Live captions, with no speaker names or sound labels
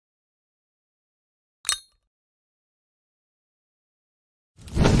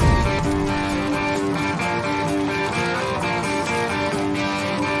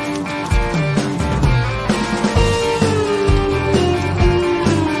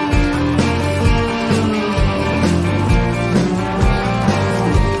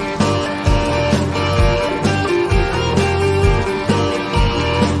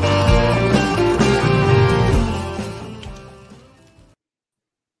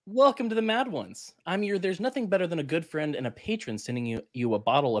Welcome to the Mad Ones. I'm your There's nothing better than a good friend and a patron sending you a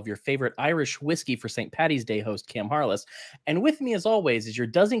bottle of your favorite Irish whiskey for St. Patty's Day host Cam Harless. And with me, as always, is your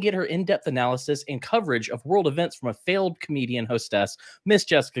doesn't get her in-depth analysis and coverage of world events from a failed comedian hostess, Miss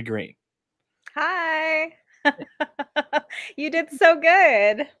Jessica Green. Hi. You did so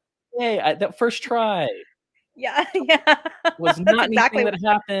good. Hey, that first try Yeah. was That's not exactly anything that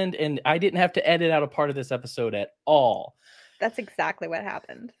happened, and I didn't have to edit out a part of this episode at all. That's exactly what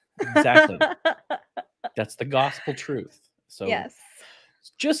happened. Exactly. That's the gospel truth. So Yes.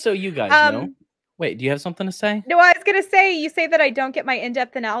 just so you guys know. Wait, do you have something to say? No, I was gonna say, you say that I don't get my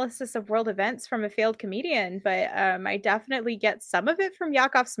in-depth analysis of world events from a failed comedian, but I definitely get some of it from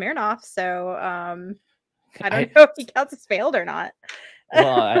Yakov Smirnoff. So I don't know if he counts as failed or not.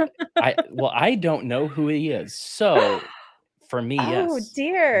 Well, I don't know who he is. So for me, yes. Oh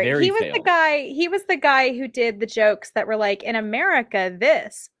dear. Very He was failed. the guy who did the jokes that were like, in America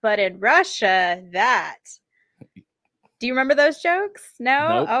this, but in Russia that. Do you remember those jokes?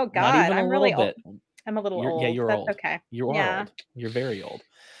 No? Nope, Oh not God. even a I'm little really bit. old. I'm a little old. Yeah, you're That's old. okay. You are Yeah. old. You're very old.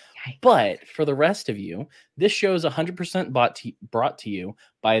 Yikes. But for the rest of you, this show is 100% brought to you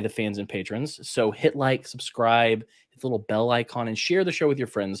by the fans and patrons. So hit like, subscribe, hit the little bell icon, and share the show with your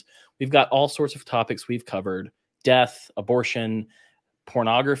friends. We've got all sorts of topics we've covered: death, abortion,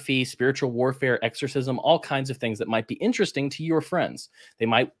 pornography, spiritual warfare, exorcism, all kinds of things that might be interesting to your friends. They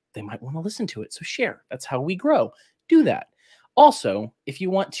might want to listen to it. So share. That's how we grow. Do that. Also, if you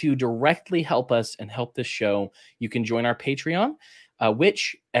want to directly help us and help this show, you can join our Patreon,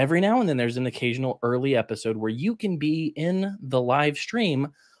 which every now and then there's an occasional early episode where you can be in the live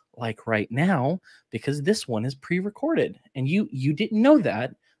stream, like right now, because this one is pre-recorded. And you didn't know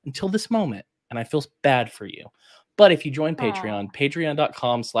that until this moment. And I feel bad for you. But if you join Patreon,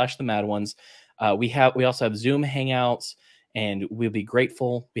 patreon.com/themadOnes, we also have Zoom hangouts, and we'll be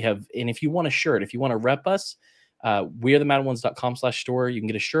grateful. And if you want a shirt, if you want to rep us, wearethemadOnes.com/store. You can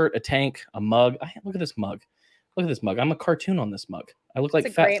get a shirt, a tank, a mug. Look at this mug. Look at this mug. I'm a cartoon on this mug. I look like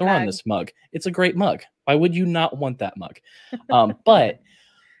Fat Thor on this mug. It's a great mug. Why would you not want that mug? But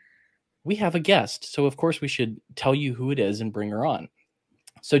we have a guest, so of course we should tell you who it is and bring her on.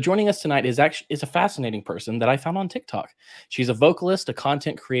 So joining us tonight is a fascinating person that I found on TikTok. She's a vocalist, a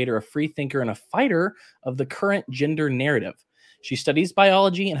content creator, a free thinker, and a fighter of the current gender narrative. She studies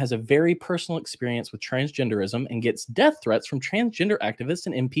biology and has a very personal experience with transgenderism and gets death threats from transgender activists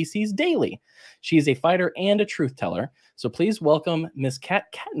and NPCs daily. She is a fighter and a truth teller. So please welcome Miss Cat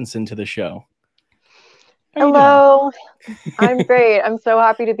Cattinson to the show. Hello. I'm great. I'm so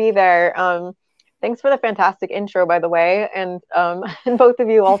happy to be there. Thanks for the fantastic intro, by the way. And both of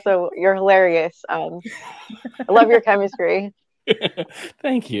you also, you're hilarious. I love your chemistry.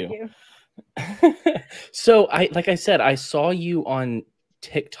 Thank you. So like I said, I saw you on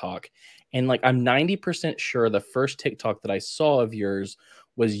TikTok, and like I'm 90% sure the first TikTok that I saw of yours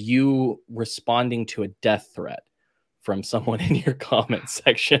was you responding to a death threat from someone in your comment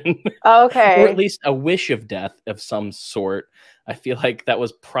section. Okay. Or at least a wish of death of some sort. I feel like that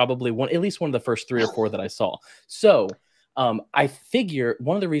was probably at least one of the first 3 or 4 that I saw. So I figure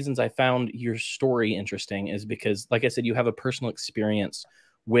one of the reasons I found your story interesting is because, like I said, you have a personal experience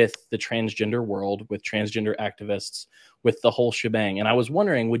with the transgender world, with transgender activists, with the whole shebang. And I was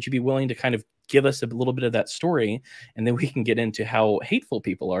wondering, would you be willing to kind of give us a little bit of that story, and then we can get into how hateful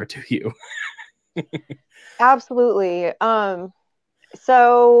people are to you? Absolutely.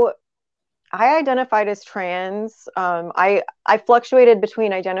 So I identified as trans. I fluctuated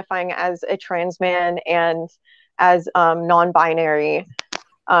between identifying as a trans man and as non-binary.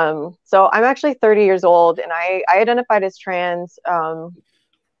 So I'm actually 30 years old, and I identified as trans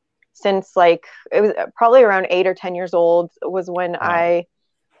since like it was probably around 8 or 10 years old was when I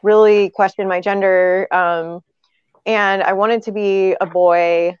really questioned my gender. And I wanted to be a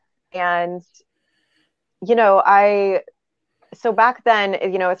boy. And so back then,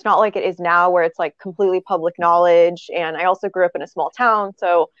 it's not like it is now where it's like completely public knowledge. And I also grew up in a small town.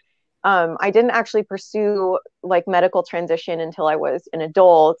 So I didn't actually pursue like medical transition until I was an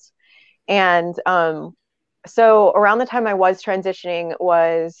adult. And so around the time I was transitioning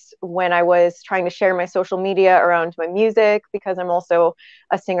was when I was trying to share my social media around my music, because I'm also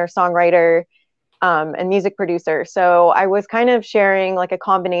a singer-songwriter and music producer. So I was kind of sharing like a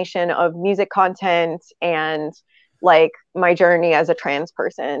combination of music content and like my journey as a trans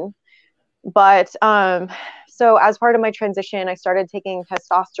person. But so as part of my transition, I started taking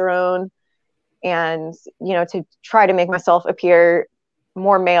testosterone and, to try to make myself appear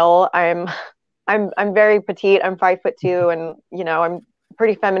more male. I'm very petite. I'm 5'2", and, I'm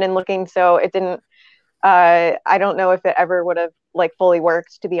pretty feminine looking. So it didn't, I don't know if it ever would have like fully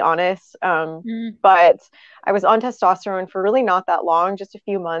worked, to be honest. But I was on testosterone for really not that long, just a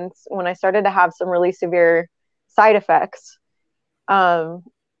few months, when I started to have some really severe side effects.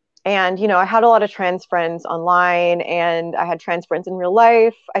 And, you know, I had a lot of trans friends online, and I had trans friends in real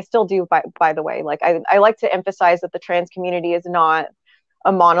life. I still do, by the way. Like, I like to emphasize that the trans community is not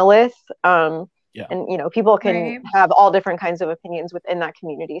a monolith. And, you know, people can have all different kinds of opinions within that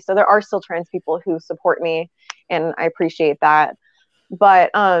community. So there are still trans people who support me, and I appreciate that.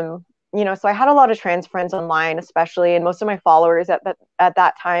 But, you know, so I had a lot of trans friends online, especially, and most of my followers at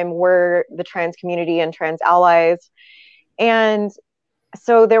that time were the trans community and trans allies. And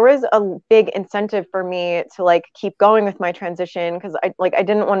so there was a big incentive for me to like keep going with my transition, because I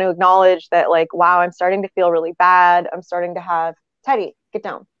didn't want to acknowledge that, like, wow, I'm starting to feel really bad. I'm starting to have Teddy, get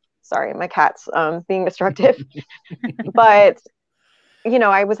down. Sorry, my cat's being destructive. But, you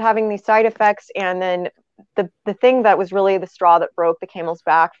know, I was having these side effects, and then the thing that was really the straw that broke the camel's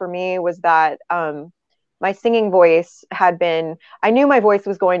back for me was that my singing voice I knew my voice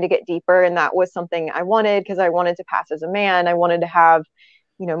was going to get deeper, and that was something I wanted, because I wanted to pass as a man. I wanted to have,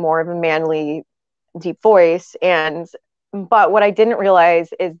 you know, more of a manly, deep voice. But what I didn't realize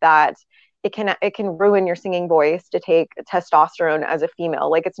is that it can ruin your singing voice to take testosterone as a female.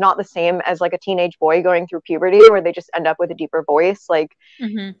 Like, it's not the same as like a teenage boy going through puberty, where they just end up with a deeper voice. Like,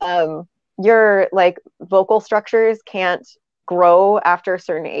 your like vocal structures can't grow after a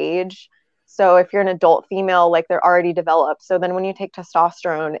certain age. So if you're an adult female, like, they're already developed. So then when you take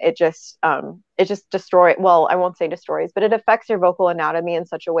testosterone, it just destroys, well, I won't say destroys, but it affects your vocal anatomy in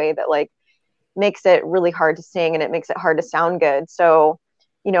such a way that like makes it really hard to sing, and it makes it hard to sound good. So,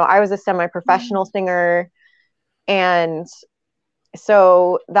 you know, I was a semi-professional singer, and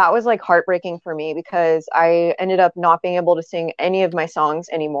so that was like heartbreaking for me, because I ended up not being able to sing any of my songs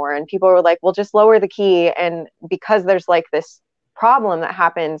anymore. And people were like, well, just lower the key. And because there's like this problem that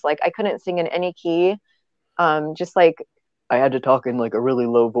happens, like, I couldn't sing in any key. Just like, I had to talk in like a really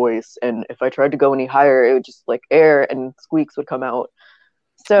low voice, and if I tried to go any higher, it would just like air and squeaks would come out.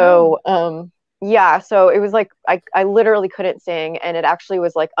 So yeah, so it was like I literally couldn't sing, and it actually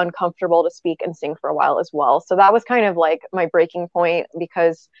was like uncomfortable to speak and sing for a while as well. So that was kind of like my breaking point,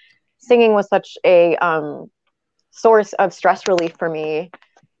 because singing was such a source of stress relief for me,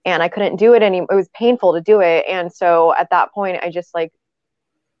 and I couldn't do it anymore. It was painful to do it. And so at that point,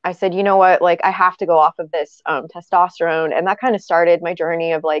 I said, you know what, like, I have to go off of this testosterone. And that kind of started my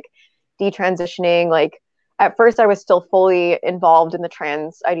journey of like detransitioning. Like, at first I was still fully involved in the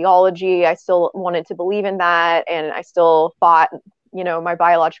trans ideology. I still wanted to believe in that. And I still fought, you know, my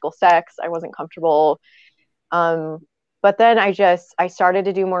biological sex. I wasn't comfortable. But then I started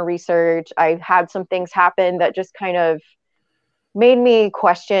to do more research. I had some things happen that just kind of made me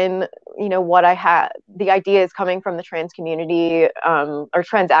question, you know, what I had, the ideas coming from the trans community, or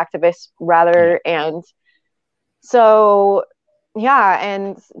trans activists rather. And so, yeah,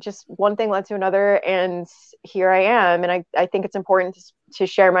 and just one thing led to another, and here I am. And I think it's important to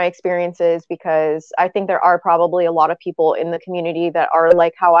share my experiences, because I think there are probably a lot of people in the community that are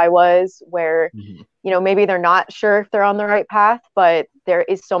like how I was, where, you know, maybe they're not sure if they're on the right path, but there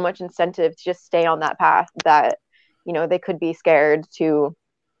is so much incentive to just stay on that path that, you know, they could be scared to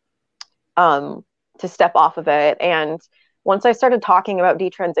step off of it. And once I started talking about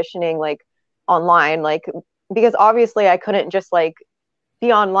detransitioning, like, online, like, because obviously I couldn't just like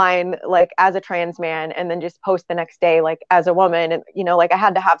be online like as a trans man and then just post the next day like as a woman. And, you know, like, I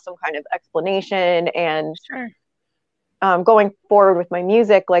had to have some kind of explanation. And going forward with my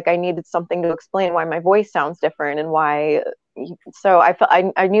music, like, I needed something to explain why my voice sounds different and why. So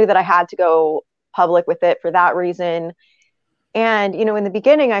I knew that I had to go public with it for that reason. And, you know, in the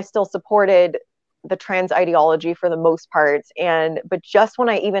beginning, I still supported the trans ideology for the most part. But just when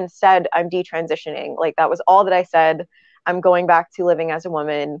I even said I'm detransitioning, like, that was all that I said, I'm going back to living as a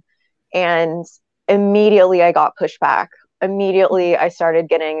woman. And immediately I got pushback. Immediately I started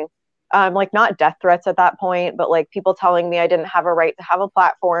getting, like, not death threats at that point, but like people telling me I didn't have a right to have a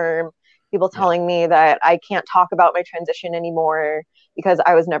platform, people telling me that I can't talk about my transition anymore because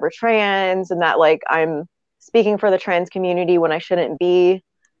I was never trans, and that like I'm speaking for the trans community when I shouldn't be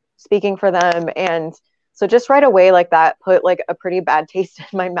speaking for them. And so just right away, like, that put like a pretty bad taste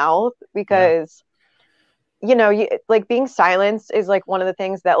in my mouth, because you know, like, being silenced is like one of the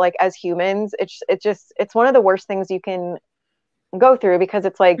things that, like, as humans, it's one of the worst things you can go through, because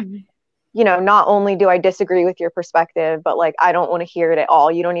it's like, you know, not only do I disagree with your perspective, but like, I don't want to hear it at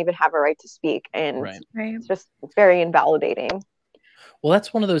all. You don't even have a right to speak. And it's very invalidating. Well,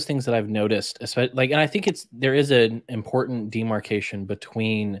 that's one of those things that I've noticed, especially, like, and I think there is an important demarcation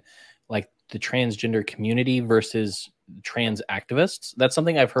between like the transgender community versus trans activists. That's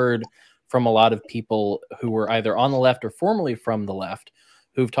something I've heard from a lot of people who were either on the left or formerly from the left,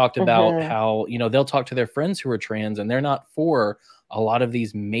 who've talked about how, you know, they'll talk to their friends who are trans and they're not for a lot of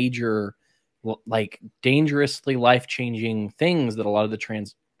these major, like, dangerously life-changing things that a lot of the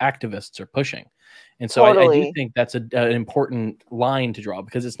trans activists are pushing. And so I do think that's an important line to draw,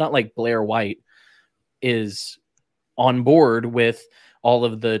 because it's not like Blair White is on board with all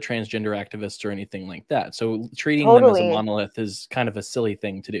of the transgender activists or anything like that. So treating them as a monolith is kind of a silly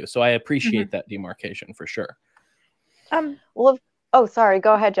thing to do. So I appreciate that demarcation for sure. Well, oh, sorry.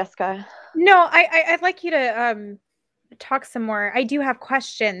 Go ahead, Jessica. No, I'd like you to talk some more. I do have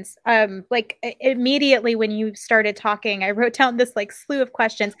questions. Like immediately when you started talking, I wrote down this like slew of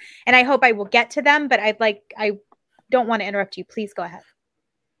questions, and I hope I will get to them, but I don't want to interrupt you. Please go ahead.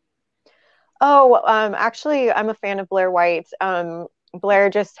 Oh, actually, I'm a fan of Blair White. Blair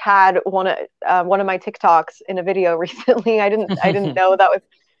just had one of my TikToks in a video recently. I didn't know that was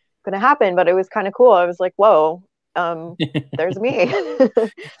going to happen, but it was kind of cool. I was like, whoa, there's me.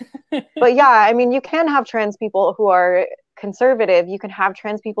 But yeah, I mean, you can have trans people who are conservative. You can have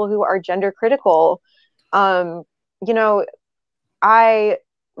trans people who are gender critical. You know, I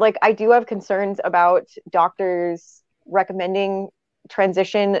do have concerns about doctors recommending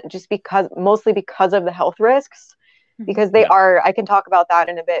transition mostly because of the health risks, because they are, I can talk about that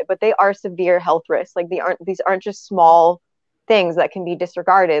in a bit, but they are severe health risks. Like these aren't just small things that can be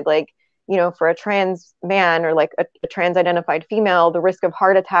disregarded. Like, you know, for a trans man or like a trans identified female, the risk of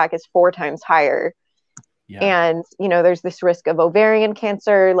heart attack is 4 times higher. And, you know, there's this risk of ovarian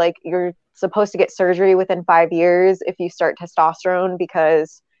cancer. Like you're supposed to get surgery within 5 years if you start testosterone,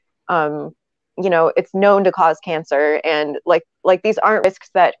 because, you know, it's known to cause cancer. And like these aren't risks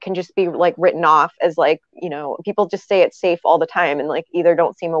that can just be like written off as like, you know, people just say it's safe all the time and like either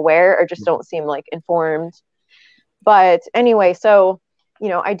don't seem aware or just don't seem like informed. But anyway, so, you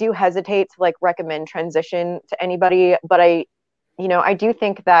know, I do hesitate to like recommend transition to anybody, but I do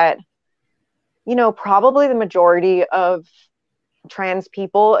think that, you know, probably the majority of trans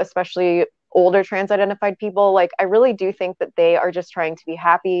people, especially older trans identified people, like I really do think that they are just trying to be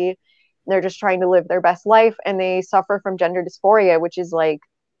happy. They're just trying to live their best life, and they suffer from gender dysphoria, which is like,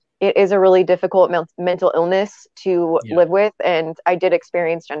 it is a really difficult mental illness to live with. And I did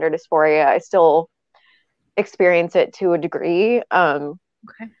experience gender dysphoria. I still experience it to a degree.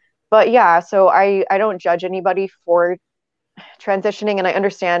 But yeah, so I don't judge anybody for transitioning, and I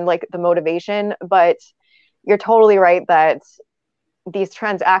understand like the motivation, but you're totally right that these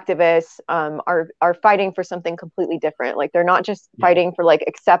trans activists are fighting for something completely different. Like they're not just fighting for like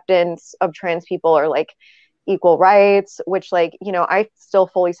acceptance of trans people or like equal rights, which like, you know, I still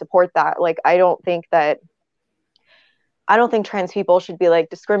fully support that. Like I don't think trans people should be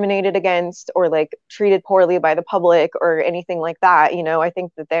like discriminated against or like treated poorly by the public or anything like that. You know, I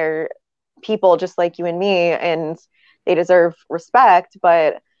think that they're people just like you and me, and they deserve respect.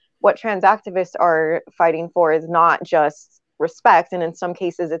 But what trans activists are fighting for is not just respect, and in some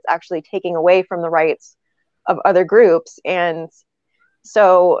cases it's actually taking away from the rights of other groups. And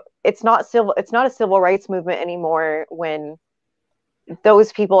so it's not a civil rights movement anymore when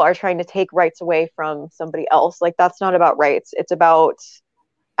those people are trying to take rights away from somebody else. Like that's not about rights. It's about,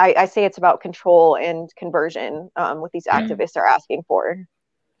 I say it's about control and conversion, what these activists are asking for.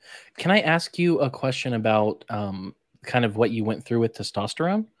 Can I ask you a question about kind of what you went through with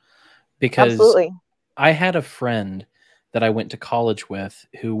testosterone? Because absolutely. I had a friend that I went to college with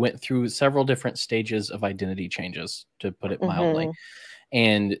who went through several different stages of identity changes, to put it mildly.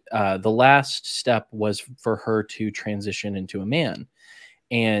 And the last step was for her to transition into a man.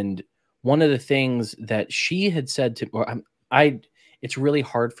 And one of the things that she had said to, it's really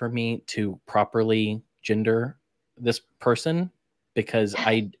hard for me to properly gender this person, because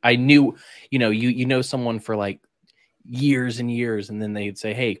I knew, you know, you know someone for like years and years, and then they'd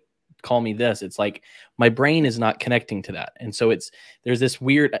say, hey, call me this. It's like my brain is not connecting to that. And so there's this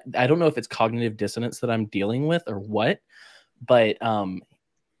weird, I don't know if it's cognitive dissonance that I'm dealing with or what, but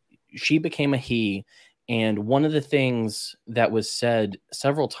she became a he. And one of the things that was said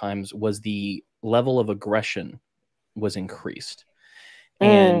several times was the level of aggression was increased.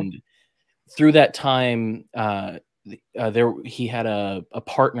 And through that time, he had a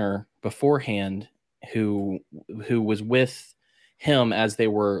partner beforehand who was with him as they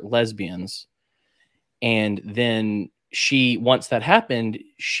were lesbians. And then once that happened,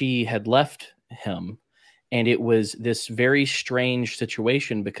 she had left him. And it was this very strange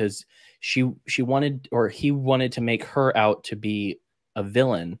situation, because he wanted to make her out to be a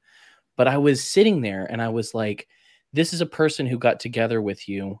villain. But I was sitting there and I was like, this is a person who got together with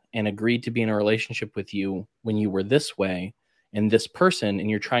you and agreed to be in a relationship with you when you were this way and this person, and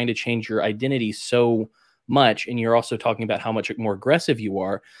you're trying to change your identity so much, and you're also talking about how much more aggressive you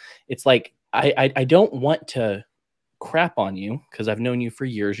are. It's like, I don't want to crap on you because I've known you for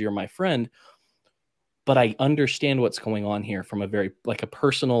years, you're my friend, but I understand what's going on here from a very, like, a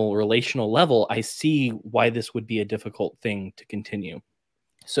personal relational level. I see why this would be a difficult thing to continue.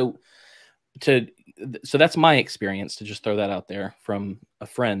 So that's my experience, to just throw that out there from a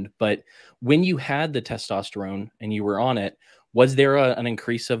friend. But when you had the testosterone and you were on it, was there an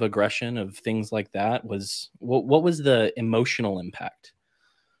increase of aggression, of things like that? What was the emotional impact?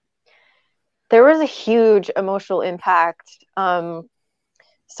 There was a huge emotional impact.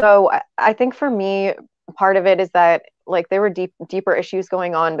 So I think for me, part of it is that like there were deeper issues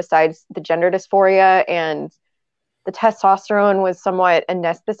going on besides the gender dysphoria, and the testosterone was somewhat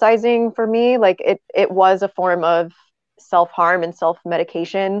anesthetizing for me. Like it was a form of self-harm and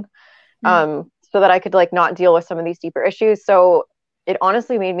self-medication, so that I could like not deal with some of these deeper issues. So it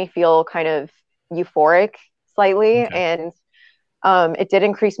honestly made me feel kind of euphoric slightly. Okay. And it did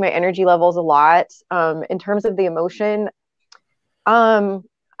increase my energy levels a lot. In terms of the emotion,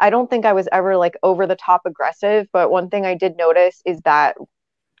 I don't think I was ever like over the top aggressive, but one thing I did notice is that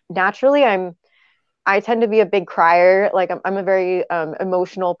naturally I tend to be a big crier. Like I'm a very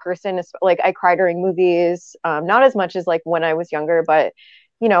emotional person. Like I cry during movies, not as much as like when I was younger, but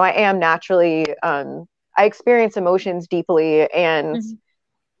you know, I am naturally, I experience emotions deeply, and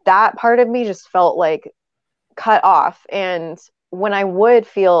that part of me just felt like cut off. And when I would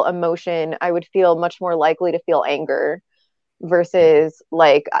feel emotion, I would feel much more likely to feel anger versus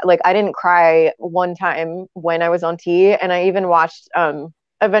like I didn't cry one time when I was on T, and I even watched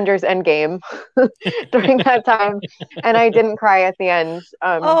Avengers Endgame during that time, and I didn't cry at the end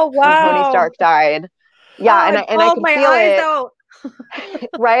Oh when Tony wow. Stark died. Yeah, Oh, and I could my feel eyes it. out.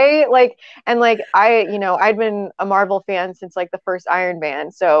 Right? Like, and like I'd been a Marvel fan since like the first Iron Man,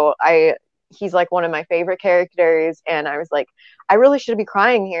 so he's like one of my favorite characters, and I was like, I really should be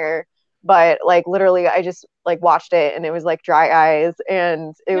crying here, but like literally I just like watched it and it was like dry eyes,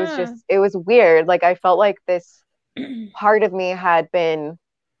 and it was just, it was weird. Like I felt like this part of me had been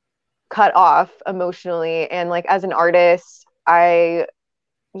cut off emotionally, and like as an artist, my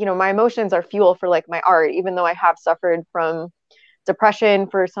emotions are fuel for like my art, even though I have suffered from depression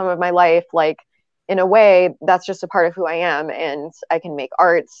for some of my life. Like in a way, that's just a part of who I am, and I can make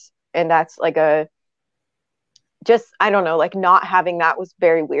arts, and that's like I don't know, like not having that was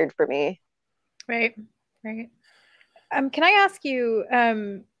very weird for me. Right. Can I ask you,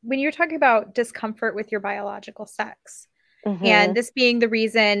 when you're talking about discomfort with your biological sex, and this being the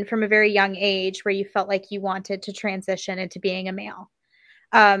reason from a very young age where you felt like you wanted to transition into being a male,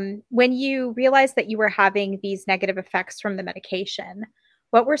 when you realized that you were having these negative effects from the medication,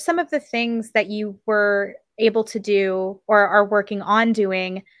 what were some of the things that you were able to do or are working on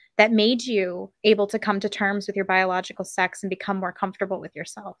doing that made you able to come to terms with your biological sex and become more comfortable with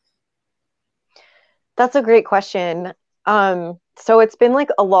yourself? That's a great question. So it's been like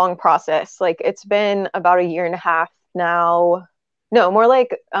a long process. Like it's been about a year and a half now. No, more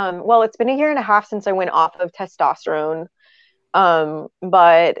like, well, it's been a year and a half since I went off of testosterone.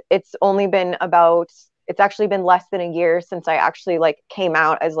 But it's actually been less than a year since I actually like came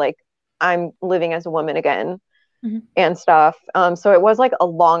out as like, I'm living as a woman again and stuff. So it was like a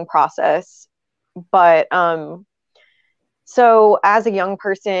long process, but, so as a young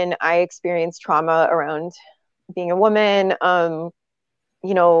person, I experienced trauma around being a woman.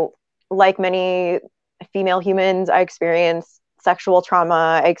 Like many female humans, I experienced sexual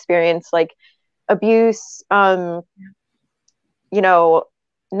trauma. I experienced like abuse, not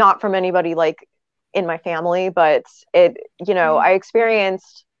from anybody like in my family, but I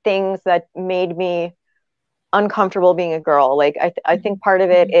experienced things that made me uncomfortable being a girl. Like I think part of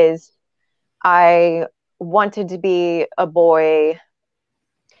it is I wanted to be a boy.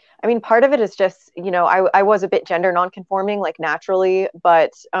 I mean, part of it is just, I was a bit gender nonconforming, like naturally,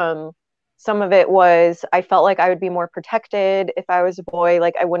 but some of it was I felt like I would be more protected if I was a boy.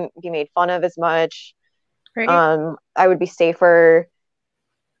 Like I wouldn't be made fun of as much. Right. I would be safer.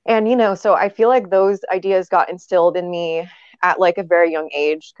 And, so I feel like those ideas got instilled in me at like a very young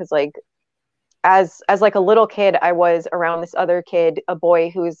age. Cause like, as like a little kid, I was around this other kid, a boy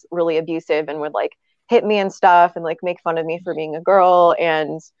who's really abusive and would like hit me and stuff and like make fun of me for being a girl.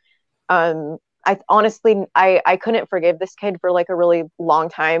 And I honestly, I couldn't forgive this kid for like a really long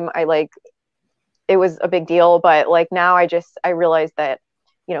time. It was a big deal, but like now I realized that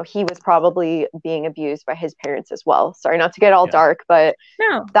you know, he was probably being abused by his parents as well. Sorry, not to get all dark, but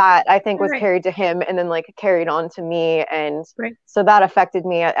that I think was carried to him and then like carried on to me. And so that affected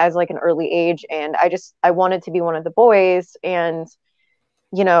me as like an early age. And I wanted to be one of the boys. And,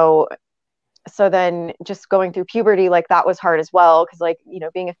 you know, so then just going through puberty, like that was hard as well. Cause like, you know,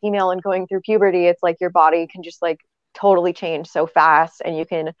 being a female and going through puberty, it's like your body can just like totally change so fast, and you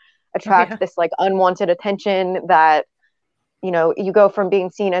can attract this like unwanted attention that, you know, you go from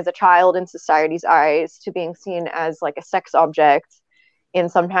being seen as a child in society's eyes to being seen as like a sex object in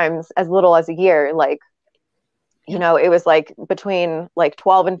sometimes as little as a year. Like, you know, it was like between like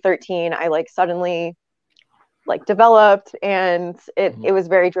 12 and 13, I like suddenly like developed, and it was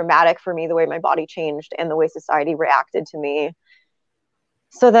very dramatic for me, the way my body changed and the way society reacted to me.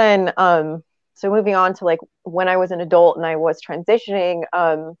 So then, so moving on to like when I was an adult and I was transitioning,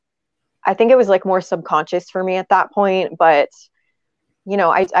 I think it was like more subconscious for me at that point, but you know,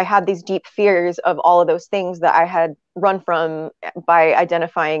 I had these deep fears of all of those things that I had run from by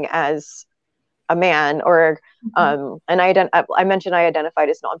identifying as a man, or and I mentioned I identified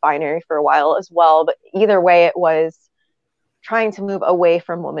as non-binary for a while as well, but either way, it was trying to move away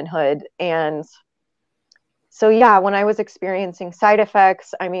from womanhood. And so yeah, when I was experiencing side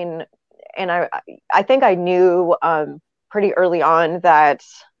effects, I mean, and I think I knew pretty early on that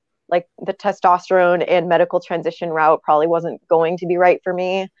like the testosterone and medical transition route probably wasn't going to be right for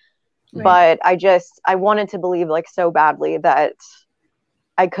me. But I wanted to believe like so badly that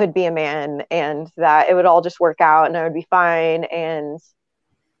I could be a man and that it would all just work out and I would be fine. And,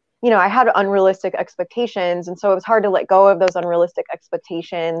 you know, I had unrealistic expectations. And so it was hard to let go of those unrealistic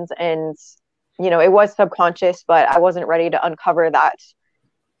expectations. And, you know, it was subconscious, but I wasn't ready to uncover that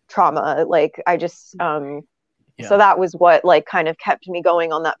trauma. Like I just, so that was what like kind of kept me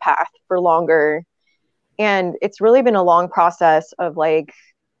going on that path for longer. And it's really been a long process of like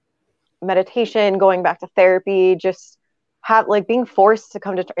meditation, going back to therapy, just like being forced to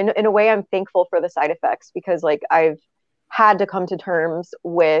come to in a way. I'm thankful for the side effects, because like I've had to come to terms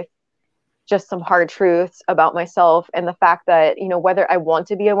with just some hard truths about myself, and the fact that, you know, whether I want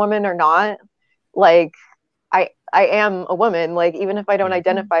to be a woman or not, like I am a woman. Like, even if I don't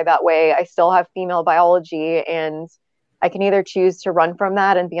identify that way, I still have female biology, and I can either choose to run from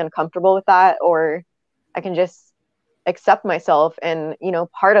that and be uncomfortable with that, or I can just accept myself. And, you know,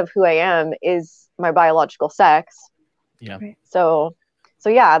 part of who I am is my biological sex. Yeah. So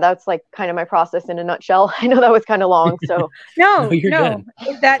yeah, that's like kind of my process in a nutshell. I know that was kind of long. So no,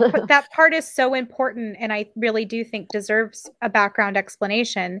 that part is so important, and I really do think deserves a background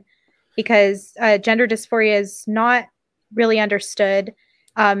explanation, because gender dysphoria is not really understood.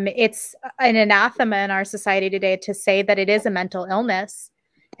 It's an anathema in our society today to say that it is a mental illness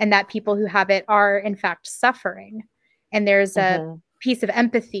and that people who have it are in fact suffering. And there's a piece of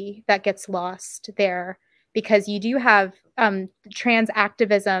empathy that gets lost there, because you do have trans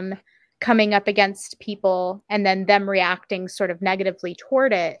activism coming up against people and then them reacting sort of negatively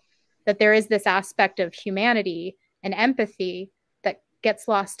toward it, that there is this aspect of humanity and empathy that gets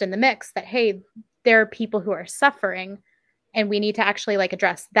lost in the mix, that, hey, there are people who are suffering and we need to actually like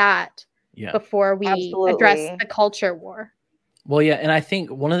address that before we address the culture war. Well, yeah, and I think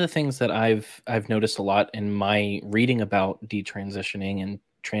one of the things that I've noticed a lot in my reading about detransitioning and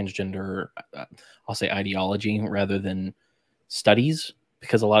transgender, I'll say ideology rather than studies,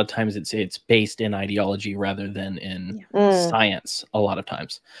 because a lot of times it's based in ideology rather than in science a lot of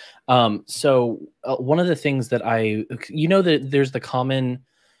times. So one of the things that that there's the common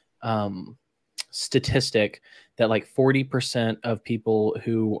statistic that like 40% of people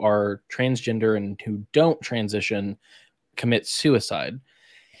who are transgender and who don't transition commit suicide.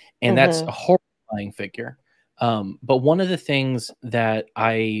 And that's a horrifying figure. But one of the things that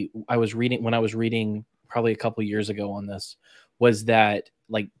I was reading when I was reading probably a couple of years ago on this was that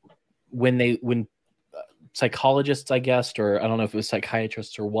like when psychologists, I guess, or I don't know if it was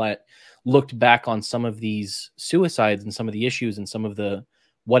psychiatrists or looked back on some of these suicides and some of the issues and some of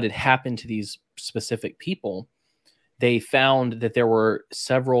what had happened to these specific people, they found that there were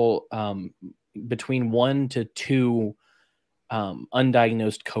several between 1 to 2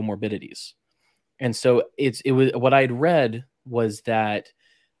 undiagnosed comorbidities. And so it was what I had read was that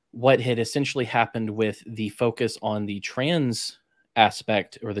what had essentially happened with the focus on the trans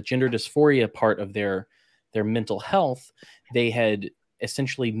aspect or the gender dysphoria part of their mental health, they had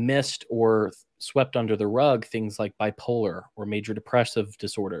essentially missed or swept under the rug things like bipolar or major depressive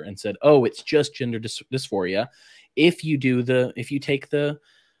disorder and said, oh, it's just gender dysphoria. If you take the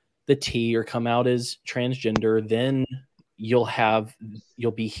T or come out as transgender, then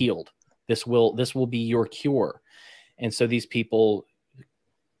you'll be healed. This will be your cure. And so these people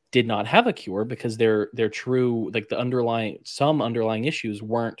did not have a cure because their true, like some underlying issues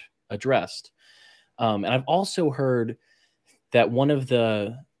weren't addressed. And I've also heard that one of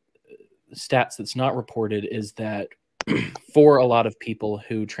the stats that's not reported is that for a lot of people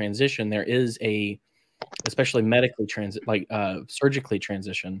who transition, there is especially medically surgically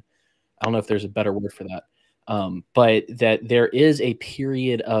transition. I don't know if there's a better word for that. But that there is a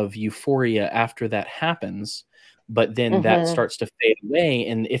period of euphoria after that happens, but then that starts to fade away.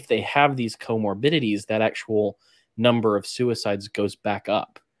 And if they have these comorbidities, that actual number of suicides goes back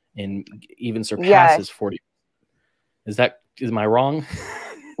up and even surpasses 40. Am I wrong?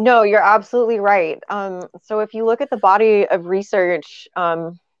 No, you're absolutely right. So if you look at the body of research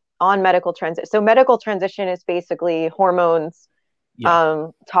on medical transition, so medical transition is basically hormones,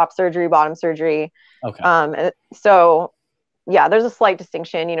 top surgery, bottom surgery. Okay. So yeah, there's a slight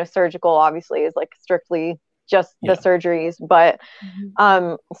distinction. You know, surgical obviously is like strictly just the surgeries, but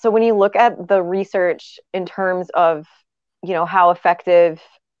so when you look at the research in terms of, you know, how effective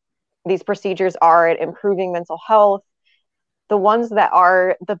these procedures are at improving mental health, the ones that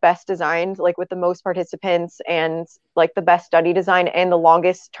are the best designed, like with the most participants and like the best study design and the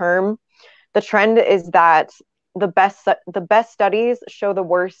longest term, the trend is that the best studies show the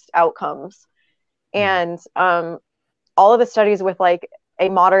worst outcomes. And all of the studies with like a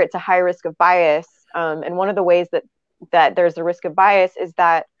moderate to high risk of bias, and one of the ways that there's a risk of bias is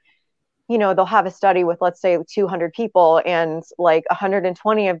that, you know, they'll have a study with, let's say, 200 people and like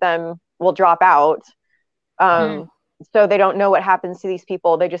 120 of them will drop out. So they don't know what happens to these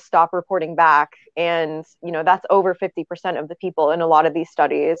people. They just stop reporting back. And, you know, that's over 50% of the people in a lot of these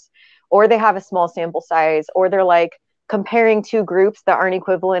studies. Or they have a small sample size, or they're like comparing two groups that aren't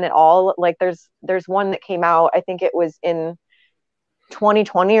equivalent at all. Like there's one that came out, I think it was in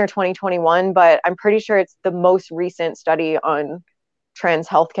 2020 or 2021, but I'm pretty sure it's the most recent study on trans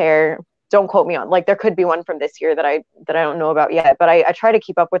healthcare. Don't quote me on, like, there could be one from this year that I don't know about yet, but I try to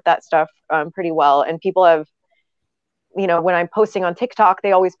keep up with that stuff pretty well. And people have, you know, when I'm posting on TikTok,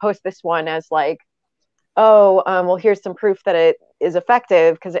 they always post this one as like, oh, well, here's some proof that it is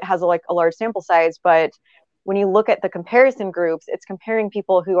effective because it has a large sample size. But when you look at the comparison groups, it's comparing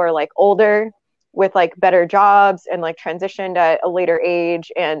people who are like older with like better jobs and like transitioned at a later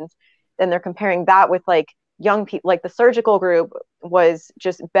age. And then they're comparing that with like young people. Like the surgical group was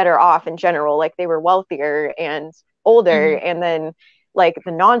just better off in general. Like they were wealthier and older. And then like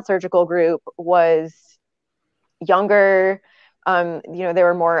the non-surgical group was younger, you know, they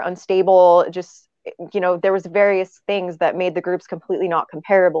were more unstable, just, you know, there was various things that made the groups completely not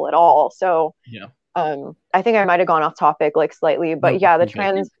comparable at all. So I think I might have gone off topic like slightly, but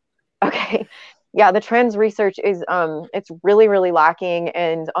the trans research is it's really, really lacking.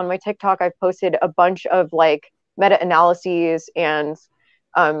 And on my TikTok, I've posted a bunch of like meta-analyses and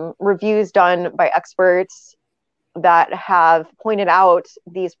reviews done by experts that have pointed out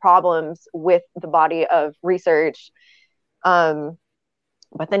these problems with the body of research.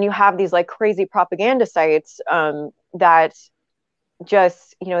 But then you have these like crazy propaganda sites that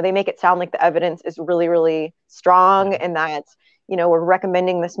just, you know, they make it sound like the evidence is really, really strong and that, you know, we're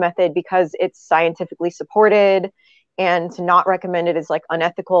recommending this method because it's scientifically supported, and to not recommend it is like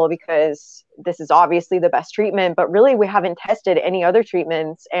unethical because this is obviously the best treatment, but really we haven't tested any other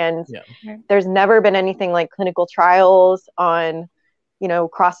treatments. And there's never been anything like clinical trials on, you know,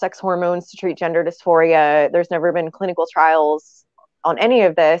 cross-sex hormones to treat gender dysphoria. There's never been clinical trials on any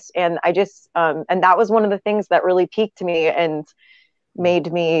of this. And I just, and that was one of the things that really piqued me and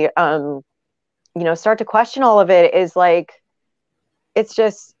made me, you know, start to question all of it, is like, it's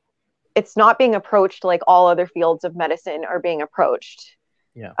not being approached like all other fields of medicine are being approached.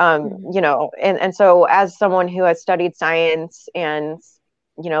 You know, and so as someone who has studied science and,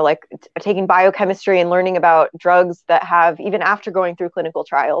 you know, like taking biochemistry and learning about drugs that have, even after going through clinical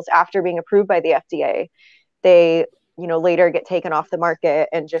trials, after being approved by the FDA, they, you know, later get taken off the market,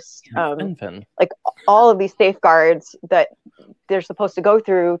 and just like all of these safeguards that they're supposed to go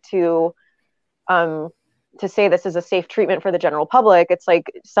through to say this is a safe treatment for the general public. It's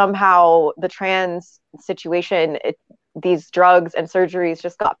like somehow the trans situation, these drugs and surgeries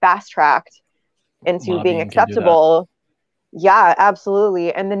just got fast tracked into being acceptable. Yeah,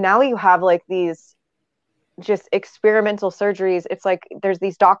 absolutely. And then now you have like these just experimental surgeries. It's like there's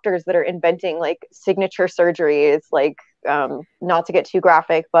these doctors that are inventing like signature surgeries, like not to get too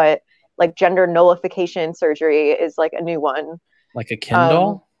graphic, but like gender nullification surgery is like a new one. Like a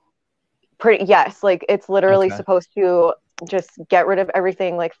Kindle? Yes, like it's literally supposed to just get rid of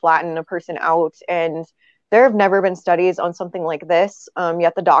everything, like flatten a person out. And there have never been studies on something like this,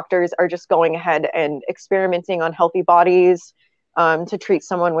 yet the doctors are just going ahead and experimenting on healthy bodies to treat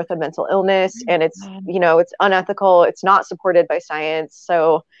someone with a mental illness, and it's, you know, it's unethical, it's not supported by science.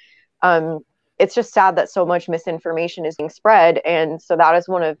 So it's just sad that so much misinformation is being spread. And so that is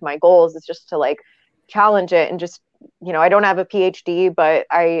one of my goals, is just to like challenge it, and just, you know, I don't have a PhD, but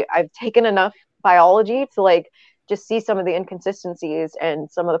I've taken enough biology to like just see some of the inconsistencies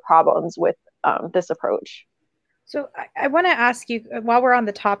and some of the problems with this approach. So I want to ask you, while we're on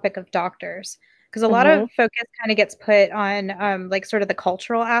the topic of doctors, because a lot of focus kind of gets put on like sort of the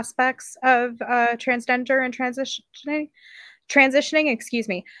cultural aspects of transgender and transitioning, excuse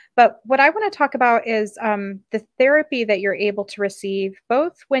me. But what I want to talk about is the therapy that you're able to receive,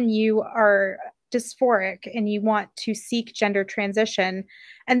 both when you are dysphoric and you want to seek gender transition,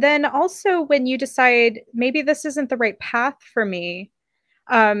 and then also when you decide maybe this isn't the right path for me.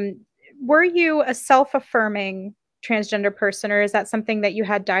 Were you a self-affirming transgender person, or is that something that you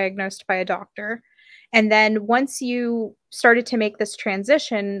had diagnosed by a doctor? And then once you started to make this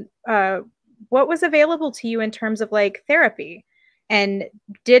transition, what was available to you in terms of like therapy? And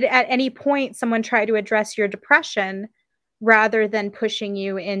did at any point someone try to address your depression rather than pushing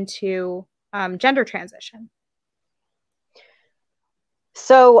you into gender transition?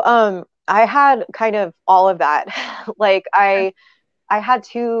 So I had kind of all of that. Like I had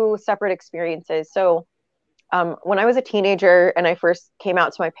two separate experiences. So when I was a teenager and I first came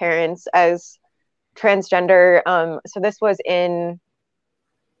out to my parents as transgender, so this was in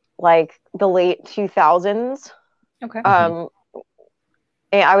like the late 2000s. Okay. And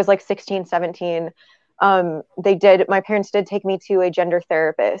I was like 16, 17. My parents did take me to a gender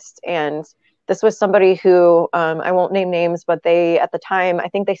therapist, and this was somebody who, I won't name names, but they, at the time, I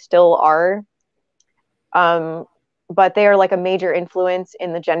think they still are, but they are like a major influence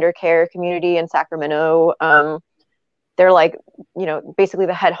in the gender care community in Sacramento. They're like, you know, basically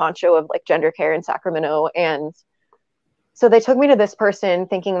the head honcho of like gender care in Sacramento. And so they took me to this person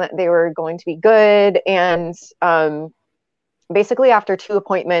thinking that they were going to be good. And basically after two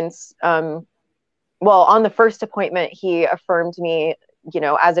appointments, well, on the first appointment, he affirmed me, you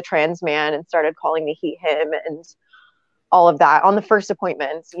know, as a trans man, and started calling me he, him, and all of that on the first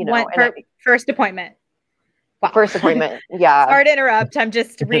appointment, you know. First appointment. Wow. First appointment. Yeah. Sorry to interrupt. I'm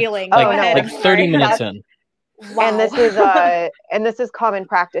just reeling. Like 30 minutes in. Wow. And this is common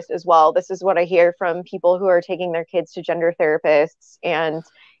practice as well. This is what I hear from people who are taking their kids to gender therapists. And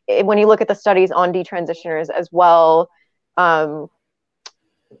when you look at the studies on detransitioners as well, the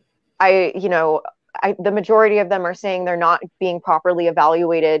majority of them are saying they're not being properly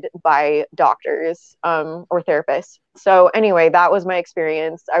evaluated by doctors or therapists. So anyway, that was my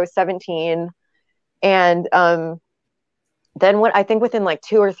experience. I was 17. And then what I think within like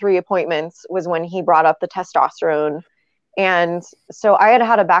 2 or 3 appointments was when he brought up the testosterone. And so I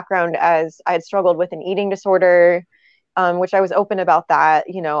had a background as I had struggled with an eating disorder, which I was open about that.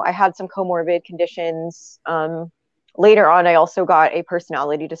 You know, I had some comorbid conditions. Later on, I also got a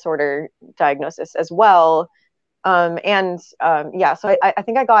personality disorder diagnosis as well. So I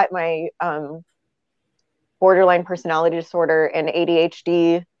think I got my borderline personality disorder and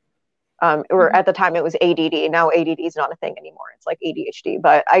ADHD. Or at the time it was ADD. Now ADD is not a thing anymore. It's like ADHD,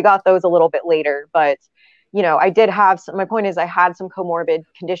 but I got those a little bit later. But, you know, I did have my point is I had some comorbid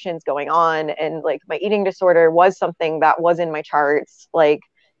conditions going on, and like my eating disorder was something that was in my charts. Like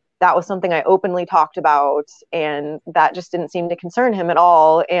that was something I openly talked about, and that just didn't seem to concern him at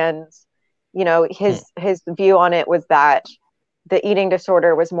all. And, you know, his view on it was that the eating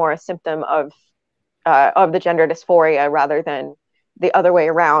disorder was more a symptom of the gender dysphoria rather than the other way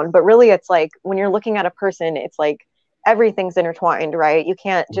around. But really, it's like when you're looking at a person, it's like everything's intertwined, right? You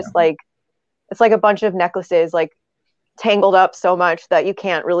can't just like, it's like a bunch of necklaces like tangled up so much that you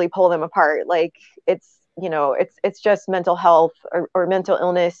can't really pull them apart. Like it's, you know, it's just mental health or mental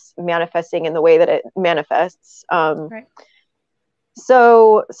illness manifesting in the way that it manifests. Right.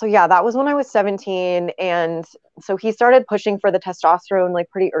 So yeah, that was when I was 17. And so he started pushing for the testosterone like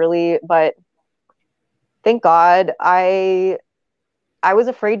pretty early, but thank God I was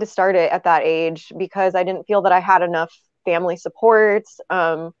afraid to start it at that age because I didn't feel that I had enough family support.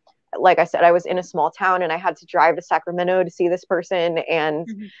 Like I said, I was in a small town and I had to drive to Sacramento to see this person. And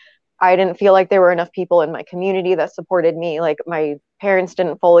I didn't feel like there were enough people in my community that supported me. Like my parents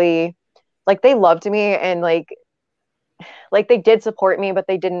didn't fully, like they loved me and like they did support me, but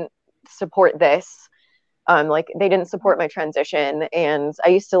they didn't support this. Like they didn't support my transition. And I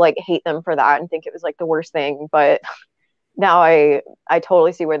used to like hate them for that and think it was like the worst thing. But now I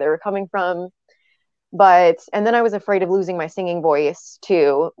totally see where they were coming from. And then I was afraid of losing my singing voice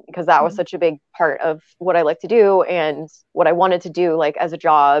too, because that was such a big part of what I like to do and what I wanted to do like as a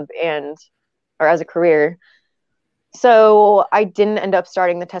job or as a career. So I didn't end up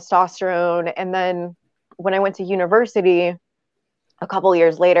starting the testosterone. And then when I went to university a couple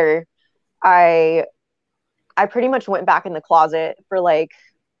years later, I pretty much went back in the closet for like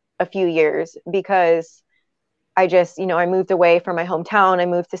a few years because I just, I moved away from my hometown. I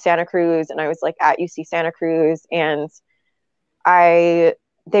moved to Santa Cruz and I was like at UC Santa Cruz, and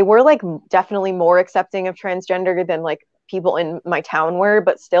they were like definitely more accepting of transgender than like people in my town were,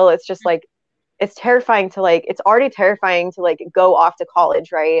 but still it's just like, it's terrifying to like, it's already terrifying to like go off to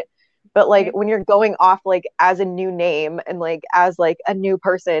college, right? But like when you're going off like as a new name and like as like a new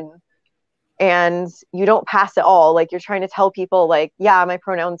person and you don't pass at all, like you're trying to tell people like, yeah, I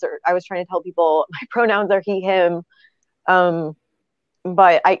was trying to tell people my pronouns are he, him.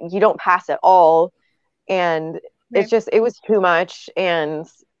 But you don't pass at all. And it was too much. And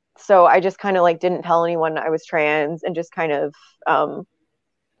so I just kind of like didn't tell anyone I was trans and just kind of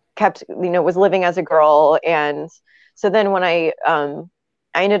kept, was living as a girl. And so then when I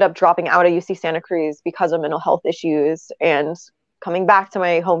ended up dropping out of UC Santa Cruz because of mental health issues and coming back to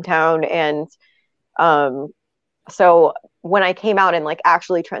my hometown. And so when I came out and like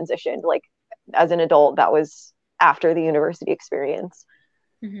actually transitioned, like as an adult, that was after the university experience.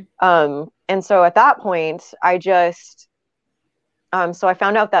 And so at that point, I just, so I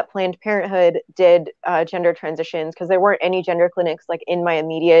found out that Planned Parenthood did gender transitions because there weren't any gender clinics like in my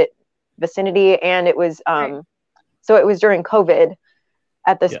immediate vicinity. And it was, so it was during COVID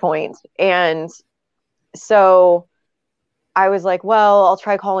at this point. And so I was like, well, I'll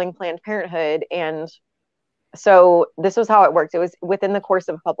try calling Planned Parenthood. And so this was how it worked. It was within the course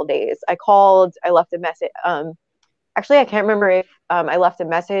of a couple of days. I called, I left a message. Actually, I can't remember if I left a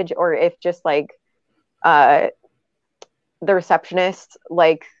message or if just like the receptionist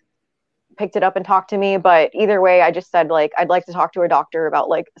like picked it up and talked to me. But either way, I just said like, I'd like to talk to a doctor about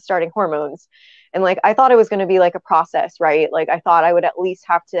like starting hormones. And like, I thought it was going to be like a process, right? Like I thought I would at least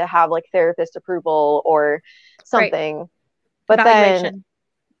have to have like therapist approval or something. But then,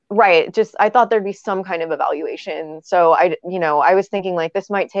 just, I thought there'd be some kind of evaluation. So I was thinking like, this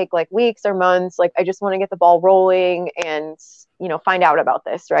might take like weeks or months. Like, I just want to get the ball rolling and, find out about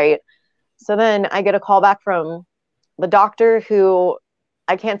this. Right. So then I get a call back from the doctor who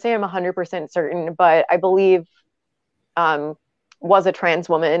I can't say I'm 100% certain, but I believe, was a trans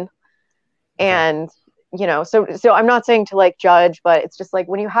woman. And, so I'm not saying to like judge, but it's just like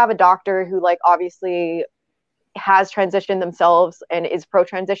when you have a doctor who like obviously has transitioned themselves and is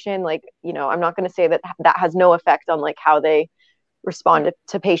pro-transition, like, I'm not going to say that has no effect on like how they respond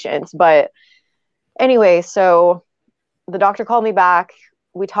to patients. But anyway, so the doctor called me back.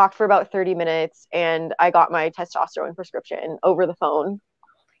 We talked for about 30 minutes and I got my testosterone prescription over the phone.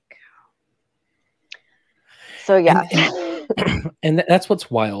 So yeah. And that's what's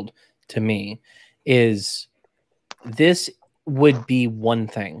wild to me is this would be one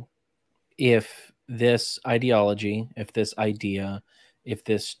thing if this ideology, if this idea, if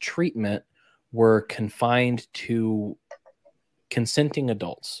this treatment were confined to consenting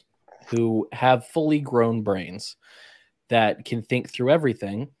adults who have fully grown brains that can think through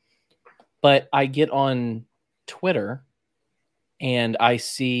everything. But I get on Twitter and I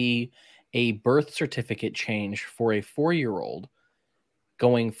see a birth certificate change for a 4-year-old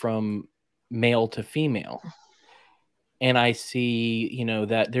going from male to female. And I see,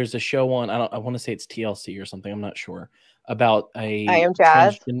 that there's a show on, I want to say it's TLC or something, I'm not sure, about a I Am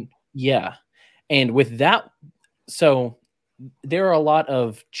Jazz. Yeah. And with that, so there are a lot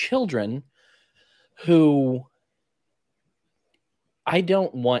of children who I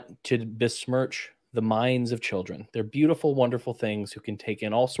don't want to besmirch the minds of children. They're beautiful, wonderful things who can take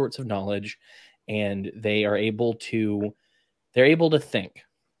in all sorts of knowledge and they are able to think.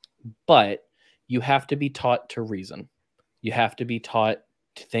 But you have to be taught to reason. You have to be taught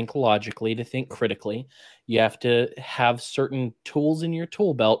to think logically, to think critically. You have to have certain tools in your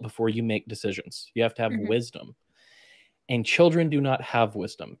tool belt before you make decisions. You have to have wisdom. And children do not have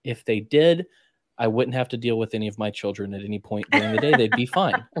wisdom. If they did, I wouldn't have to deal with any of my children at any point during the day. They'd be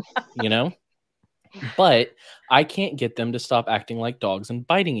fine, But I can't get them to stop acting like dogs and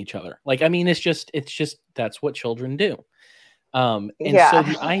biting each other. Like, I mean, it's just that's what children do. So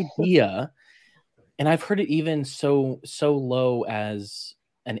the idea, and I've heard it even so low as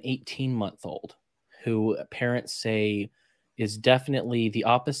an 18-month-old who parents say is definitely the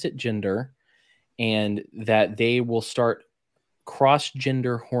opposite gender and that they will start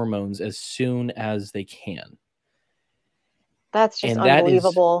cross-gender hormones as soon as they can. That's just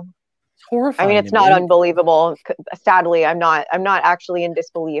unbelievable. It's horrifying. I mean, it's not unbelievable. Sadly, I'm not actually in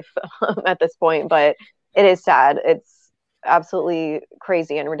disbelief at this point, but it is sad. It's absolutely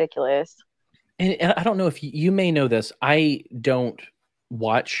crazy and ridiculous. And I don't know if you may know this. I don't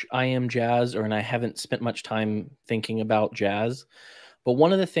watch I Am Jazz, and I haven't spent much time thinking about jazz. But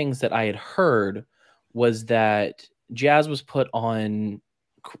one of the things that I had heard was that jazz was put on,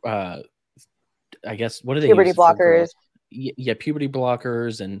 I guess, what do they Puberty use for blockers. girls? Yeah, puberty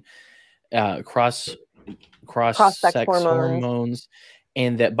blockers and cross-sex hormones.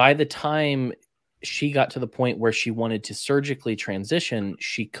 And that by the time she got to the point where she wanted to surgically transition,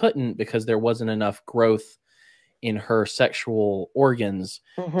 she couldn't because there wasn't enough growth in her sexual organs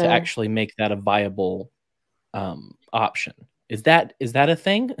to actually make that a viable option. Is that a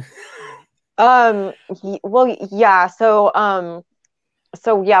thing? Well, yeah. So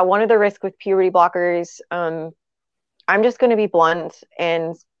yeah, one of the risks with puberty blockers, I'm just going to be blunt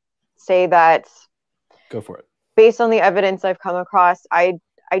and say that, go for it. Based on the evidence I've come across, I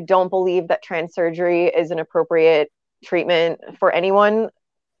don't believe that trans surgery is an appropriate treatment for anyone,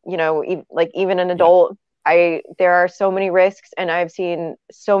 you know, even an adult. There are so many risks, and I've seen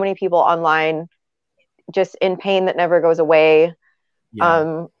so many people online just in pain that never goes away.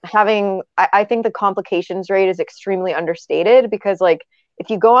 I think the complications rate is extremely understated, because like if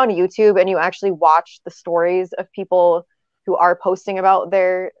you go on YouTube and you actually watch the stories of people who are posting about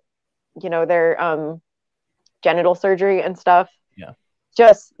their genital surgery and stuff,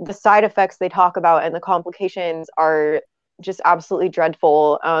 just the side effects they talk about and the complications are just absolutely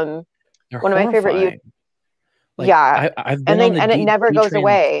dreadful. One of my favorite I've been and it never goes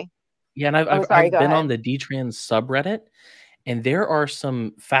away. Yeah, and I've been on the Detrans subreddit, and there are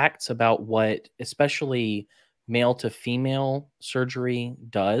some facts about what especially male to female surgery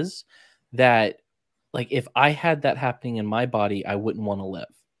does, that like if I had that happening in my body, I wouldn't want to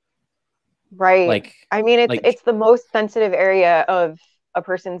live. Right. Like, I mean, it's the most sensitive area of a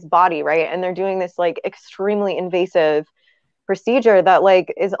person's body, right? And they're doing this like extremely invasive procedure that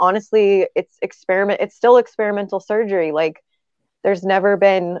like is honestly, it's still experimental surgery. Like there's never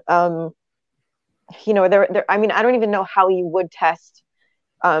been I mean, I don't even know how you would test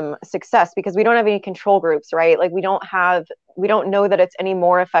success, because we don't have any control groups, right? Like we don't know that it's any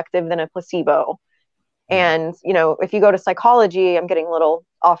more effective than a placebo. And, you know, if you go to psychology, I'm getting a little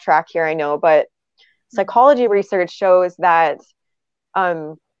off track here, I know, but psychology research shows that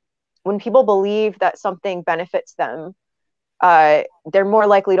when people believe that something benefits them, they're more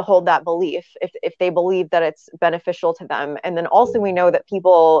likely to hold that belief if they believe that it's beneficial to them. And then also we know that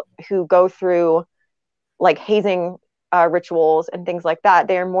people who go through like hazing rituals and things like that,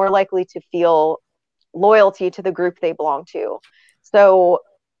 they are more likely to feel loyalty to the group they belong to. So,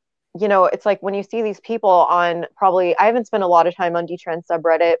 you know, it's like when you see these people on, probably, I haven't spent a lot of time on Detrans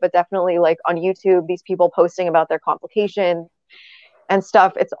subreddit, but definitely like on YouTube, these people posting about their complications and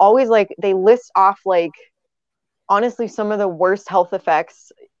stuff, it's always like they list off like honestly some of the worst health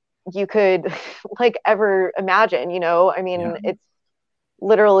effects you could like ever imagine, you know? I mean, it's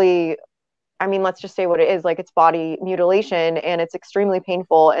literally, I mean, let's just say what it is, like it's body mutilation, and it's extremely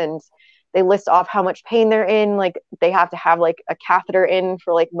painful, and they list off how much pain they're in. Like they have to have like a catheter in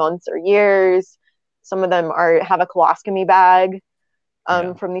for like months or years. Some of them have a colostomy bag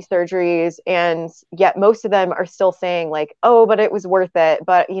from these surgeries. And yet most of them are still saying like, oh, but it was worth it.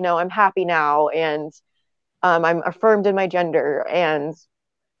 But, you know, I'm happy now. And I'm affirmed in my gender. And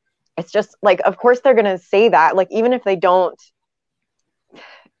it's just like, of course they're going to say that, like, even if they don't,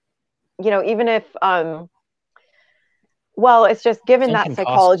 you know, even if, well, it's just given that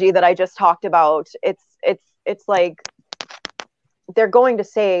psychology that I just talked about, it's like they're going to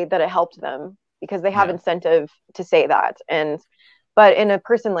say that it helped them because they have incentive to say that. But in a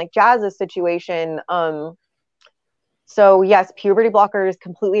person like Jazz's situation, so yes, puberty blockers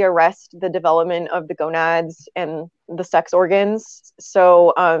completely arrest the development of the gonads and the sex organs.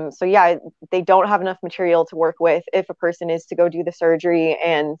 So yeah, they don't have enough material to work with if a person is to go do the surgery.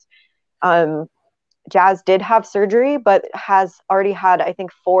 And Jazz did have surgery, but has already had, I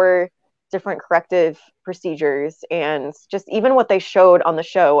think, 4 different corrective procedures. And just even what they showed on the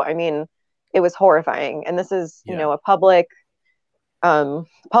show, I mean, it was horrifying. And this is, you know, a publicly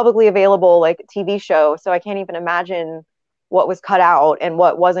available like TV show. So I can't even imagine what was cut out and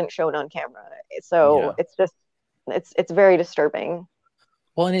what wasn't shown on camera. So it's just, it's very disturbing.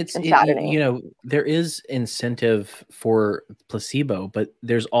 Well, and it's you know, there is incentive for placebo, but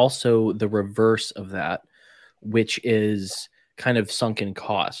there's also the reverse of that, which is kind of sunken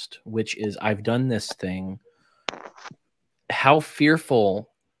cost, which is I've done this thing. How fearful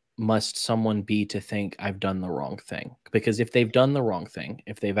must someone be to think I've done the wrong thing? Because if they've done the wrong thing,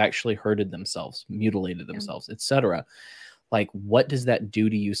 if they've actually hurted themselves, mutilated themselves, etc., like what does that do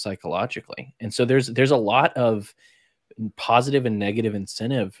to you psychologically? And so there's a lot of positive and negative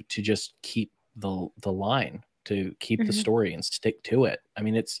incentive to just keep the line, to keep the Mhm. story and stick to it. I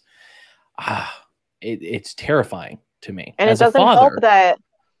mean, it's terrifying to me And as a father.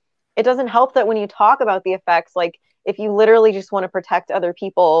 it doesn't help that when you talk about the effects, like if you literally just want to protect other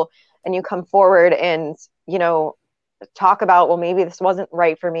people and you come forward and, you know, talk about, well, maybe this wasn't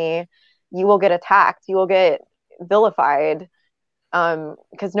right for me, you will get attacked, you will get vilified,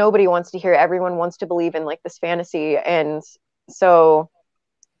 because nobody wants to hear, everyone wants to believe in like this fantasy. And so,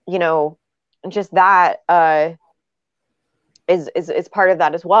 you know, just that is part of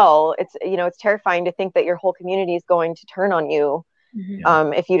that as well. It's, you know, it's terrifying to think that your whole community is going to turn on you.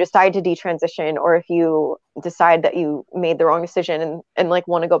 Mhm. If you decide to detransition, or if you decide that you made the wrong decision and like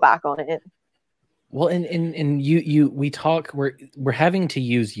want to go back on it. Well, and we talk, we're having to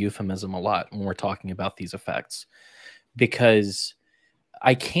use euphemism a lot when we're talking about these effects, because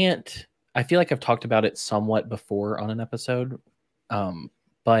I feel like I've talked about it somewhat before on an episode,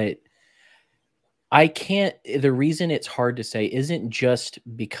 but I can't. The reason it's hard to say isn't just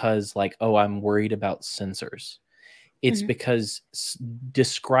because, like, oh, I'm worried about censors. It's Mhm. because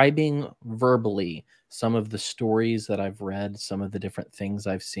describing verbally some of the stories that I've read, some of the different things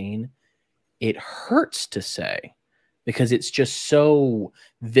I've seen, it hurts to say, because it's just so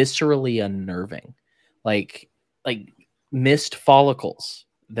viscerally unnerving. Like missed follicles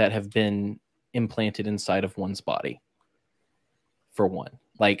that have been implanted inside of one's body, for one.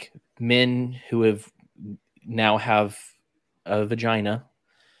 Like men who have now have a vagina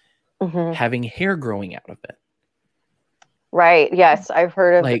Mm-hmm. having hair growing out of it. Right. Yes, I've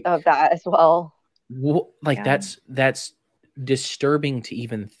heard Like, of that as well. like Yeah. that's disturbing to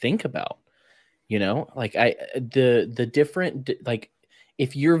even think about. You know, like the different, like,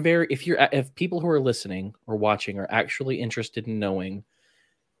 if people who are listening or watching are actually interested in knowing,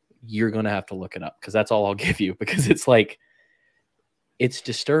 you're going to have to look it up, because that's all I'll give you, because it's like, it's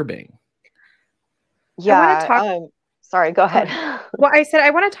disturbing. I want to Yeah. talk. Sorry, go Go ahead. ahead. Well, I said I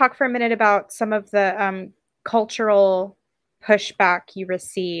want to talk for a minute about some of the cultural pushback you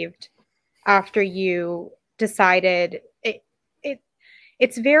received after you decided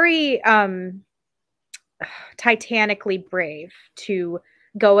it's very titanically brave to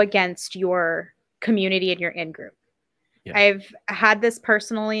go against your community and your in-group. Yeah. I've had this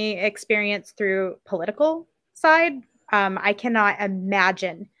personally experienced through political side. I cannot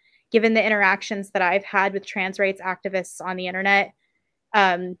imagine, given the interactions that I've had with trans rights activists on the internet,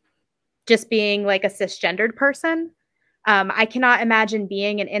 just being like a cisgendered person, I cannot imagine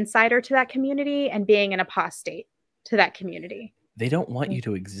being an insider to that community and being an apostate to that community. They don't want you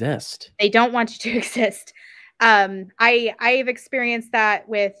to exist. They don't want you to exist. I've experienced that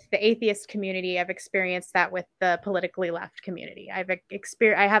with the atheist community. I've experienced that with the politically left community. I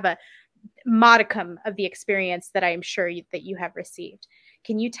have a modicum of the experience that I am sure that you have received.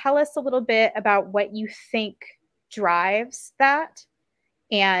 Can you tell us a little bit about what you think drives that,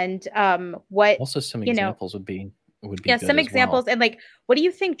 and what, Also, some you know, examples would be yeah, good some as well. examples, and like, what do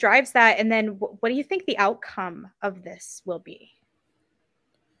you think drives that, and then what do you think the outcome of this will be?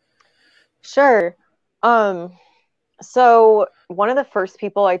 Sure. So one of the first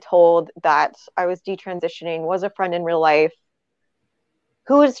people I told that I was detransitioning was a friend in real life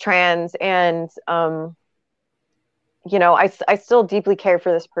who is trans, and you know, I still deeply care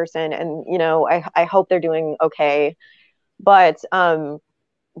for this person, and you know, I hope they're doing okay. But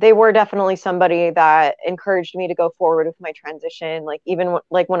they were definitely somebody that encouraged me to go forward with my transition. Like even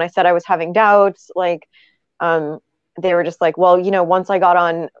like when I said I was having doubts, like um they were just like, well, you know, once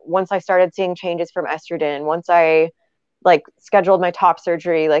I started seeing changes from estrogen, once I like scheduled my top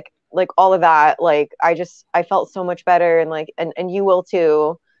surgery, like all of that, like I felt so much better, and like and you will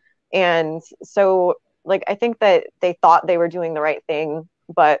too. And so like I think that they thought they were doing the right thing,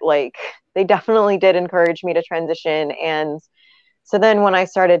 but like they definitely did encourage me to transition. And so then when I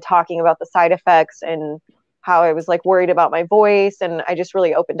started talking about the side effects and how I was like worried about my voice, and I just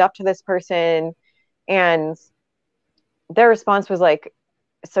really opened up to this person, and their response was like,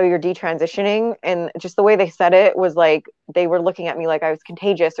 so you're detransitioning? And just the way they said it was like they were looking at me like I was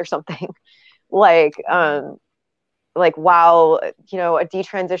contagious or something. like like, wow, you know, a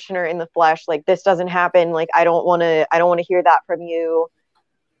detransitioner in the flesh, like this doesn't happen, like I don't want to hear that from you.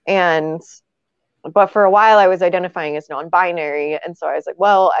 And but for a while I was identifying as non-binary, and so I was like,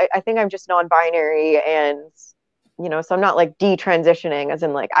 well, I think I'm just non-binary, and you know, so I'm not like detransitioning, as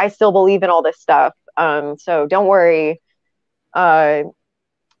in like I still believe in all this stuff, so don't worry. uh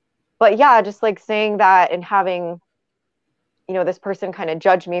but yeah, just like saying that and having, you know, this person kind of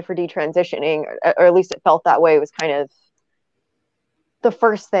judge me for detransitioning, or at least it felt that way, was kind of the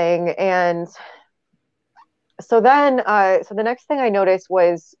first thing. And so then so the next thing I noticed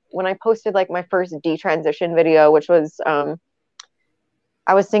was when I posted like my first detransition video, which was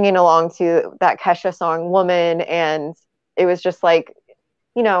I was singing along to that Kesha song Woman, and it was just like,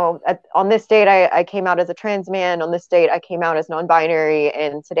 you know, on this date I came out as a trans man, on this date I came out as non-binary,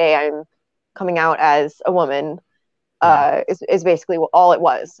 and today I'm coming out as a woman. Is basically all it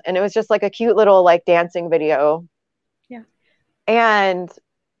was. And it was just like a cute little like dancing video. Yeah. And,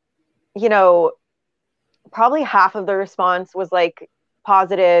 you know, probably half of the response was like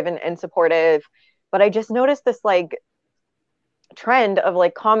positive and supportive. But I just noticed this like trend of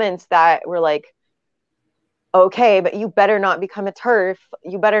like comments that were like, okay, but you better not become a TERF.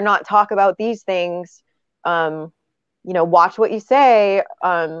 You better not talk about these things. You know, watch what you say.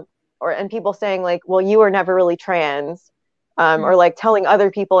 And people saying like, well, you were never really trans. Or like telling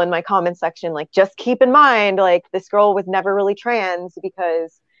other people in my comment section, like, just keep in mind, like, this girl was never really trans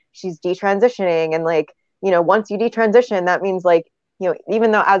because she's detransitioning. And like, you know, once you detransition, that means like, you know,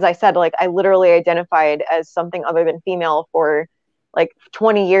 even though, as I said, like, I literally identified as something other than female for like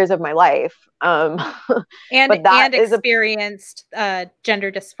 20 years of my life. And experienced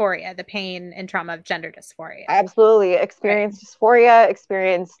gender dysphoria, the pain and trauma of gender dysphoria. Absolutely. Experienced dysphoria,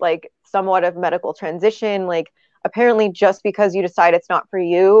 experienced like somewhat of medical transition. Like, apparently just because you decide it's not for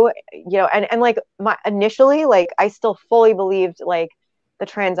you, you know, and like initially, like, I still fully believed like the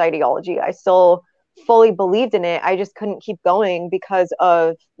trans ideology. I still fully believed in it. I just couldn't keep going because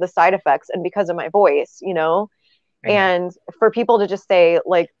of the side effects and because of my voice, you know? Right. And for people to just say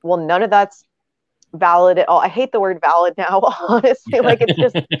like, well, none of that's valid at all. I hate the word valid now, honestly. Like, it's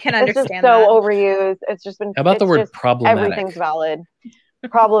just, it's just so overused. It's just been, how about the word problematic? Everything's valid.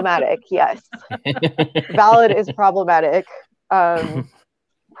 Problematic, yes. Valid is problematic.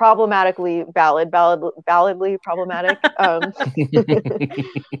 Problematically validly problematic.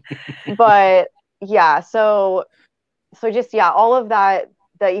 But yeah, so just, yeah, all of that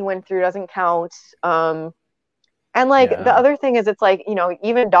you went through doesn't count. And like, the other thing is, it's like, you know,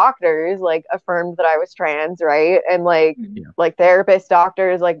 even doctors like affirmed that I was trans, right? And like, like therapists,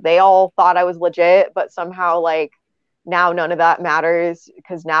 doctors, like, they all thought I was legit, but somehow like now none of that matters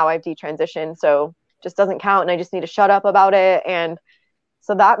because now I've detransitioned, so just doesn't count, and I just need to shut up about it. And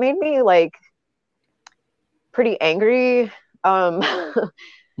so that made me like pretty angry. And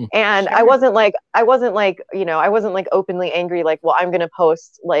sure. I wasn't like, you know, I wasn't like openly angry, like, well, I'm going to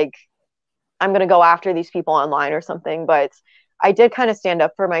post, like, I'm going to go after these people online or something. But I did kind of stand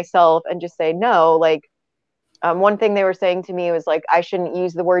up for myself and just say, no, like, one thing they were saying to me was like, I shouldn't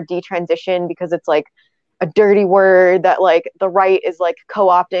use the word detransition because it's like a dirty word that like the right is like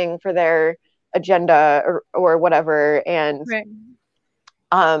co-opting for their agenda or whatever. And right.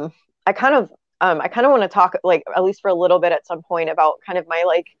 I kind of want to talk, like, at least for a little bit at some point, about kind of my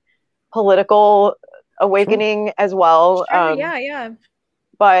like political awakening sure. as well. Sure, yeah.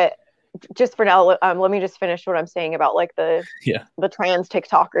 But just for now, let me just finish what I'm saying about like the trans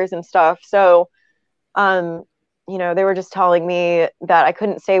TikTokers and stuff. So, you know, they were just telling me that I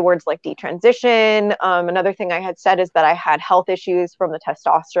couldn't say words like detransition. Another thing I had said is that I had health issues from the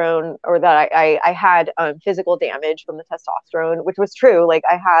testosterone, or that I had physical damage from the testosterone, which was true. Like,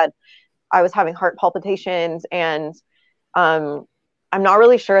 I was having heart palpitations, and I'm not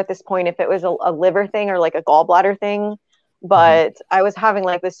really sure at this point if it was a liver thing or like a gallbladder thing, but I was having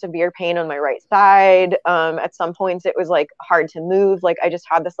like this severe pain on my right side. At some points it was like hard to move. Like, I just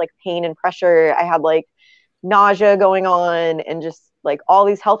had this like pain and pressure. I had like nausea going on and just like all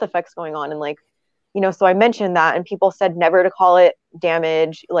these health effects going on. And like, you know, so I mentioned that, and people said never to call it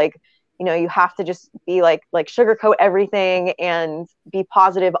damage. Like, you know, you have to just be like sugarcoat everything and be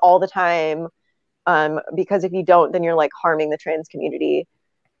positive all the time. Because if you don't, then you're like harming the trans community.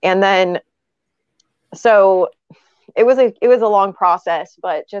 And then, so it was a long process,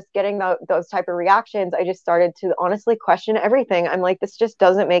 but just getting those type of reactions, I just started to honestly question everything. I'm like, this just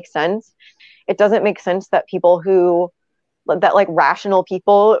doesn't make sense. It doesn't make sense that that like rational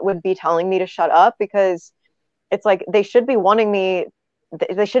people would be telling me to shut up, because it's like they should be wanting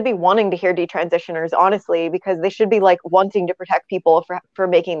to hear detransitioners, honestly, because they should be like wanting to protect people for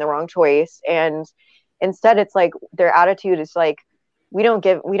making the wrong choice. And instead it's like their attitude is like, we don't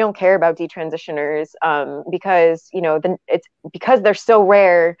care about detransitioners, because, you know, it's because they're so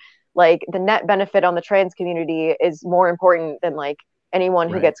rare. Like, the net benefit on the trans community is more important than like anyone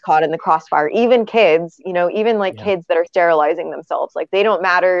who gets caught in the crossfire. Even kids, you know, even like kids that are sterilizing themselves, like, they don't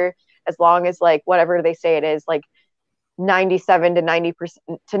matter as long as like whatever they say it is, like 97 to 90%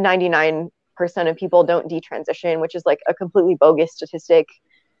 to 99% of people don't detransition, which is like a completely bogus statistic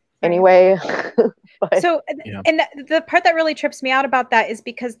anyway. But So, Yeah. and the part that really trips me out about that is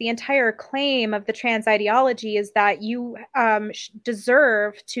because the entire claim of the trans ideology is that you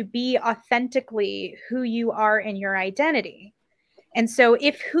deserve to be authentically who you are in your identity. And so,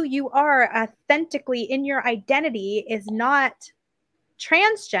 if who you are authentically in your identity is not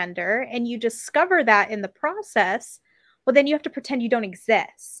transgender and you discover that in the process, well, then you have to pretend you don't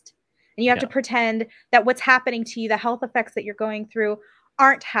exist. And you have to pretend that what's happening to you, the health effects that you're going through,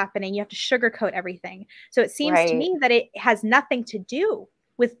 aren't happening. You have to sugarcoat everything. So it seems to me that it has nothing to do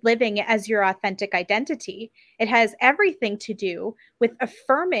with living as your authentic identity. It has everything to do with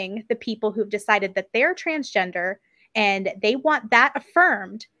affirming the people who've decided that they're transgender and they want that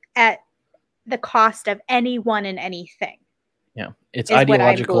affirmed at the cost of anyone and anything. Yeah. It's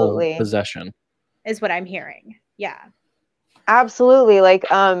ideological possession. Is what I'm hearing. Yeah. Absolutely. Like,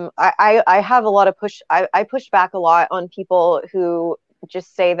 I have a lot of I push back a lot on people who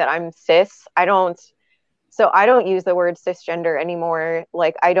just say that I'm cis. I don't use the word cisgender anymore.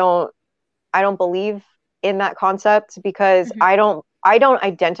 Like, I don't believe in that concept because I don't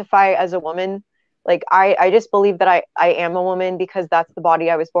identify as a woman. Like, I just believe that I am a woman because that's the body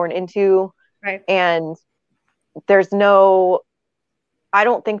I was born into. Right. And I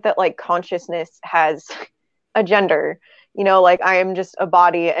don't think that like consciousness has a gender. You know, like, I am just a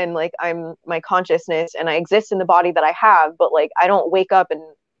body, and like, I'm my consciousness, and I exist in the body that I have, but like, I don't wake up and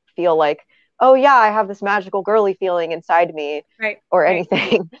feel like, oh yeah, I have this magical girly feeling inside me, or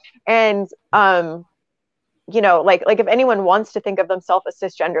anything. And you know, like if anyone wants to think of themselves as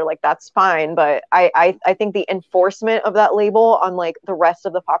cisgender, like, that's fine, but I think the enforcement of that label on like the rest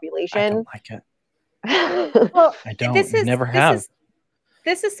of the population, I don't like it. Well, I don't. Never have.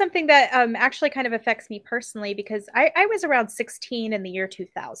 This is something that actually kind of affects me personally because I was around 16 in the year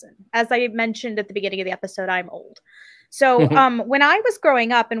 2000. As I mentioned at the beginning of the episode, I'm old. So when I was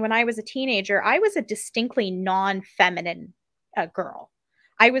growing up and when I was a teenager, I was a distinctly non-feminine girl.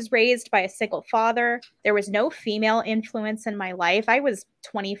 I was raised by a single father. There was no female influence in my life. I was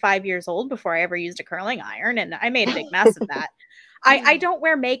 25 years old before I ever used a curling iron, and I made a big mess of that. I don't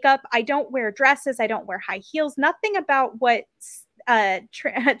wear makeup. I don't wear dresses. I don't wear high heels. Nothing about what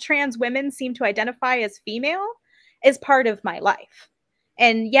trans women seem to identify as female is part of my life.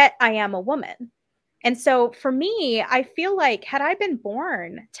 And yet I am a woman. And so for me, I feel like had I been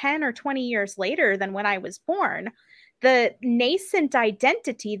born 10 or 20 years later than when I was born, the nascent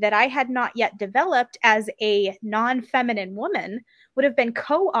identity that I had not yet developed as a non-feminine woman would have been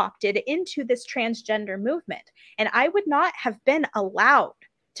co-opted into this transgender movement. And I would not have been allowed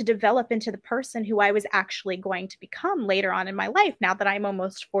to develop into the person who I was actually going to become later on in my life, now that I'm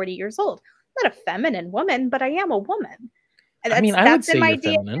almost 40 years old. I'm not a feminine woman, but I am a woman. I mean, I would say you're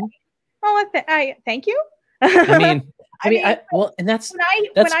feminine. Oh, I thank you. Well, and that's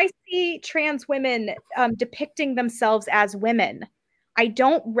when I see trans women depicting themselves as women, I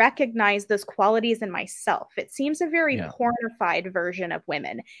don't recognize those qualities in myself. It seems a very pornified version of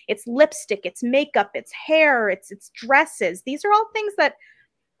women. It's lipstick, it's makeup, it's hair, it's dresses. These are all things that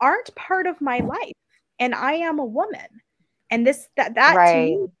aren't part of my life, and I am a woman. And that to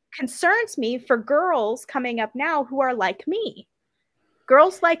me concerns me for girls coming up now who are like me.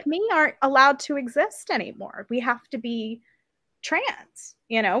 Girls like me aren't allowed to exist anymore. We have to be trans,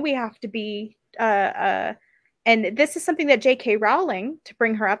 you know, we have to be and this is something that J.K. Rowling, to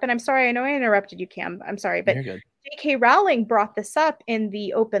bring her up, and I'm sorry, I know I interrupted you, Cam, I'm sorry, but J.K. Rowling brought this up in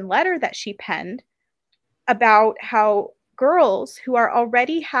the open letter that she penned about how girls who are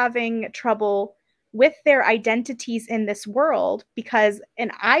already having trouble with their identities in this world, because,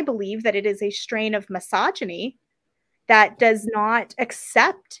 and I believe that it is a strain of misogyny that does not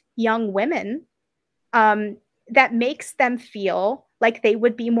accept young women, that makes them feel like they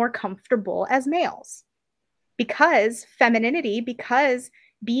would be more comfortable as males. Because femininity, because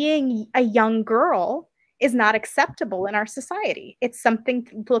being a young girl is not acceptable in our society. It's something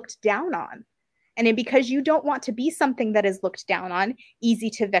looked down on. And because you don't want to be something that is looked down on, easy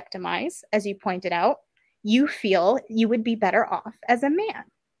to victimize, as you pointed out, you feel you would be better off as a man.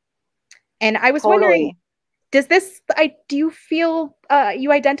 And I was wondering, do you feel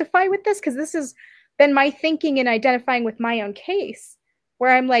you identify with this? Because this has been my thinking in identifying with my own case,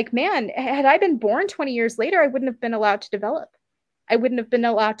 where I'm like, man, had I been born 20 years later, I wouldn't have been allowed to develop. I wouldn't have been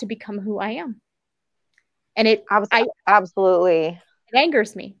allowed to become who I am. And it absolutely, it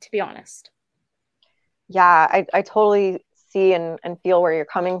angers me, to be honest. Yeah, I totally see and feel where you're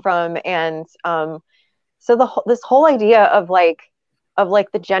coming from. And so this whole idea of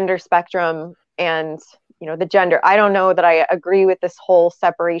the gender spectrum and, you know, the gender, I don't know that I agree with this whole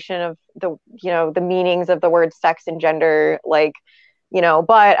separation of the meanings of the word sex and gender. Like, you know,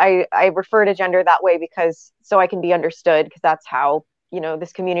 but I refer to gender that way because so I can be understood, because that's how, you know,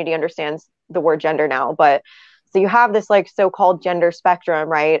 this community understands the word gender now. But so you have this like so-called gender spectrum,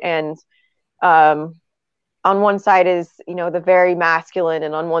 right? And on one side is, you know, the very masculine,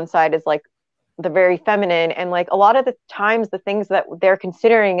 and on one side is like the very feminine. And like a lot of the times the things that they're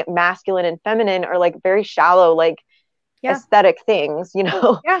considering masculine and feminine are like very shallow, like aesthetic things, you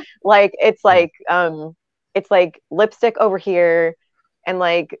know. Like it's like lipstick over here and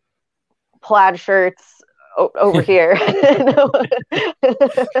like plaid shirts over here.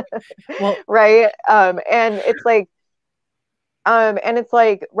 Well, right. And it's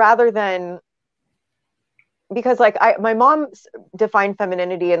like rather than, because like my mom defined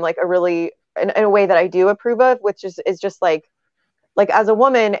femininity in like a really in a way that I do approve of, which is just like as a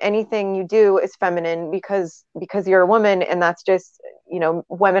woman, anything you do is feminine because you're a woman, and that's just, you know,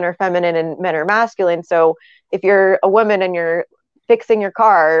 women are feminine and men are masculine. So if you're a woman and you're fixing your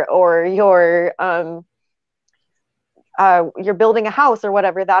car, or you're building a house or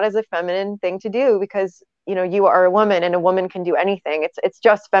whatever, that is a feminine thing to do because, you know, you are a woman, and a woman can do anything. It's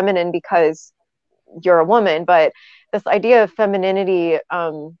just feminine because you're a woman. But this idea of femininity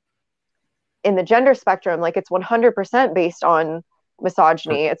in the gender spectrum, like it's 100% based on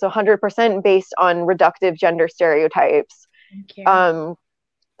misogyny. It's 100% based on reductive gender stereotypes.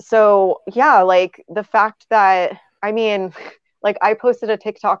 So yeah, like the fact that, I mean, like I posted a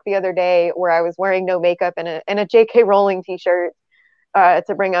TikTok the other day where I was wearing no makeup and a JK Rowling t-shirt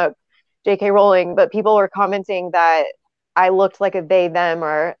to bring up JK Rowling, but people were commenting that I looked like a they them,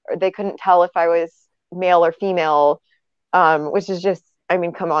 or they couldn't tell if I was male or female, which is just, I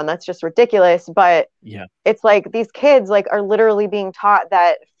mean, come on, that's just ridiculous. But yeah, it's like these kids like are literally being taught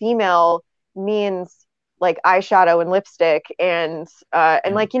that female means like eyeshadow and lipstick, and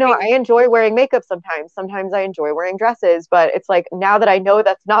like, you know, I enjoy wearing makeup sometimes I enjoy wearing dresses, but it's like, now that I know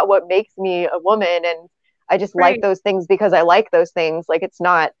that's not what makes me a woman, and I just like those things because I like those things, like it's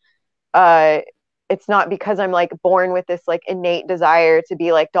not because I'm like born with this like innate desire to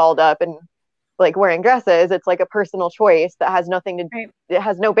be like dolled up and like wearing dresses. It's like a personal choice that has nothing to it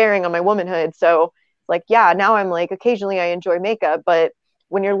has no bearing on my womanhood. So like, yeah, now I'm like, occasionally I enjoy makeup, but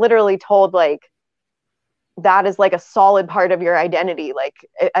when you're literally told like that is like a solid part of your identity, like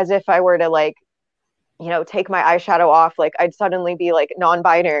as if I were to like, you know, take my eyeshadow off, like I'd suddenly be like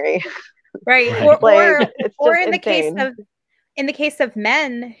non-binary. Right. Like, or in the case of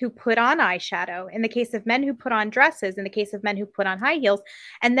men who put on eyeshadow, in the case of men who put on dresses, in the case of men who put on high heels,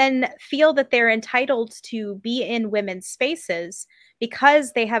 and then feel that they're entitled to be in women's spaces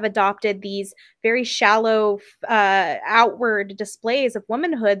because they have adopted these very shallow outward displays of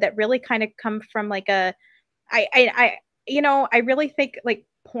womanhood that really kind of come from like I you know, I really think like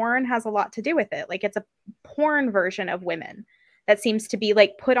porn has a lot to do with it. Like it's a porn version of women that seems to be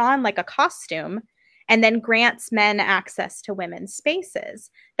like put on like a costume and then grants men access to women's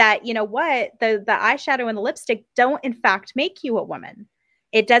spaces that, you know what, the eyeshadow and the lipstick don't in fact make you a woman.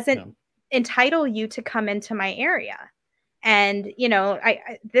 It doesn't entitle you to come into my area. And, you know,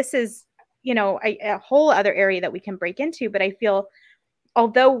 this is, you know, a whole other area that we can break into, but I feel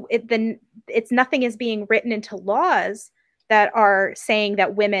although it's nothing is being written into laws that are saying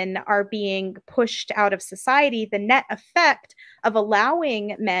that women are being pushed out of society, the net effect of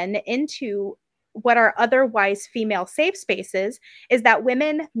allowing men into what are otherwise female safe spaces is that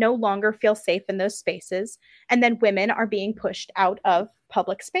women no longer feel safe in those spaces, and then women are being pushed out of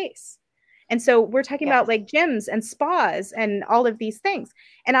public space. And so we're talking about like gyms and spas and all of these things.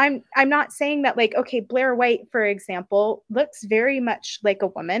 And I'm not saying that like, okay, Blair White, for example, looks very much like a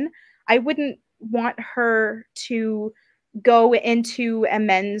woman. I wouldn't want her to go into a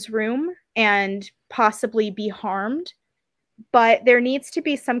men's room and possibly be harmed. But there needs to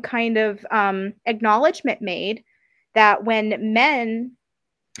be some kind of acknowledgement made that when men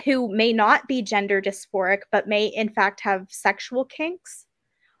who may not be gender dysphoric, but may in fact have sexual kinks,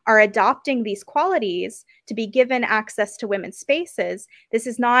 are adopting these qualities to be given access to women's spaces, this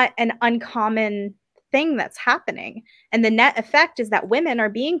is not an uncommon thing that's happening. And the net effect is that women are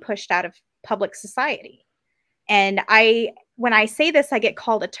being pushed out of public society. And when I say this, I get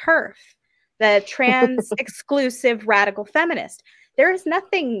called a TERF, the trans exclusive radical feminist. There is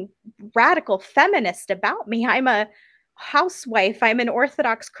nothing radical feminist about me. I'm a housewife. I'm an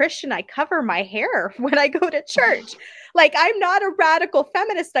Orthodox Christian. I cover my hair when I go to church. Like, I'm not a radical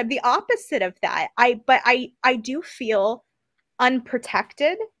feminist. I'm the opposite of that. But I do feel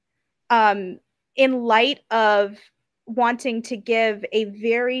unprotected in light of wanting to give a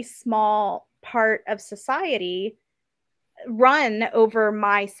very small part of society run over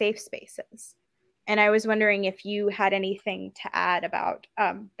my safe spaces. And I was wondering if you had anything to add about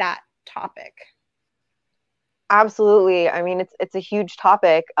that topic. Absolutely. I mean, it's a huge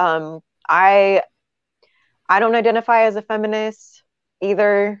topic. I don't identify as a feminist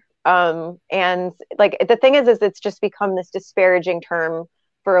either. And like the thing is it's just become this disparaging term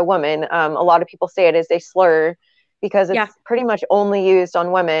for a woman. A lot of people say it as a slur because it's pretty much only used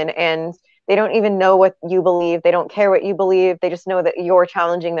on women, and they don't even know what you believe. They don't care what you believe. They just know that you're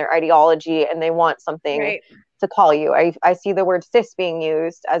challenging their ideology and they want something to call you. I see the word cis being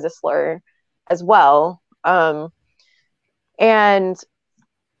used as a slur as well. And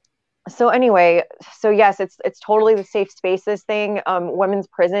so anyway, so yes, it's totally the safe spaces thing. Women's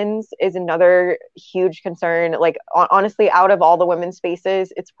prisons is another huge concern. Like honestly, out of all the women's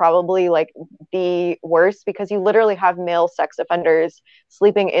spaces, it's probably like the worst because you literally have male sex offenders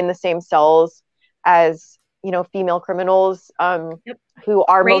sleeping in the same cells as, you know, female criminals, who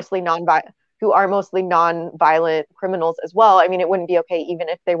are mostly non-violent criminals as well. I mean, it wouldn't be okay even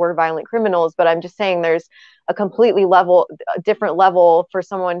if they were violent criminals, but I'm just saying there's a different level for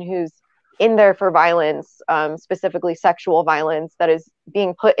someone who's in there for violence, specifically sexual violence, that is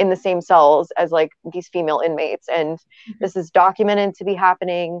being put in the same cells as like these female inmates. And this is documented to be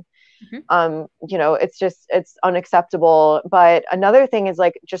happening. You know, it's unacceptable. But another thing is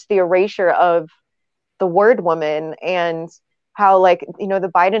like just the erasure of the word woman, and how, like, you know, the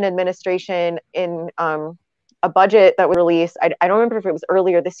Biden administration in a budget that was released, I don't remember if it was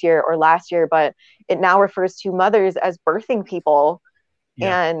earlier this year or last year, but it now refers to mothers as birthing people.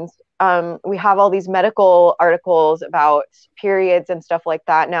 And we have all these medical articles about periods and stuff like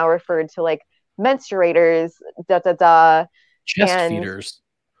that now referred to like menstruators, chest feeders.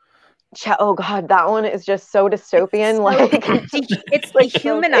 Oh God, that one is just so dystopian. It's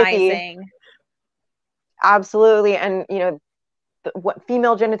dehumanizing. Absolutely. And you know, what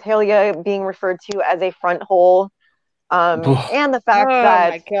female genitalia being referred to as a front hole, and the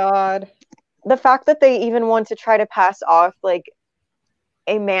fact the fact that they even want to try to pass off like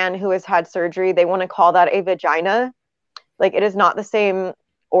a man who has had surgery, they want to call that a vagina. Like, it is not the same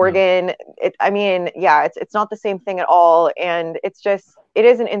organ. It's not the same thing at all. And it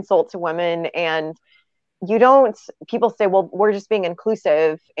is an insult to women. And people say, well, we're just being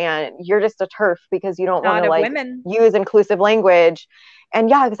inclusive and you're just a TERF because you don't want to like use inclusive language. And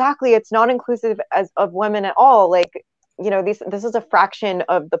yeah, exactly. It's not inclusive of women at all. Like, you know, this is a fraction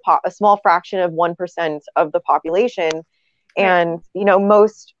of a small fraction of 1% of the population. And, you know,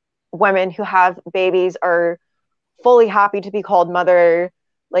 most women who have babies are fully happy to be called mother.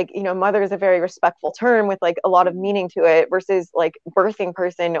 Like, you know, mother is a very respectful term with like a lot of meaning to it, versus like birthing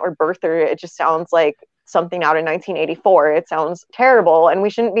person or birther. It just sounds like something out of 1984. It sounds terrible. And we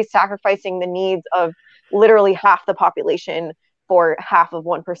shouldn't be sacrificing the needs of literally half the population for half of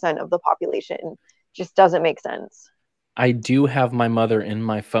 1% of the population. Just doesn't make sense. I do have my mother in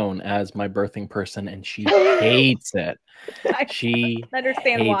my phone as my birthing person, and she hates it. She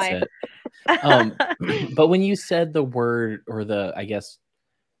understand why. It. But when you said the word, or the, I guess,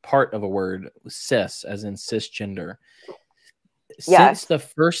 part of a word, cis, as in cisgender, since the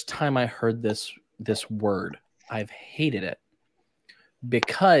first time I heard this word, I've hated it,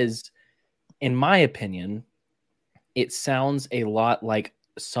 because in my opinion, it sounds a lot like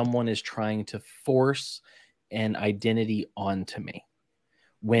someone is trying to force an identity onto me,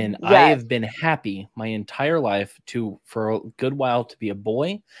 when I have been happy my entire life for a good while to be a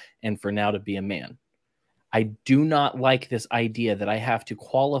boy, and for now to be a man. I do not like this idea that I have to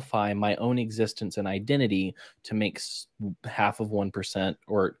qualify my own existence and identity to make half of 1%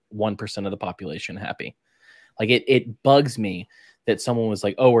 or 1% of the population happy. Like, it bugs me that someone was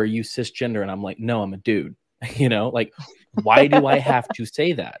like, oh, are you cisgender? And I'm like, no, I'm a dude. You know, like, why do I have to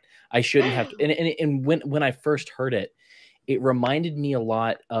say that? I shouldn't have to. And when I first heard it, it reminded me a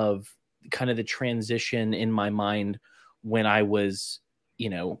lot of kind of the transition in my mind when I was, you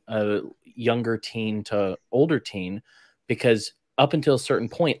know, a younger teen to older teen, because up until a certain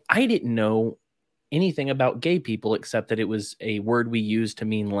point, I didn't know anything about gay people except that it was a word we used to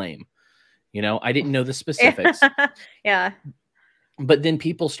mean lame. You know, I didn't know the specifics. Yeah. But then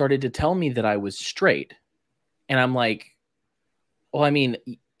people started to tell me that I was straight. And I'm like, well, I mean,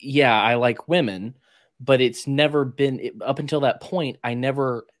 yeah, I like women, but it's never been, up until that point, I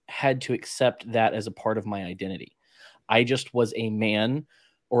never had to accept that as a part of my identity. I just was a man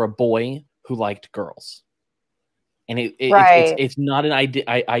or a boy who liked girls. And it's not an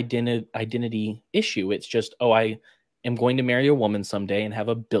identity issue. It's just, oh, I am going to marry a woman someday and have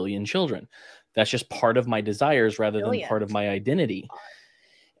a billion children. That's just part of my desires rather than part of my identity.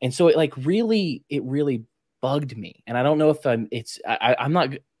 And so it really bugged me. And I don't know if I'm not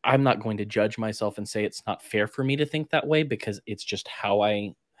I'm not going to judge myself and say it's not fair for me to think that way, because it's just how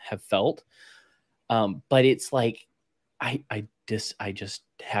I have felt. But it's like, I just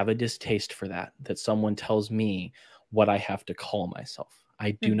have a distaste for that someone tells me what I have to call myself.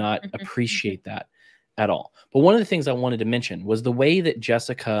 I do not appreciate that at all. But one of the things I wanted to mention was the way that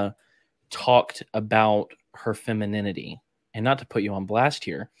Jessica talked about her femininity, and not to put you on blast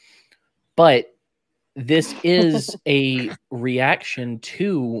here, but this is a reaction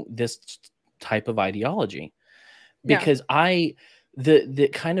to this type of ideology. Because the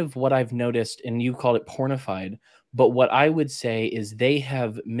kind of what I've noticed, and you called it pornified, but what I would say is they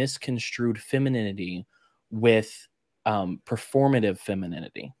have misconstrued femininity with performative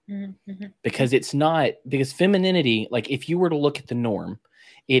femininity. Because it's not, because femininity, like if you were to look at the norm,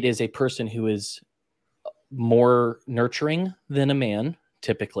 it is a person who is more nurturing than a man,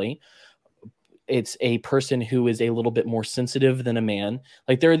 typically. It's a person who is a little bit more sensitive than a man.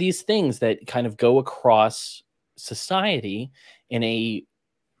 Like there are these things that kind of go across society in a,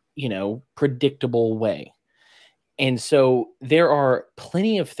 you know, predictable way. And so there are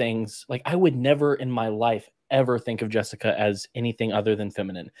plenty of things, like I would never in my life ever think of Jessica as anything other than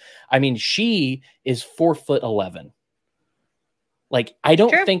feminine. I mean, she is 4'11". Like, I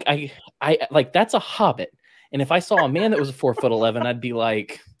don't think I like, that's a hobbit. And if I saw a man that was 4'11", I'd be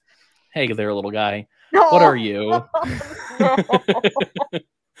like, hey there, little guy. What are you?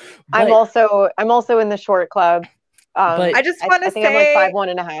 I'm also in the short club. But I just want to say, I'm like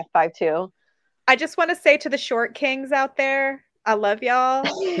 5'1.5", 5'2". I just want to say to the short kings out there, I love y'all.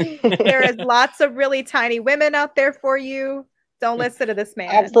 There is lots of really tiny women out there for you. Don't listen to this man.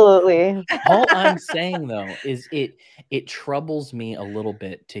 Absolutely. All I'm saying though is it troubles me a little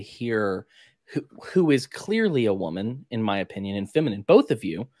bit to hear who is clearly a woman, in my opinion, and feminine, both of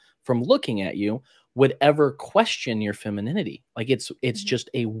you, from looking at you, would ever question your femininity. Like it's just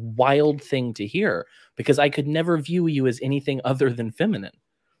a wild thing to hear, because I could never view you as anything other than feminine.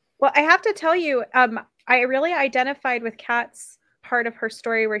 Well, I have to tell you, I really identified with Kat's part of her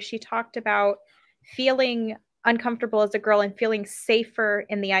story where she talked about feeling uncomfortable as a girl and feeling safer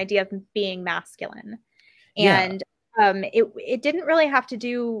in the idea of being masculine. And it didn't really have to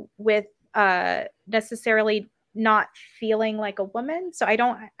do with necessarily not feeling like a woman. So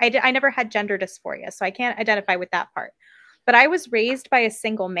I never had gender dysphoria, so I can't identify with that part. But I was raised by a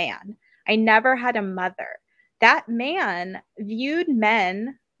single man. I never had a mother. That man viewed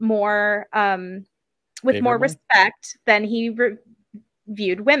men more with more respect than he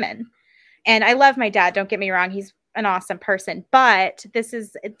viewed women. And I love my dad, don't get me wrong, he's an awesome person, but this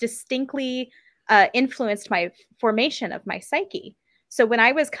is distinctly influenced my formation of my psyche. So when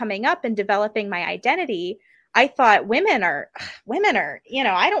I was coming up and developing my identity, I thought women are, you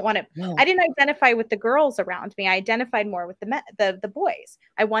know, I don't want to, I didn't identify with the girls around me. I identified more with the boys.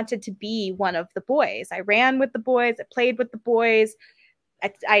 I wanted to be one of the boys. I ran with the boys. I played with the boys.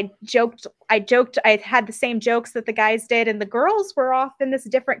 I joked, I had the same jokes that the guys did, and the girls were off in this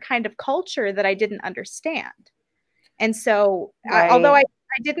different kind of culture that I didn't understand. And so, although I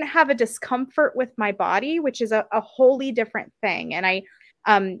didn't have a discomfort with my body, which is a wholly different thing. And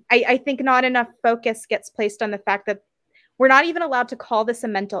I think not enough focus gets placed on the fact that we're not even allowed to call this a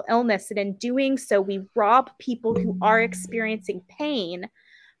mental illness. And in doing so, we rob people who are experiencing pain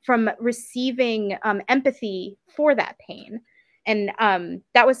from receiving empathy for that pain. And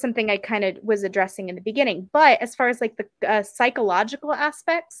that was something I kind of was addressing in the beginning. But as far as like the psychological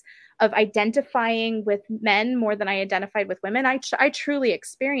aspects of identifying with men more than I identified with women, I truly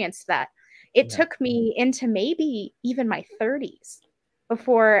experienced that. It took me into maybe even my 30s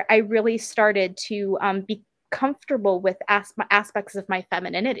before I really started to be comfortable with aspects of my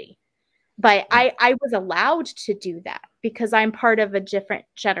femininity. But I was allowed to do that because I'm part of a different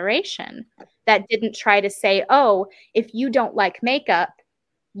generation that didn't try to say, oh, if you don't like makeup,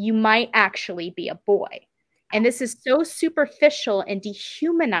 you might actually be a boy. And this is so superficial and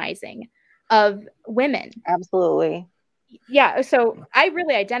dehumanizing of women. Absolutely. Yeah. So I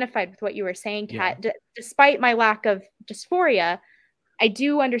really identified with what you were saying, Kat. Despite my lack of dysphoria, I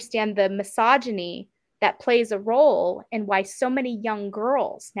do understand the misogyny that plays a role in why so many young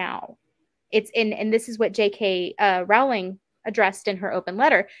girls now, and this is what J.K. Rowling addressed in her open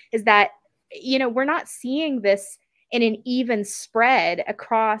letter, is that, you know, we're not seeing this in an even spread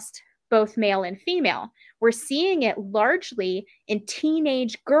across both male and female. We're seeing it largely in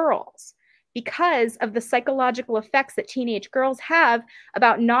teenage girls because of the psychological effects that teenage girls have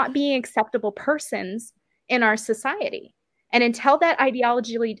about not being acceptable persons in our society. And until that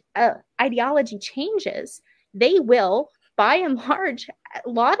ideology changes, they will, by and large, a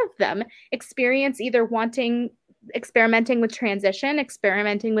lot of them experience either wanting experimenting with transition,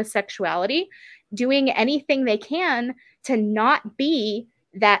 experimenting with sexuality, doing anything they can to not be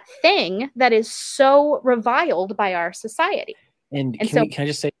that thing that is so reviled by our society. And can I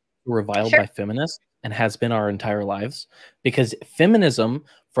just say reviled Sure. by feminists and has been our entire lives? Because feminism,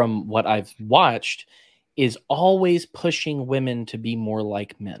 from what I've watched, is always pushing women to be more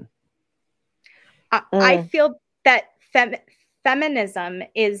like men. I feel that feminism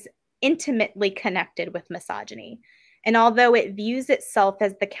is intimately connected with misogyny. And although it views itself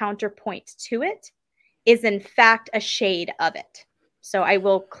as the counterpoint to it, is in fact a shade of it. So I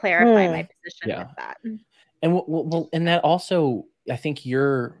will clarify my position with that. And well, and that also, I think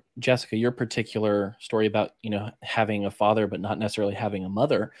Jessica, your particular story about, having a father but not necessarily having a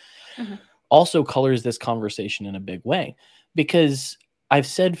mother, also colors this conversation in a big way. Because I've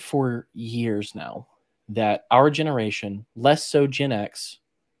said for years now that our generation, less so Gen X,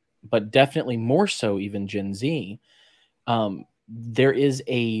 but definitely more so even Gen Z, there is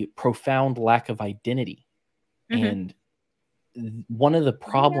a profound lack of identity. And one of the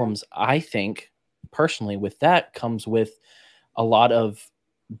problems, I think, personally, with that comes with a lot of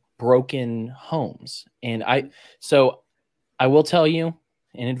broken homes. And so I will tell you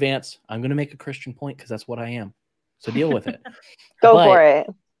in advance, I'm going to make a Christian point because that's what I am. So deal with it. Go for it.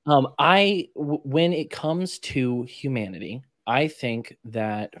 When it comes to humanity, I think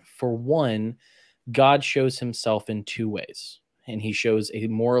that, for one, God shows himself in two ways. And he shows a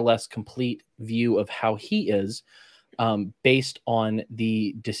more or less complete view of how he is, based on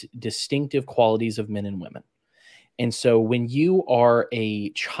the distinctive qualities of men and women. And so when you are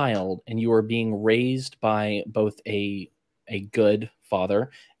a child and you are being raised by both a good father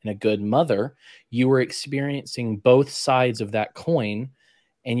and a good mother, you are experiencing both sides of that coin,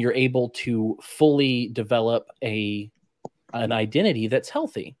 and you're able to fully develop an identity that's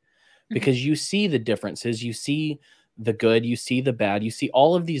healthy, because you see the differences, you see the good, you see the bad, you see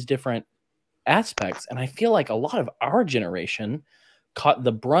all of these different aspects. And I feel like a lot of our generation caught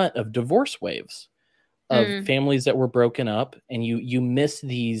the brunt of divorce waves, of families that were broken up, and you miss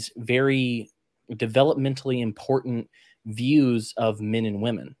these very developmentally important views of men and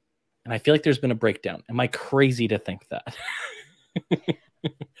women. And I feel like there's been a breakdown. Am I crazy to think that?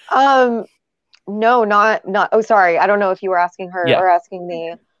 No, not. Oh, sorry. I don't know if you were asking her or asking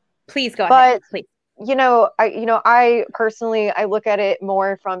me. Please go ahead. Please. I personally, I look at it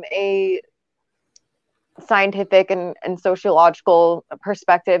more from a scientific and sociological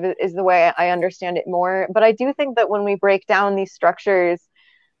perspective is the way I understand it more. But I do think that when we break down these structures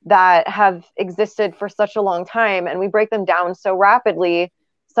that have existed for such a long time, and we break them down so rapidly,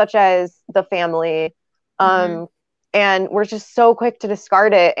 such as the family, and we're just so quick to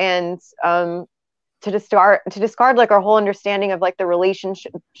discard it, and to discard like our whole understanding of like the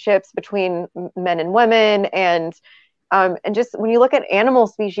relationships between men and women, and just when you look at animal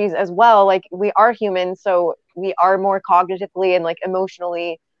species as well, like we are humans, so we are more cognitively and like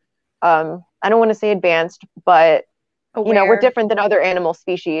emotionally, I don't want to say advanced, but aware. We're different than other animal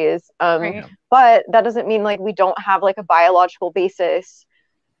species. Right. But that doesn't mean like we don't have like a biological basis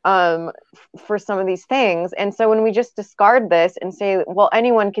for some of these things. And so when we just discard this and say, well,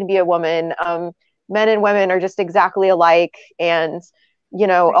 anyone can be a woman, men and women are just exactly alike, and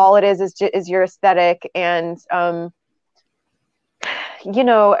all it is your aesthetic, and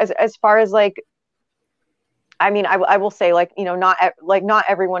as far as like, I mean, I will say like, not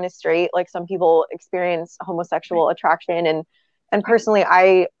everyone is straight. Like some people experience homosexual attraction, and personally,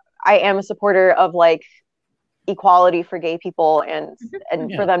 I am a supporter of like equality for gay people, and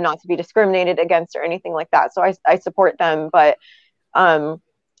for them not to be discriminated against or anything like that. So I support them. But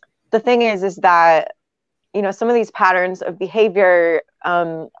the thing is that, some of these patterns of behavior,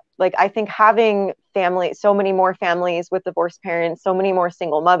 like I think having so many more families with divorced parents, so many more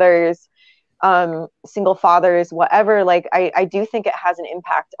single mothers, single fathers, whatever, like I do think it has an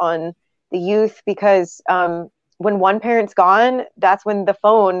impact on the youth, because when one parent's gone, that's when the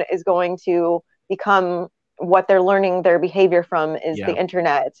phone is going to become what they're learning their behavior from, is the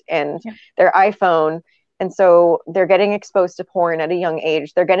internet and their iPhone. And so they're getting exposed to porn at a young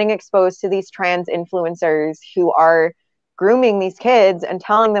age. They're getting exposed to these trans influencers who are grooming these kids and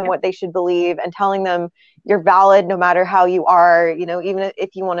telling them what they should believe, and telling them you're valid no matter how you are, even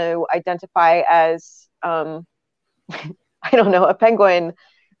if you want to identify as, I don't know, a penguin,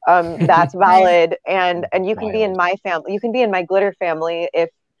 that's valid. And you can be in my family, you can be in my glitter family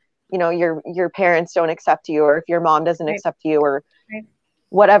if, your parents don't accept you, or if your mom doesn't accept you, or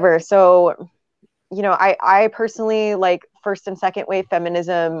whatever. So, I personally like first and second wave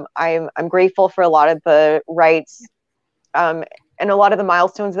feminism. I'm grateful for a lot of the rights, and and a lot of the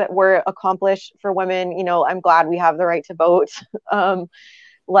milestones that were accomplished for women, you know, I'm glad we have the right to vote.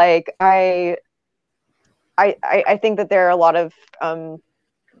 Like I think that there are a lot of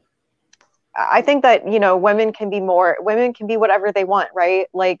I think that, you know, women can be whatever they want, right?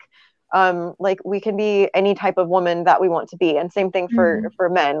 Like we can be any type of woman that we want to be, and same thing for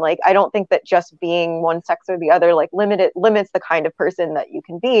men. Like I don't think that just being one sex or the other like limits the kind of person that you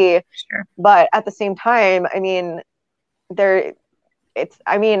can be. Sure. But at the same time, I mean,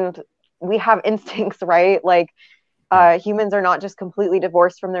 we have instincts, right? Like humans are not just completely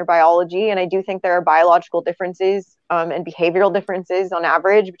divorced from their biology, and I do think there are biological differences and behavioral differences on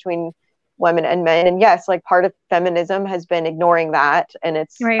average between women and men. And yes, like part of feminism has been ignoring that, and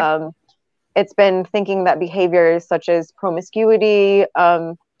it's been thinking that behaviors such as promiscuity, you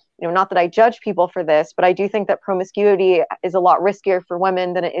know, not that I judge people for this, but I do think that promiscuity is a lot riskier for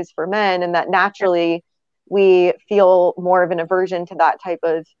women than it is for men, and that naturally we feel more of an aversion to that type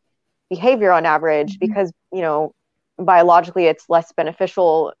of behavior on average because, you know, biologically it's less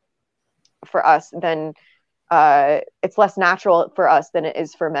beneficial for us than it's less natural for us than it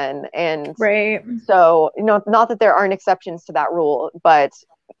is for men. And so, you know, not that there aren't exceptions to that rule, but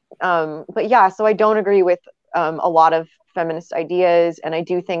yeah, so I don't agree with a lot of feminist ideas, and I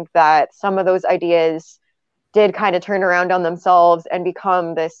do think that some of those ideas did kind of turn around on themselves and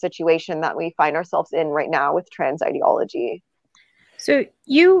become this situation that we find ourselves in right now with trans ideology. So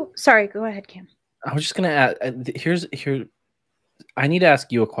sorry, go ahead, Kim. I was just gonna add. I need to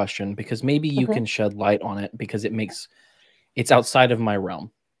ask you a question because maybe you can shed light on it because it's outside of my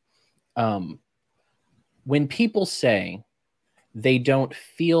realm. When people say they don't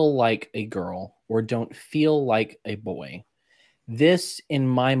feel like a girl or don't feel like a boy, this in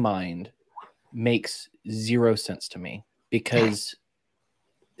my mind makes zero sense to me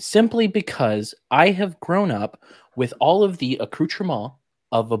simply because I have grown up with all of the accoutrement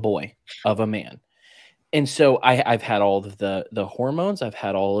of a boy, of a man. And so I've had all of the hormones. I've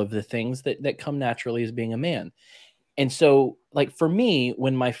had all of the things that come naturally as being a man. And so, like, for me,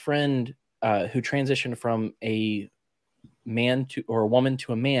 when my friend who transitioned from a man to, or a woman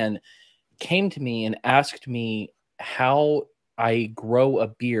to a man, came to me and asked me how I grow a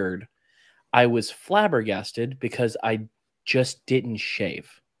beard, I was flabbergasted because I just didn't shave.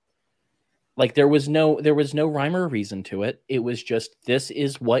 Like there was no rhyme or reason to it. It was just, this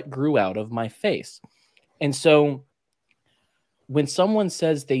is what grew out of my face. And so when someone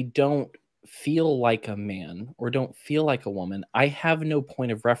says they don't feel like a man or don't feel like a woman, I have no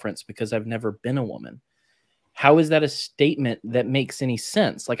point of reference because I've never been a woman. How is that a statement that makes any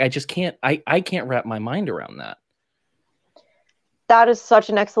sense? Like I just can't, I can't wrap my mind around that. That is such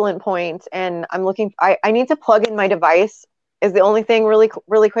an excellent point. And I need to plug in my device is the only thing really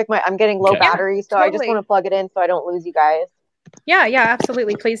quick. I'm getting low battery, so totally. I just want to plug it in so I don't lose you guys. Yeah,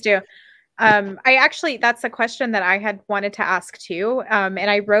 absolutely. Please do. That's a question that I had wanted to ask too. And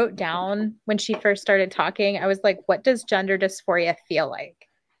I wrote down when she first started talking, I was like, what does gender dysphoria feel like?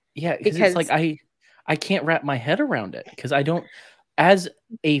 Yeah, because it's like, I can't wrap my head around it because I don't, as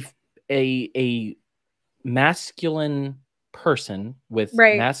a masculine person with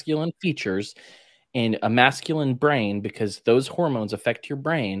masculine features and a masculine brain, because those hormones affect your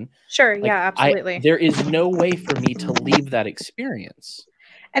brain. Sure. Like, yeah, absolutely. There is no way for me to leave that experience.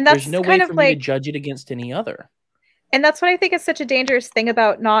 And that's there's no way for me to judge it against any other. And that's what I think is such a dangerous thing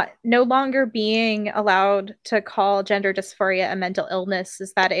about no longer being allowed to call gender dysphoria a mental illness,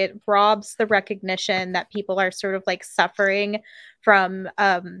 is that it robs the recognition that people are sort of like suffering from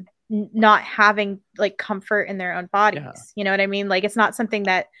not having like comfort in their own bodies. Yeah. You know what I mean? Like it's not something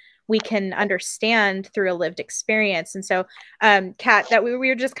that we can understand through a lived experience. And so, Kat, that we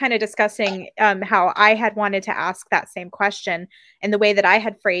were just kind of discussing how I had wanted to ask that same question. And the way that I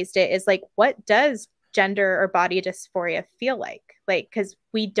had phrased it is like, what does gender or body dysphoria feel like? Like, because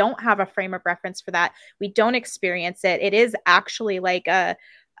we don't have a frame of reference for that. We don't experience it. It is actually like a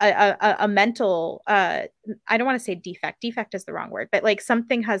mental, I don't want to say defect. Defect is the wrong word, but like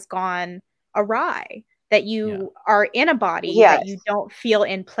something has gone awry, that you are in a body that you don't feel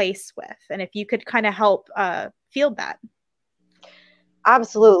in place with. And if you could kind of help feel that.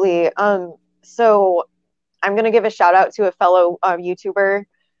 Absolutely. So I'm going to give a shout out to a fellow YouTuber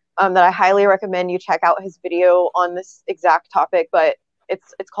that I highly recommend you check out his video on this exact topic, but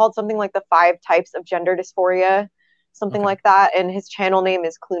it's called something like the 5 types of gender dysphoria, something like that. And his channel name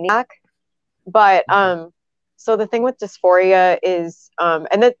is Cluniac. But so the thing with dysphoria is,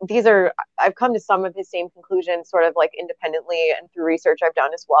 and I've come to some of his same conclusions sort of like independently and through research I've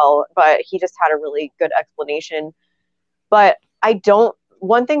done as well, but he just had a really good explanation. But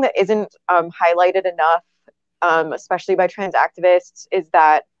one thing that isn't highlighted enough especially by trans activists, is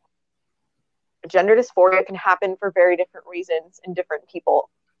that gender dysphoria can happen for very different reasons in different people,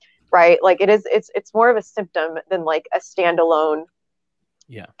 right? Like it's more of a symptom than like a standalone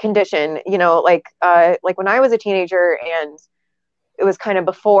condition, you know, like when I was a teenager and it was kind of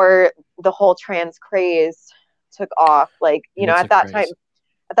before the whole trans craze took off, like, you know, at that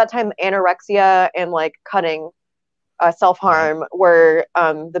time, anorexia and like cutting, self-harm were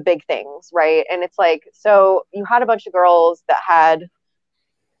the big things, right? And it's like, so you had a bunch of girls that had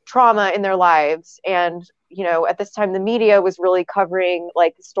trauma in their lives, and you know, at this time the media was really covering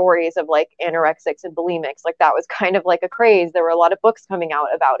like stories of like anorexics and bulimics, like that was kind of like a craze. There were a lot of books coming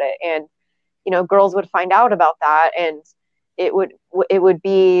out about it, and you know, girls would find out about that, and it would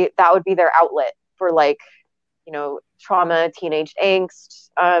be their outlet for like, you know, trauma, teenage angst,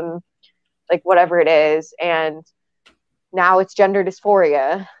 like whatever it is. And now it's gender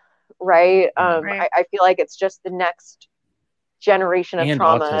dysphoria, right? Right. I feel like it's just the next generation of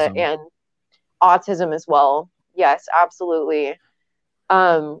trauma and autism as well. Yes, absolutely.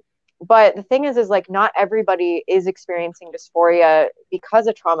 But the thing is like not everybody is experiencing dysphoria because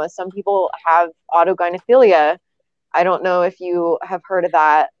of trauma. Some people have autogynephilia. I don't know if you have heard of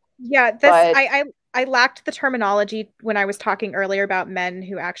that. Yeah, this I lacked the terminology when I was talking earlier about men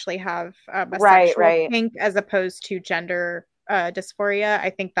who actually have a sexual kink as opposed to gender dysphoria.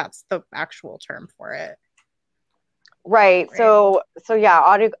 I think that's the actual term for it. Right. So yeah,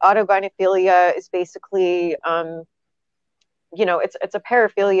 autogynephilia is basically, you know, it's a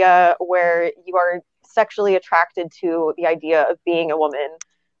paraphilia where you are sexually attracted to the idea of being a woman,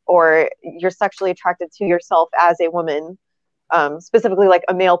 or you're sexually attracted to yourself as a woman, specifically like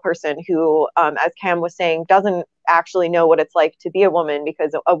a male person who, as Cam was saying, doesn't actually know what it's like to be a woman,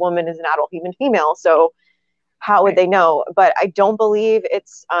 because a woman is an adult human female. So how would they know? But I don't believe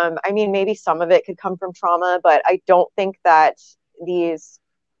it's, I mean, maybe some of it could come from trauma, but I don't think that these,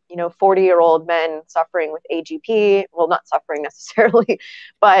 you know, 40-year-old men suffering with AGP, well, not suffering necessarily,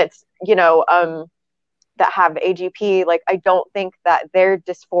 but, you know, that have AGP, like, I don't think that their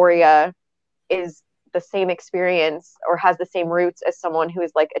dysphoria is the same experience or has the same roots as someone who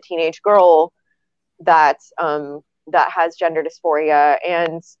is like a teenage girl that, that has gender dysphoria.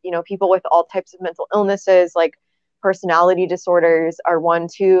 And, you know, people with all types of mental illnesses, like personality disorders are one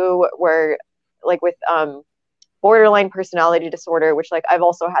too, where like with, borderline personality disorder, which like I've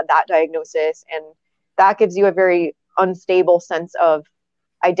also had that diagnosis, and that gives you a very unstable sense of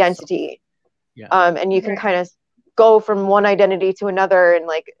identity. And you can kind of go from one identity to another, and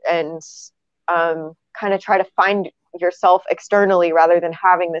like, and kind of try to find yourself externally rather than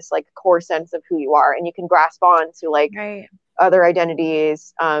having this like core sense of who you are. And you can grasp on to like other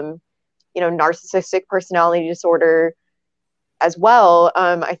identities, you know, narcissistic personality disorder as well.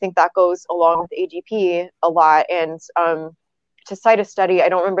 I think that goes along with AGP a lot. And to cite a study, I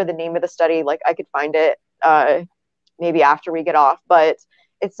don't remember the name of the study, like I could find it maybe after we get off, but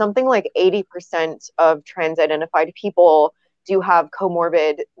it's something like 80% of trans identified people do have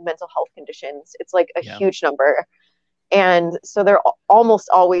comorbid mental health conditions. It's like a huge number. And so there almost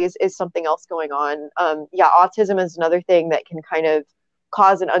always is something else going on. Autism is another thing that can kind of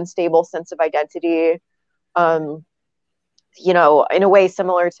cause an unstable sense of identity. You know, in a way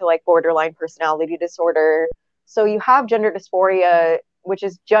similar to like borderline personality disorder. So you have gender dysphoria, which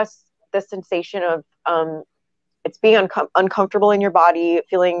is just the sensation of it's being uncomfortable in your body,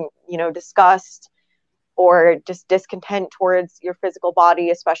 feeling, you know, disgust or just discontent towards your physical body,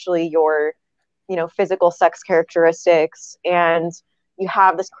 especially your, you know, physical sex characteristics. And you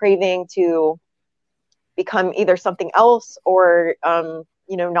have this craving to become either something else, or,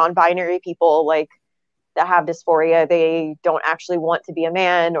 you know, non-binary people like that have dysphoria, they don't actually want to be a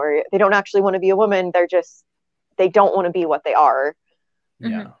man, or they don't actually want to be a woman. They don't want to be what they are.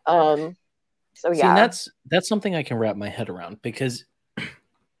 Yeah. So See, and that's something I can wrap my head around, because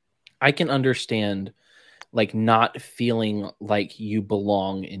I can understand like not feeling like you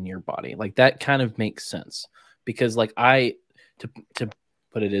belong in your body. Like that kind of makes sense, because like to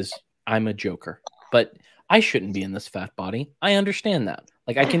put it as, I'm a joker, but I shouldn't be in this fat body. I understand that.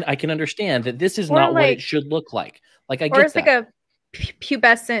 Like I can understand that this is not what it should look like. Like I get that. Or it's like a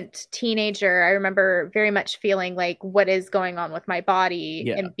pubescent teenager. I remember very much feeling like, what is going on with my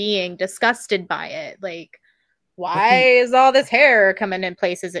body, and being disgusted by it. Like, why is all this hair coming in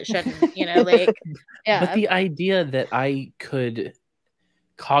places it shouldn't, you know, like, But the idea that I could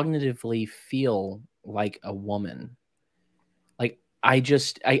cognitively feel like a woman, like I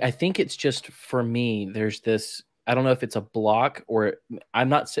think it's just, for me, there's this, I don't know if it's a block, or I'm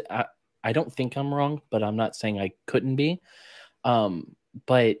not, I don't think I'm wrong, but I'm not saying I couldn't be.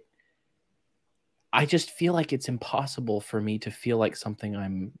 But I just feel like it's impossible for me to feel like something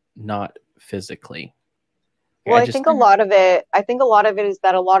I'm not physically. Well, I think a lot of it is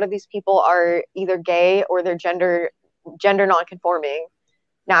that a lot of these people are either gay or they're gender nonconforming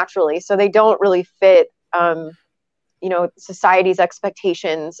naturally. So they don't really fit, society's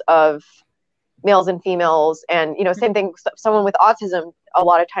expectations of males and females. And, same thing, someone with autism a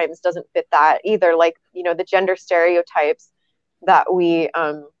lot of times doesn't fit that either. Like, the gender stereotypes that we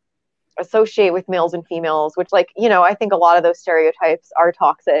associate with males and females, which, like, I think a lot of those stereotypes are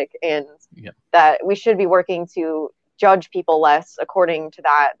toxic, and that we should be working to judge people less according to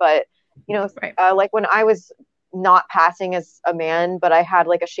that. But, like when I was not passing as a man, but I had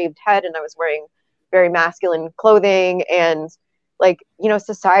like a shaved head and I was wearing very masculine clothing, and like,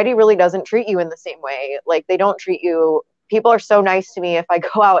 society really doesn't treat you in the same way. Like, they don't treat you, people are so nice to me if I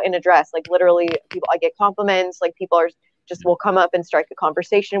go out in a dress, like literally I get compliments, like people are just will come up and strike a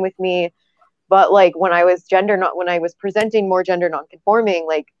conversation with me. But like when I was presenting more gender nonconforming,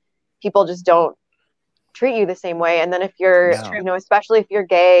 like people just don't treat you the same way. And then if you're, especially if you're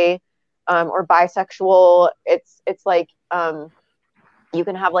gay or bisexual, it's like you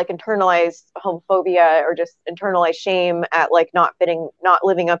can have like internalized homophobia or just internalized shame at like not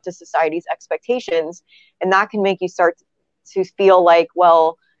living up to society's expectations. And that can make you start to feel like,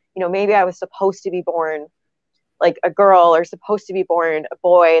 well, maybe I was supposed to be born like a girl or supposed to be born a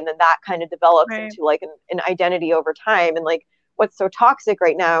boy. And then that kind of develops into like an identity over time. And like, what's so toxic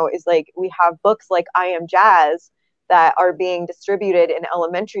right now is like, we have books like I Am Jazz that are being distributed in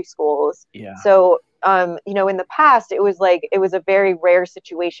elementary schools. Yeah. So, in the past, it was a very rare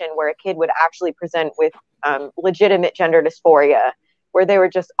situation where a kid would actually present with legitimate gender dysphoria, where they were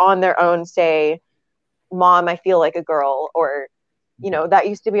just on their own say, Mom, I feel like a girl, or, that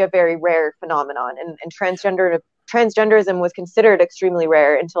used to be a very rare phenomenon. And transgenderism was considered extremely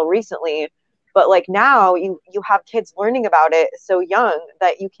rare until recently. But like now you have kids learning about it so young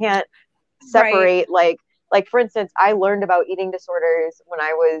that you can't separate. Like for instance, I learned about eating disorders when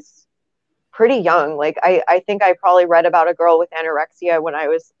I was pretty young. Like I think I probably read about a girl with anorexia when I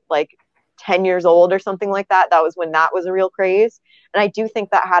was like 10 years old or something like that. That was when that was a real craze. And I do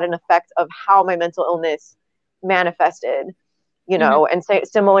think that had an effect of how my mental illness manifested, and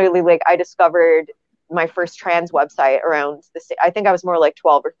similarly, like I discovered my first trans website around I think I was more like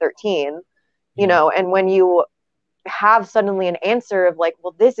 12 or 13, and when you have suddenly an answer of like,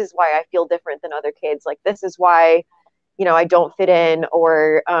 well, this is why I feel different than other kids. Like, this is why, I don't fit in,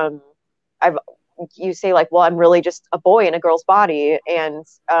 or, you say like, well, I'm really just a boy in a girl's body. And,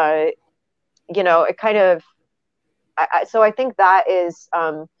 it kind of, so I think that is,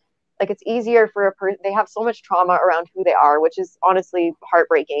 like, it's easier for a person, they have so much trauma around who they are, which is honestly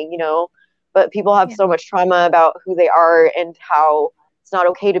heartbreaking, but people have so much trauma about who they are and how it's not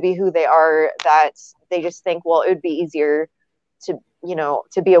okay to be who they are, that they just think, well, it would be easier to,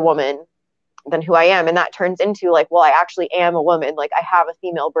 to be a woman than who I am. And that turns into like, well, I actually am a woman. Like, I have a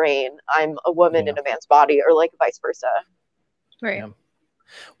female brain. I'm a woman in a man's body, or like vice versa. Right. Yeah.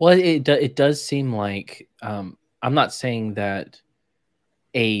 Well, it does seem like, I'm not saying that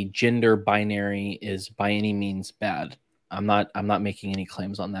a gender binary is by any means bad. I'm not making any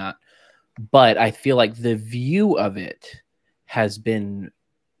claims on that, but I feel like the view of it has been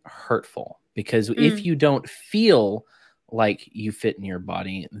hurtful, because if you don't feel like you fit in your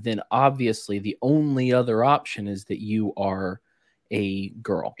body, then obviously the only other option is that you are a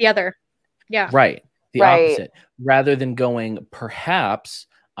girl. The other. Yeah. Right. The opposite. Rather than going, perhaps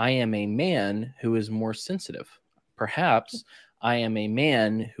I am a man who is more sensitive. Perhaps I am a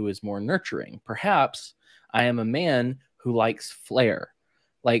man who is more nurturing. Perhaps I am a man who likes flair.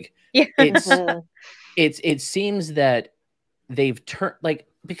 Like, it seems that they've turned, like,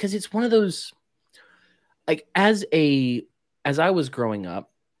 because it's one of those, like, as I was growing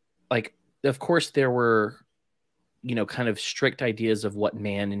up, like, of course there were, kind of strict ideas of what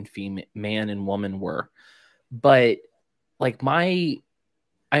man and woman were. But like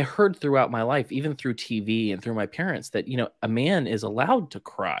I heard throughout my life, even through TV and through my parents, that, a man is allowed to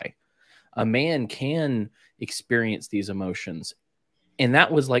cry. A man can experience these emotions. And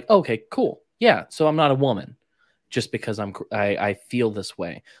that was like, okay, cool. Yeah. So I'm not a woman just because I feel this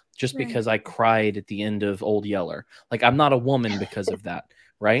way, just because I cried at the end of Old Yeller. Like, I'm not a woman because of that.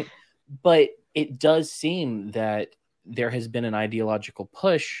 Right. But it does seem that there has been an ideological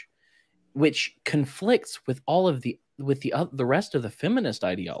push which conflicts with all of the rest of the feminist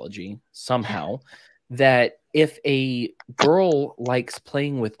ideology somehow, that if a girl likes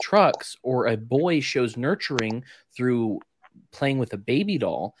playing with trucks, or a boy shows nurturing through playing with a baby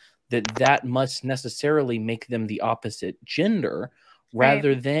doll, that must necessarily make them the opposite gender,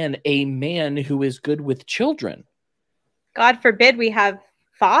 rather than a man who is good with children. God forbid we have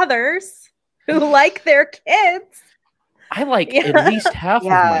fathers who like their kids. I like at least half of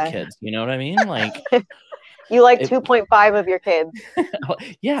my kids. You know what I mean? Like, you like 2.5 of your kids.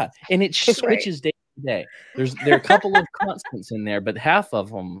 Yeah, and it switches day to day. There are a couple of constants in there, but half of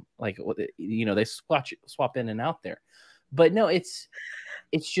them, like, you know, they swap in and out there. But no, it's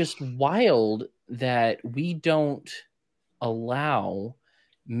just wild that we don't allow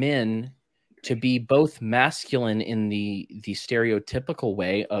men to be both masculine in the stereotypical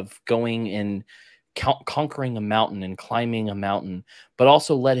way of going and conquering a mountain and climbing a mountain, but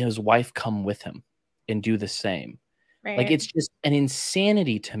also let his wife come with him and do the same. Right. Like, it's just an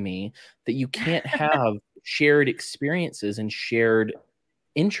insanity to me that you can't have shared experiences and shared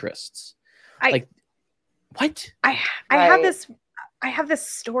interests. Like, what? I have this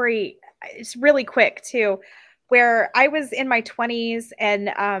story. It's really quick too, where I was in my 20s,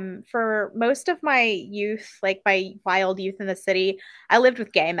 and for most of my youth, like my wild youth in the city, I lived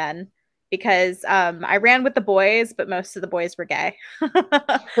with gay men because I ran with the boys, but most of the boys were gay.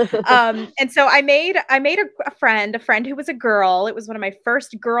 And so I made a friend who was a girl. It was one of my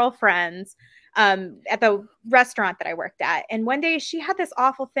first girlfriends at the restaurant that I worked at. And one day she had this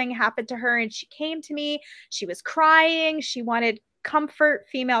awful thing happen to her, and she came to me. She was crying. She wanted comfort,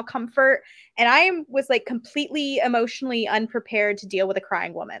 female comfort. And I was like completely emotionally unprepared to deal with a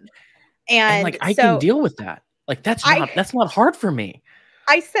crying woman. And like, I can deal with that. Like, that's not hard for me.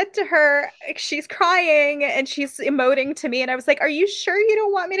 I said to her, she's crying and she's emoting to me. And I was like, are you sure you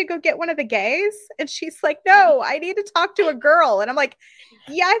don't want me to go get one of the gays? And she's like, no, I need to talk to a girl. And I'm like,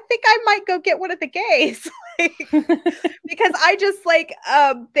 yeah, I think I might go get one of the gays. Because I just like,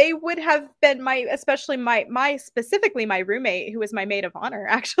 they would have been especially specifically my roommate, who was my maid of honor,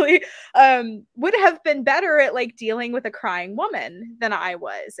 actually, would have been better at like dealing with a crying woman than I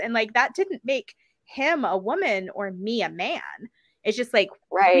was. And like, that didn't make him a woman or me a man. It's just like,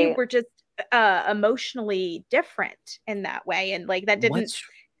 we were just emotionally different in that way. And like, that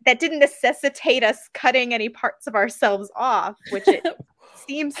didn't necessitate us cutting any parts of ourselves off, which it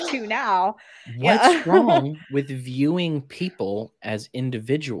seems to now. What's wrong with viewing people as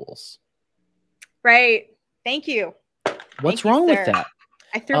individuals? Right. Thank you. What's wrong with that?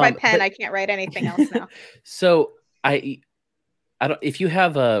 I threw my pen. I can't write anything else now. So I don't, if you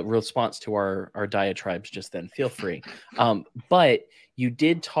have a response to our diatribes just then, feel free. But you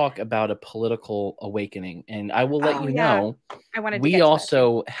did talk about a political awakening, and I will let you know, we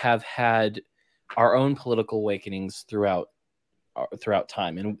also have had our own political awakenings throughout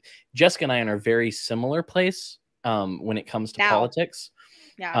time. And Jessica and I are in a very similar place when it comes to politics.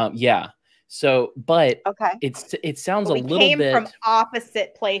 Yeah. So, but it sounds a little bit. We came from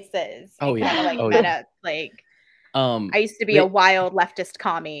opposite places. Oh yeah. I used to be a wild leftist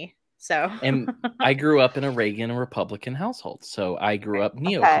commie, so. And I grew up in a Reagan and Republican household, so I grew up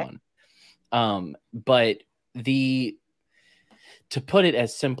neocon. But to put it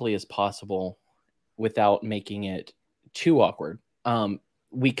as simply as possible, without making it too awkward,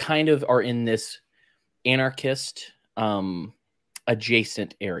 we kind of are in this anarchist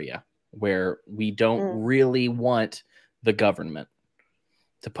adjacent area where we don't really want the government,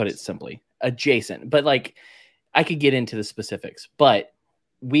 to put it simply. Adjacent, but like, I could get into the specifics, but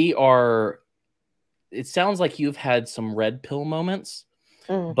it sounds like you've had some red pill moments,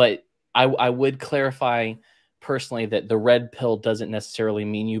 but I would clarify personally that the red pill doesn't necessarily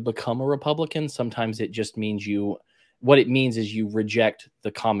mean you become a Republican. Sometimes it just means what it means is you reject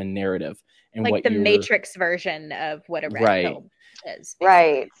the common narrative and like what the Matrix version of what a red pill is. Basically.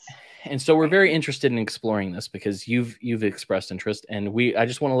 Right. And so we're very interested in exploring this because you've expressed interest, and I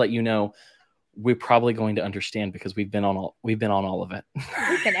just want to let you know, we're probably going to understand because we've been on all of it.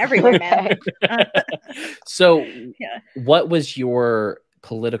 We've been everywhere, man. So what was your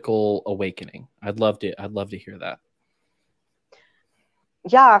political awakening? I'd love to hear that.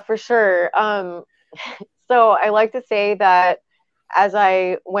 Yeah, for sure. So I like to say that as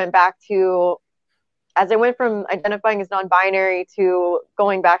I went from identifying as non-binary to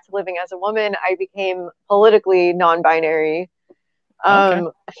going back to living as a woman, I became politically non-binary.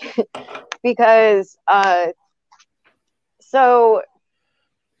 Because so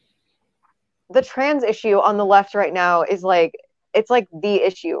the trans issue on the left right now is like, it's like the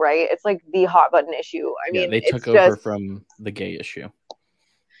issue, right? It's like the hot button issue. I mean, they took over from the gay issue.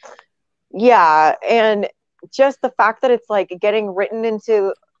 Yeah, and just the fact that it's like getting written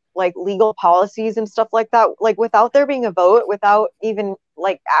into like legal policies and stuff like that, like without there being a vote, without even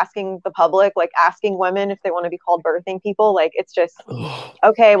like asking the public, like asking women if they want to be called birthing people, like it's just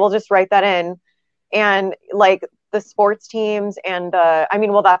okay, we'll just write that in. And like the sports teams and I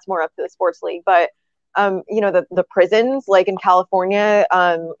mean, well, that's more up to the sports league, but you know, the prisons, like in California,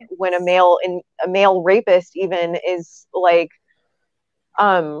 when a male rapist even is like,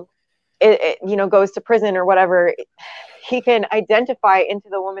 you know, goes to prison or whatever, he can identify into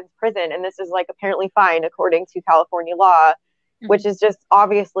the woman's prison, and this is like apparently fine according to California law, which is just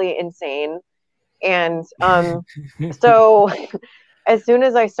obviously insane. And so as soon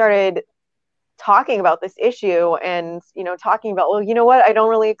as I started talking about this issue and, you know, talking about, well, you know what, I don't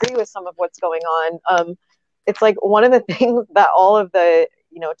really agree with some of what's going on, it's like one of the things that all of the,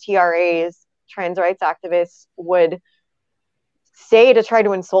 you know, TRAs, trans rights activists, would say to try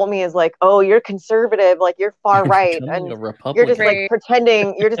to insult me is like, oh, you're conservative, like you're far right, and you're just like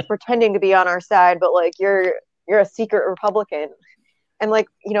pretending, to be on our side, but like you're a secret Republican. And like,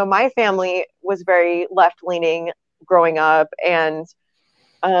 you know, my family was very left leaning growing up, and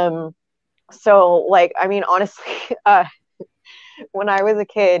so like, I mean, honestly, when I was a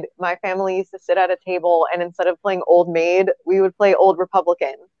kid, my family used to sit at a table, and instead of playing Old Maid, we would play Old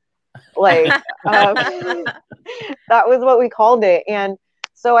Republican. Like, that was what we called it. And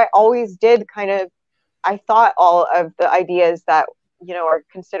so I always did I thought all of the ideas that, you know, are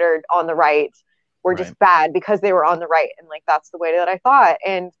considered on the right were just bad because they were on the right. And like, that's the way that I thought.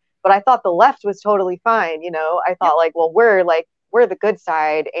 But I thought the left was totally fine. You know, I thought like, well, we're the good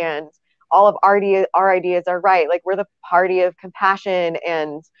side, and all of our ideas are right. Like, we're the party of compassion,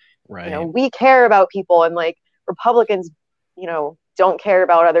 and, you know, we care about people, and like Republicans, you know, don't care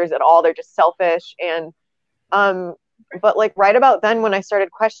about others at all. They're just selfish. And but like right about then, when I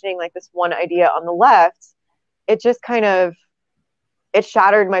started questioning like this one idea on the left, it just it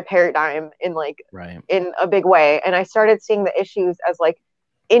shattered my paradigm in in a big way. And I started seeing the issues as like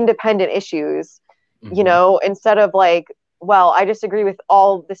independent issues, you know, instead of like, well, I disagree with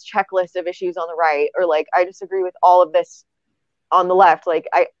all this checklist of issues on the right, or like I disagree with all of this on the left. Like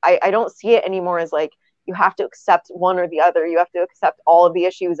I don't see it anymore as like, you have to accept one or the other. You have to accept all of the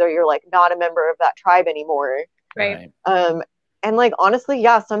issues, or you're like not a member of that tribe anymore. Right. And like, honestly,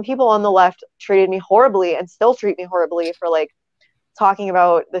 yeah, some people on the left treated me horribly and still treat me horribly for like talking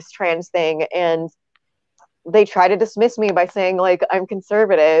about this trans thing. And they try to dismiss me by saying like I'm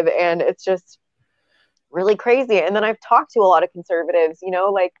conservative, and it's just really crazy. And then I've talked to a lot of conservatives, you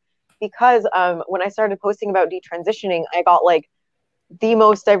know, like, because when I started posting about detransitioning, I got like the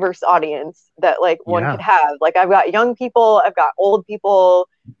most diverse audience that like one could have. Like, I've got young people, I've got old people,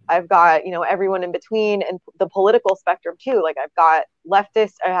 I've got, you know, everyone in between, and the political spectrum too. Like, I've got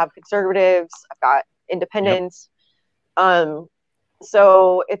leftists, I have conservatives, I've got independents. So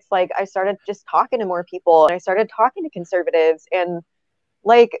it's like I started just talking to more people, and I started talking to conservatives, and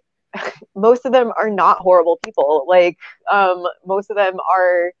like most of them are not horrible people. Like most of them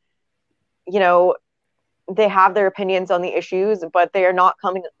are, you know, they have their opinions on the issues, but they are not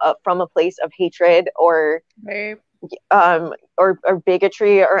coming up from a place of hatred or or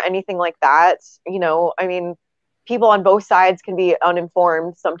bigotry or anything like that. You know, I mean, people on both sides can be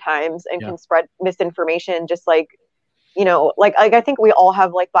uninformed sometimes and can spread misinformation, just like, you know, like I think we all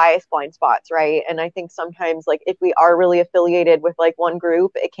have like bias blind spots, right? And I think sometimes like if we are really affiliated with like one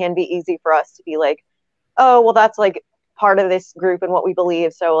group, it can be easy for us to be like, oh, well, that's like part of this group and what we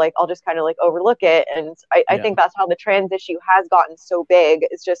believe, so like I'll just kind of like overlook it. And I think that's how the trans issue has gotten so big.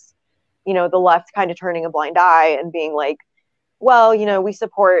 It's just, you know, the left kind of turning a blind eye and being like, well, you know, we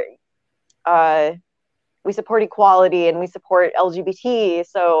support equality and we support LGBT,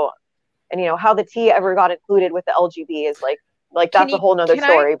 so, and you know, how the T ever got included with the LGB is like that's a whole nother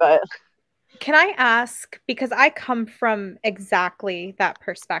story. But can I ask, because I come from exactly that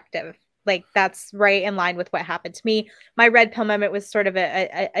perspective, like that's right in line with what happened to me. My red pill moment was sort of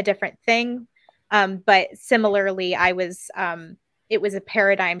a different thing, but similarly, I was it was a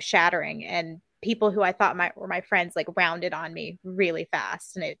paradigm shattering, and people who I thought were my friends like rounded on me really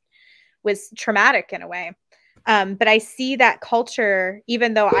fast, and it was traumatic in a way. But I see that culture,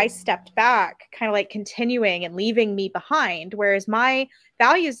 even though I stepped back, kind of like continuing and leaving me behind, whereas my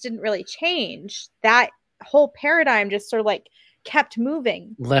values didn't really change. That whole paradigm just sort of like kept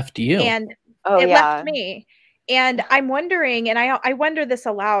moving. Left you. And it left me. And I'm wondering, and I wonder this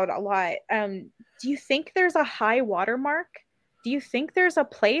aloud a lot, do you think there's a high watermark? Do you think there's a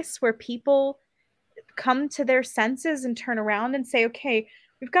place where people come to their senses and turn around and say, okay,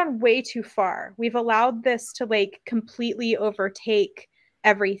 we've gone way too far. We've allowed this to like completely overtake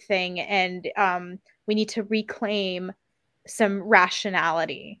everything, and we need to reclaim some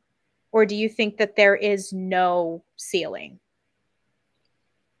rationality? Or do you think that there is no ceiling?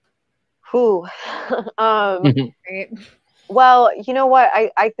 Well, you know what?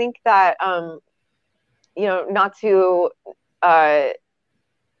 I think that you know, not to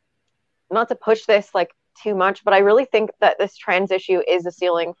push this like too much, but I really think that this trans issue is a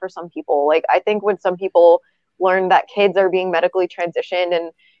ceiling for some people. Like, I think when some people learn that kids are being medically transitioned,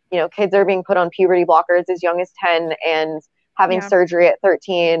 and, you know, kids are being put on puberty blockers as young as 10 and having surgery at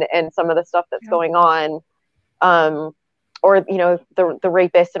 13, and some of the stuff that's going on, or, you know, the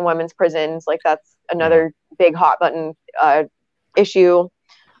rapists in women's prisons, like that's another big hot button issue.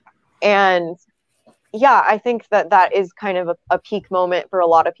 And yeah, I think that is kind of a peak moment for a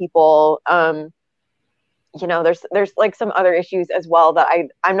lot of people. You know, there's like some other issues as well that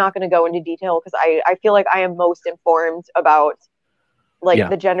I'm not going to go into detail, because I feel like I am most informed about like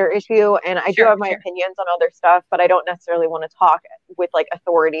the gender issue, and I do have my opinions on other stuff, but I don't necessarily want to talk with like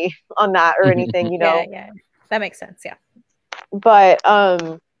authority on that or anything, you know. Yeah, that makes sense. Yeah. But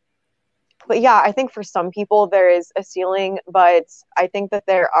yeah, I think for some people there is a ceiling, but I think that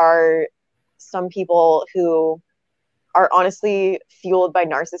there are some people who are honestly fueled by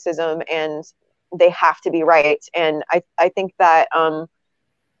narcissism, and they have to be right. And I think that,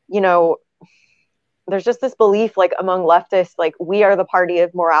 you know, there's just this belief like among leftists, like we are the party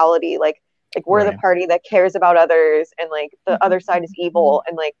of morality, like we're the party that cares about others, and like the other side is evil.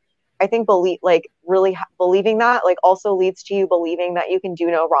 And like, I think believing that like also leads to you believing that you can do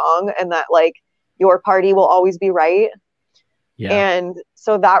no wrong, and that like your party will always be right. And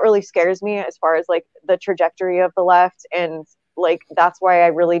so that really scares me as far as like the trajectory of the left. And like, that's why I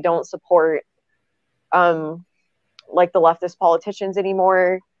really don't support like the leftist politicians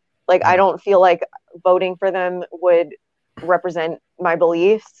anymore. Like, I don't feel like voting for them would represent my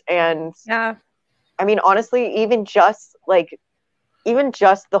beliefs. And I mean, honestly, even just the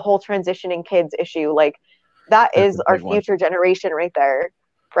whole transitioning kids issue, like that's our future generation right there,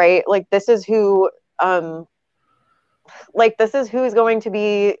 right? Like, this is who who's going to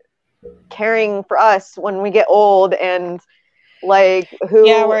be caring for us when we get old, and like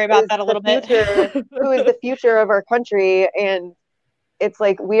worry about that a little bit. Who is the future of our country? And it's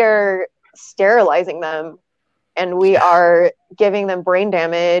like we are sterilizing them, and we are giving them brain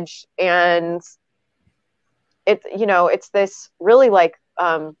damage, and it's, you know, it's this really like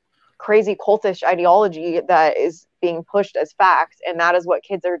crazy cultish ideology that is being pushed as fact, and that is what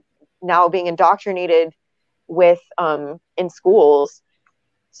kids are now being indoctrinated with in schools.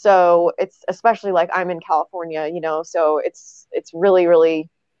 So it's, especially like I'm in California, you know, so it's really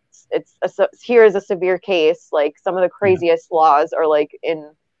here is a severe case. Like, some of the craziest laws are like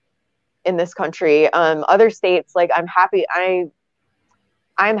in this country. Other states, like I'm happy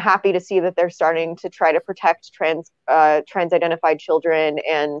to see that they're starting to try to protect trans identified children,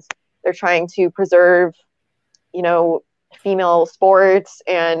 and they're trying to preserve, you know, female sports.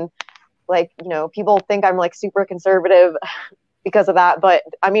 And like, you know, people think I'm like super conservative because of that, but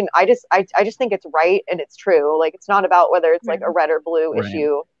I mean, I just think it's right and it's true. Like, it's not about whether it's like a red or blue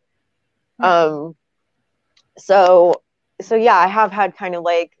issue. So yeah, I have had kind of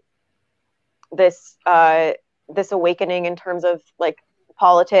like this awakening in terms of like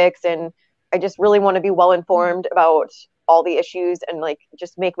politics, and I just really want to be well informed about all the issues, and like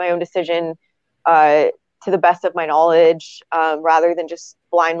just make my own decision to the best of my knowledge, rather than just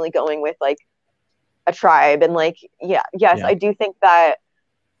blindly going with like a tribe. And like, I do think that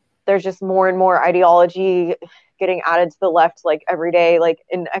there's just more and more ideology getting added to the left, like every day, like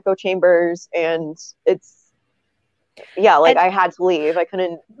in echo chambers. And it's, like, and I had to leave.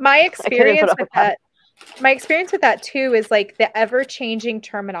 My experience with that too is like the ever-changing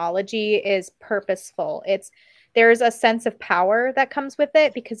terminology is purposeful. There's a sense of power that comes with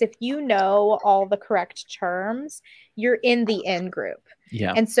it, because if you know all the correct terms, you're in the in group.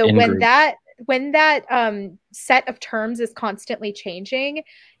 Yeah. And so when that set of terms is constantly changing,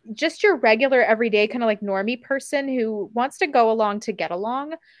 just your regular everyday kind of like normie person who wants to go along to get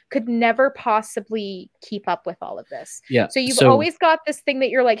along could never possibly keep up with all of this. Yeah. So you've always got this thing that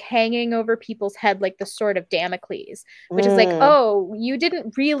you're like hanging over people's head, like the sword of Damocles, which is like, oh, you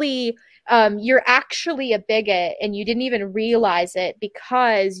didn't really, you're actually a bigot and you didn't even realize it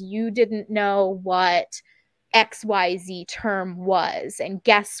because you didn't know what XYZ term was. And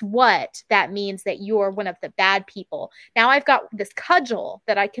guess what? That means that you're one of the bad people. Now I've got this cudgel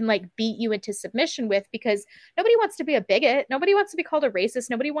that I can like beat you into submission with, because nobody wants to be a bigot. Nobody wants to be called a racist.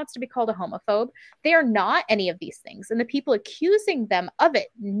 Nobody wants to be called a homophobe. They are not any of these things. And the people accusing them of it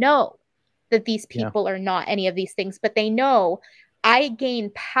know that these people are not any of these things, but they know I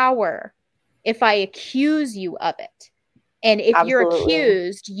gain power if I accuse you of it. And if you're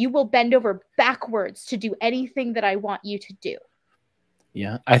accused, you will bend over backwards to do anything that I want you to do.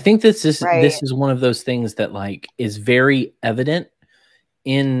 Yeah, I think this is one of those things that like is very evident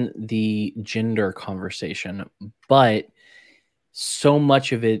in the gender conversation, but so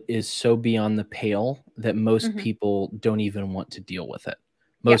much of it is so beyond the pale that most people don't even want to deal with it.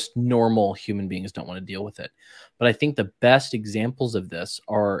 Most normal human beings don't want to deal with it. But I think the best examples of this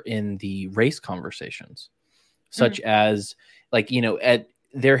are in the race conversations, such as, like, you know,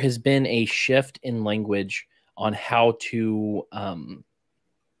 there has been a shift in language on how to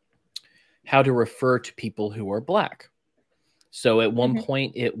refer to people who are Black. So at one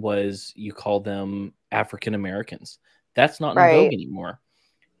point it was, you call them African Americans. That's not in vogue anymore.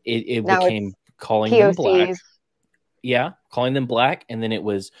 It became calling them Black. Yeah, calling them Black, and then it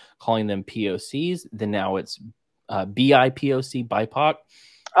was calling them POCs. Then now it's BIPOC, BIPOC.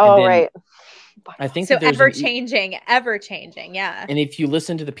 Oh, right. I think so ever changing. Yeah. And if you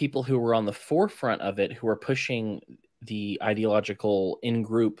listen to the people who were on the forefront of it, who are pushing the ideological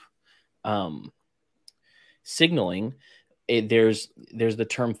in-group signaling, there's the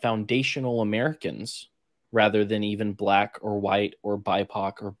term foundational Americans rather than even Black or white or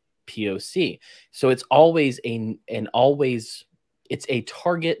BIPOC or POC. So it's always it's a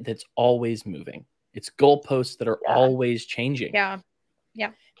target that's always moving. It's goalposts that are always changing. Yeah.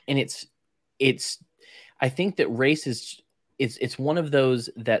 And I think that race it's one of those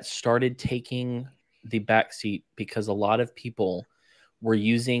that started taking the backseat because a lot of people were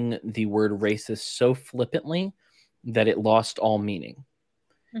using the word racist so flippantly that it lost all meaning.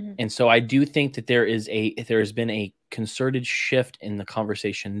 And so I do think that there has been a concerted shift in the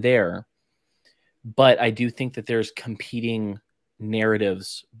conversation there, but I do think that there's competing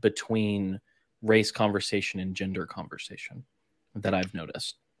narratives between race conversation and gender conversation that I've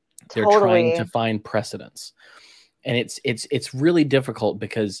noticed. They're trying to find precedents. And it's really difficult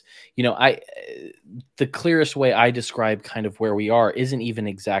because, you know, the clearest way I describe kind of where we are isn't even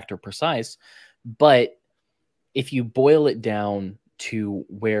exact or precise, but if you boil it down to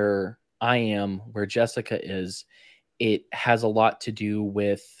where I am, where Jessica is, it has a lot to do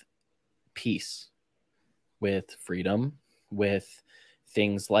with peace, with freedom, with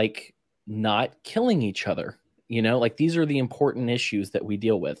things like not killing each other. You know, like, these are the important issues that we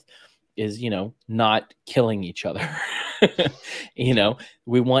deal with, is, you know, not killing each other. You know,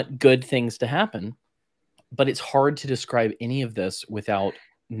 we want good things to happen, but it's hard to describe any of this without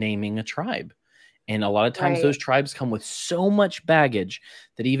naming a tribe. And a lot of times those tribes come with so much baggage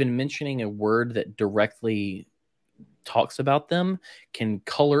that even mentioning a word that directly talks about them can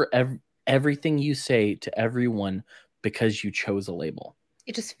color everything you say to everyone because you chose a label.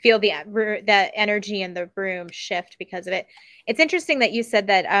 You just feel that energy in the room shift because of it. It's interesting that you said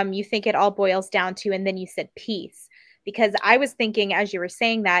that you think it all boils down to, and then you said peace, because I was thinking as you were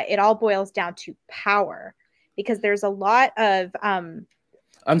saying that it all boils down to power, because there's a lot of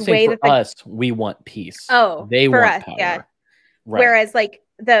I'm saying for us, we want peace. Oh, they want power. Yeah. Right. Whereas, like,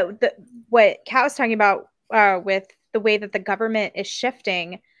 the what Kat was talking about with the way that the government is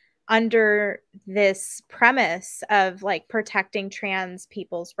shifting under this premise of, like, protecting trans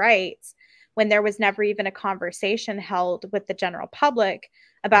people's rights, when there was never even a conversation held with the general public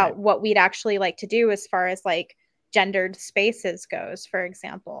about what we'd actually like to do as far as, like, gendered spaces goes, for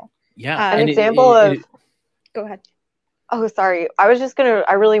example. Yeah. An example of go ahead. Oh, sorry. I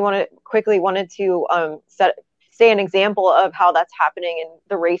really wanted to say an example of how that's happening in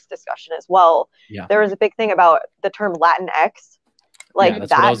the race discussion as well. Yeah. There was a big thing about the term Latinx. Like,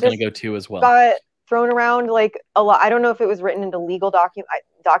 that's what I was going to go to as well. Got thrown around like a lot. I don't know if it was written into legal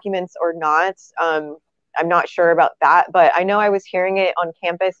documents or not. I'm not sure about that, but I know I was hearing it on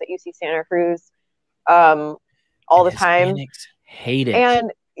campus at UC Santa Cruz all the time. Hispanics hate it.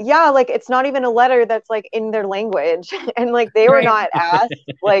 And yeah, like, it's not even a letter that's, like, in their language. And, like, they were not asked.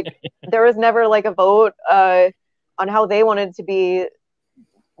 Like, there was never, like, a vote on how they wanted to be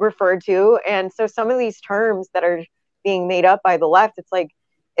referred to. And so some of these terms that are being made up by the left, it's like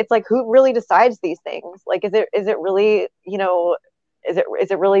who really decides these things? Like, is it really, you know, is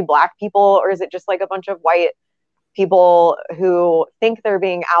it really Black people, or is it just, like, a bunch of white people who think they're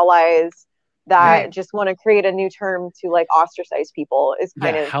being allies that just want to create a new term to, like, ostracize people? Is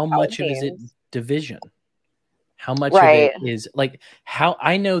kind of how much of it is division? How much of it is, like, how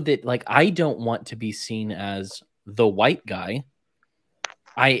I know that, like, I don't want to be seen as the white guy.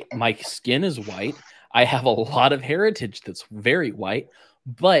 My skin is white. I have a lot of heritage that's very white,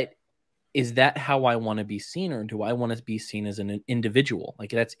 but is that how I want to be seen, or do I want to be seen as an individual? Like,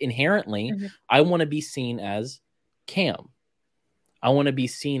 that's inherently, I want to be seen as Cam. I want to be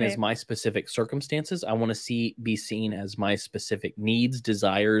seen as my specific circumstances. I want to be seen as my specific needs,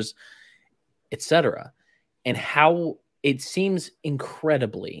 desires, etc. And how it seems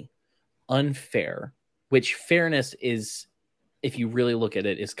incredibly unfair, which fairness is if you really look at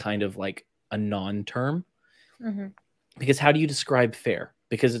it, is kind of like a non-term. Mm-hmm. Because how do you describe fair?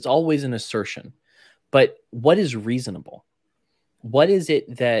 Because it's always an assertion. But what is reasonable? What is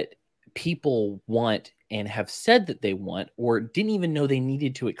it that people want and have said that they want, or didn't even know they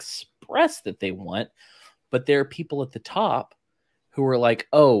needed to express that they want? But there are people at the top who are like,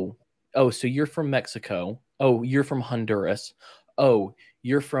 oh, so you're from Mexico. Oh, you're from Honduras. Oh,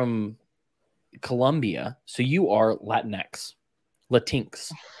 you're from Colombia. So you are Latinx,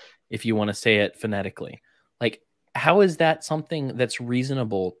 if you want to say it phonetically. Like, how is that something that's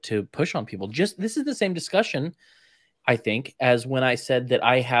reasonable to push on people? Just this is the same discussion, I think, as when I said that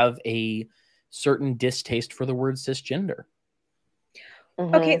I have a certain distaste for the word cisgender.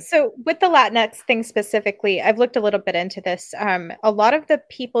 Okay, so with the Latinx thing specifically, I've looked a little bit into this. A lot of the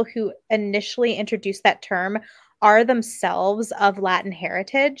people who initially introduced that term are themselves of Latin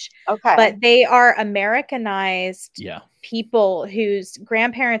heritage, but they are Americanized people whose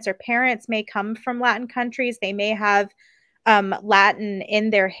grandparents or parents may come from Latin countries. They may have Latin in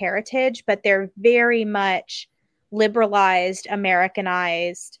their heritage, but they're very much liberalized,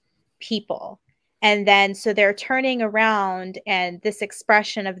 Americanized people. And then so they're turning around and this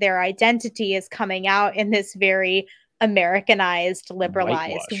expression of their identity is coming out in this very Americanized,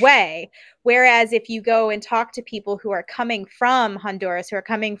 liberalized way. Whereas if you go and talk to people who are coming from Honduras, who are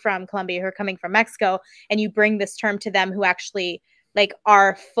coming from Colombia, who are coming from Mexico, and you bring this term to them who actually like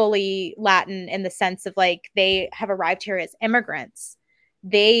are fully Latin in the sense of like they have arrived here as immigrants,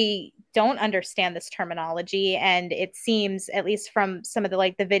 they don't understand this terminology. And it seems, at least from some of the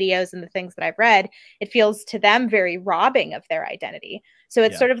like the videos and the things that I've read, it feels to them very robbing of their identity. So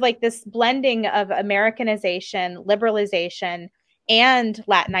it's sort of like this blending of Americanization, liberalization, and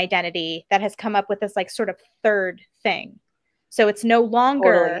Latin identity that has come up with this like sort of third thing. So it's no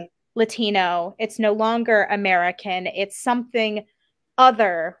longer Latino, it's no longer American, it's something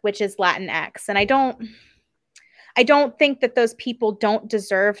other, which is Latinx. And I don't think that those people don't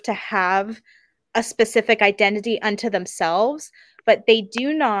deserve to have a specific identity unto themselves, but they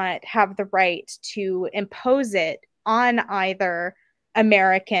do not have the right to impose it on either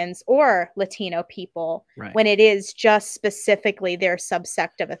Americans or Latino people when it is just specifically their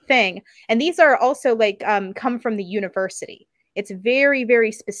subsect of a thing. And these are also like come from the university. It's very,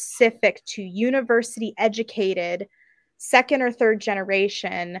 very specific to university educated second or third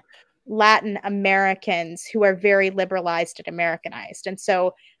generation Latin Americans who are very liberalized and Americanized. And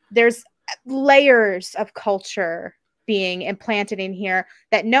so there's layers of culture being implanted in here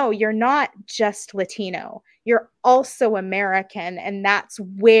that no, you're not just Latino, you're also American. And that's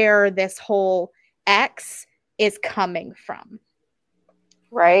where this whole X is coming from.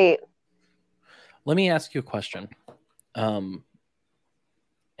 Right. Let me ask you a question. And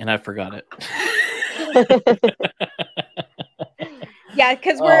I forgot it. Yeah,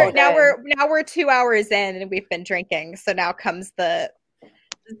 because we're 2 hours in and we've been drinking. So now comes the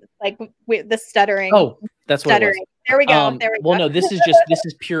stuttering. Oh, that's what it was. There we go. There we go. Well, no, this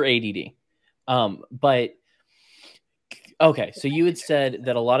is pure ADD. But okay, so you had said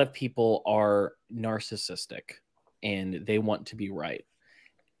that a lot of people are narcissistic and they want to be right.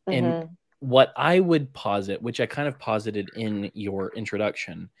 And what I would posit, which I kind of posited in your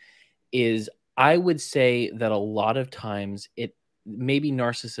introduction, is I would say that a lot of times maybe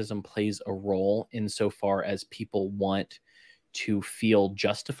narcissism plays a role insofar as people want to feel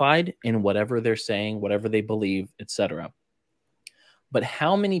justified in whatever they're saying, whatever they believe, etc. But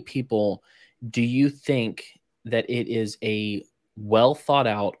how many people do you think that it is a well thought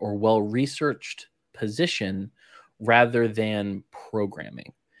out or well researched position rather than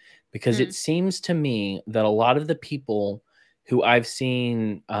programming? Because it seems to me that a lot of the people who I've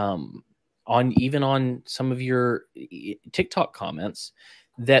seen on some of your TikTok comments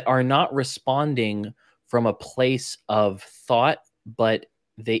that are not responding from a place of thought, but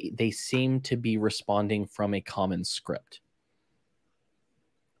they seem to be responding from a common script.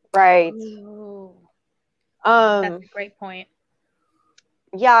 Right. That's a great point.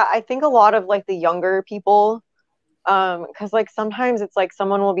 Yeah, I think a lot of like the younger people, because like sometimes it's like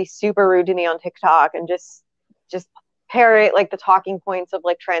someone will be super rude to me on TikTok and just parrot like the talking points of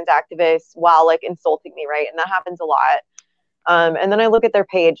like trans activists while like insulting me, right? And that happens a lot. And then I look at their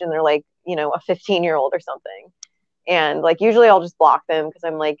page and they're like, you know, a 15-year-old or something. And like usually I'll just block them because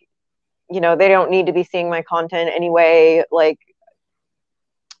I'm like, you know, they don't need to be seeing my content anyway. Like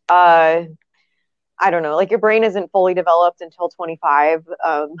I don't know, like your brain isn't fully developed until 25.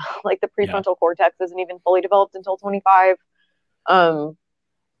 Like the prefrontal cortex isn't even fully developed until 25.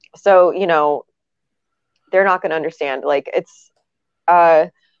 So, you know, they're not going to understand. Like it's,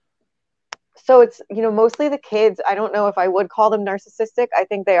 So it's, mostly the kids. I don't know if I would call them narcissistic. I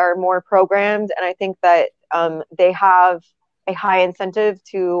think they are more programmed. And I think that they have a high incentive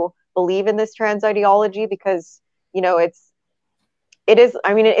to believe in this trans ideology because, it is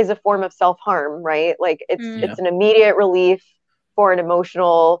a form of self-harm, right? Like it's an immediate relief for an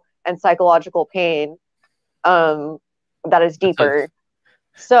emotional and psychological pain that is deeper.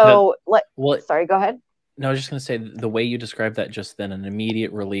 Sorry, go ahead. No, I was just going to say the way you described that just then, an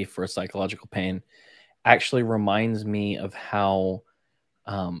immediate relief for a psychological pain, actually reminds me of how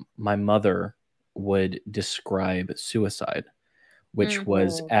my mother would describe suicide, which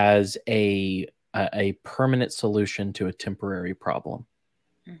was as a permanent solution to a temporary problem.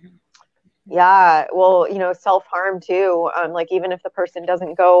 Yeah, well, self-harm too. Like even if the person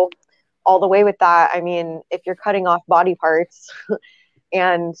doesn't go all the way with that, I mean, if you're cutting off body parts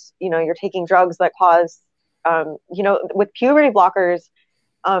and you're taking drugs that cause with puberty blockers,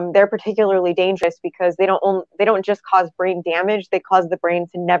 they're particularly dangerous because they don't just cause brain damage, they cause the brain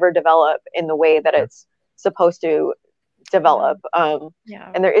to never develop in the way that it's supposed to develop.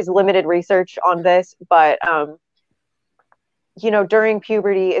 And there is limited research on this, but during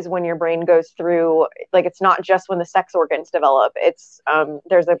puberty is when your brain goes through, like, it's not just when the sex organs develop, it's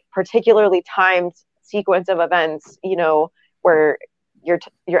there's a particularly timed sequence of events where your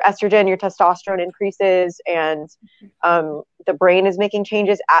estrogen, your testosterone increases, and the brain is making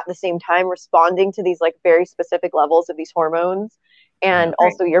changes at the same time, responding to these like very specific levels of these hormones. And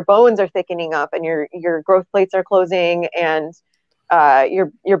also your bones are thickening up and your growth plates are closing, and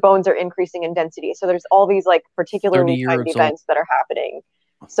your bones are increasing in density. So there's all these like particularly timed events that are happening.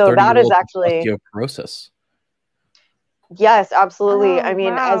 So that is actually osteoporosis. Yes, absolutely. I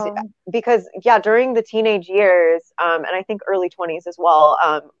mean, because during the teenage years, and I think early 20s as well,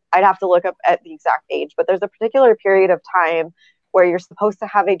 I'd have to look up at the exact age, but there's a particular period of time where you're supposed to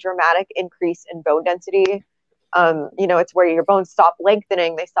have a dramatic increase in bone density. It's where your bones stop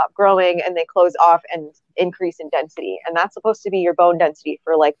lengthening, they stop growing, and they close off and increase in density. And that's supposed to be your bone density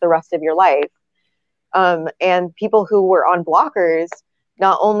for like the rest of your life. And people who were on blockers,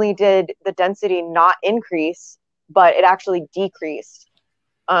 not only did the density not increase, but it actually decreased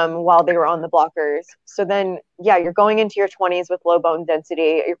while they were on the blockers. So then, you're going into your 20s with low bone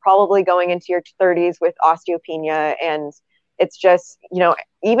density. You're probably going into your 30s with osteopenia. And it's just,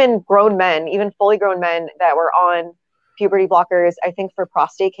 even grown men, even fully grown men that were on puberty blockers, I think for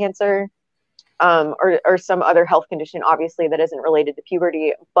prostate cancer or some other health condition, obviously, that isn't related to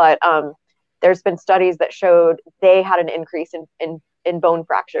puberty. But there's been studies that showed they had an increase in bone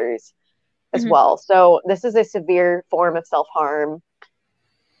fractures as well. So this is a severe form of self-harm.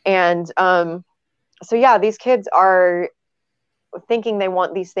 And these kids are thinking they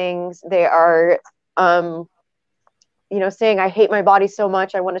want these things. They are, saying, I hate my body so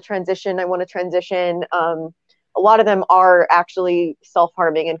much, I want to transition. A lot of them are actually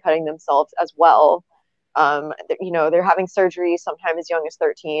self-harming and cutting themselves as well. They're having surgery sometime as young as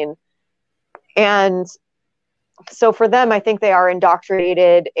 13. And so for them, I think they are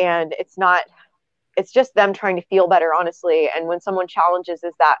indoctrinated, and it's just them trying to feel better, honestly. And when someone challenges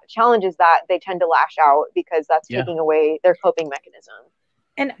that, they tend to lash out because that's taking away their coping mechanism.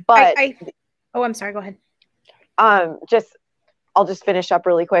 And I'm sorry, go ahead. I'll just finish up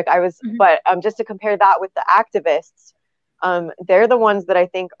really quick. But just to compare that with the activists, they're the ones that I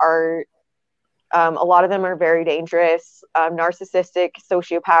think are, a lot of them are very dangerous, narcissistic,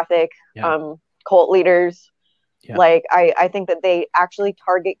 sociopathic, cult leaders. Like, I think that they actually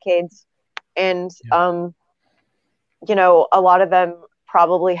target kids, and a lot of them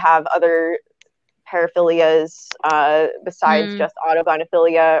probably have other paraphilias besides just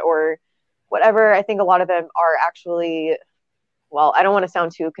autogynephilia or whatever. I think a lot of them are actually, well, I don't want to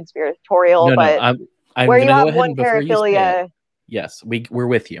sound too conspiratorial, but I'm where you have one paraphilia. Yes, we're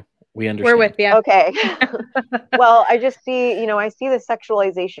with you. We understand. We're with you. Okay. Well, I just see, I see the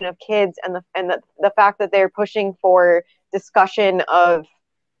sexualization of kids and the fact that they're pushing for discussion of,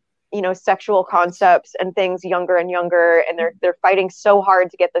 sexual concepts and things younger and younger. And they're fighting so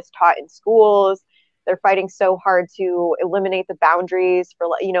hard to get this taught in schools. They're fighting so hard to eliminate the boundaries for,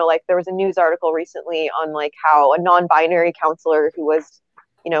 like there was a news article recently on like how a non-binary counselor who was,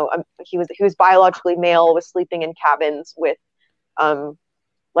 he was biologically male, was sleeping in cabins with,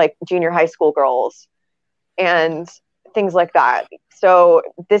 like junior high school girls and things like that. So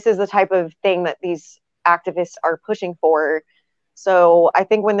this is the type of thing that these activists are pushing for. So I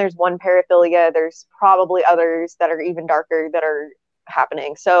think when there's one paraphilia, there's probably others that are even darker that are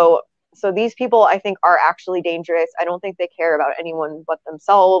happening. So these people, I think, are actually dangerous. I don't think they care about anyone but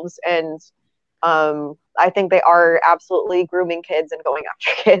themselves. And I think they are absolutely grooming kids and going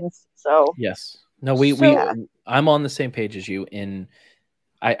after kids. So yes, no, I'm on the same page as you.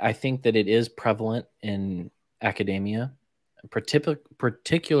 I think that it is prevalent in academia,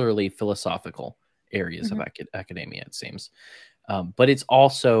 particularly philosophical areas of academia, it seems. But it's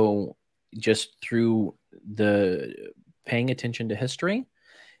also just through the paying attention to history.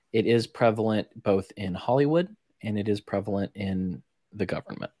 It is prevalent both in Hollywood and it is prevalent in the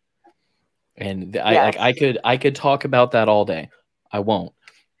government. And I could talk about that all day. I won't.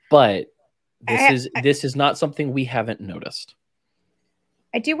 But this is not something we haven't noticed.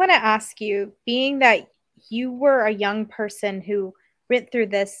 I do want to ask you, being that you were a young person who went through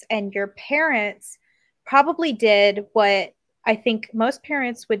this and your parents probably did what I think most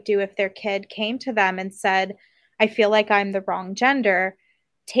parents would do if their kid came to them and said, I feel like I'm the wrong gender,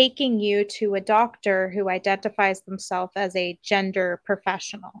 taking you to a doctor who identifies themselves as a gender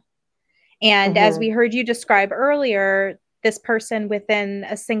professional. And as we heard you describe earlier, this person within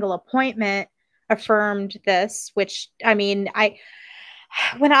a single appointment affirmed this, which, I mean,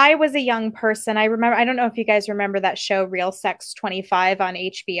 when I was a young person, I remember, I don't know if you guys remember that show Real Sex 25 on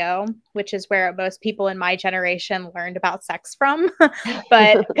HBO, which is where most people in my generation learned about sex from.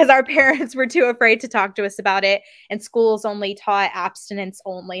 But because our parents were too afraid to talk to us about it, and schools only taught abstinence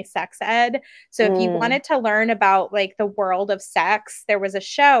only sex ed. So if you wanted to learn about like the world of sex, there was a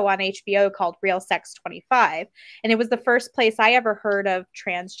show on HBO called Real Sex 25. And it was the first place I ever heard of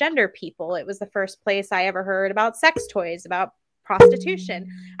transgender people. It was the first place I ever heard about sex toys, about prostitution.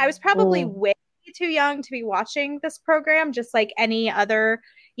 I was probably way too young to be watching this program, just like any other,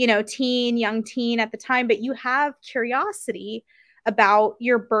 young teen at the time, but you have curiosity about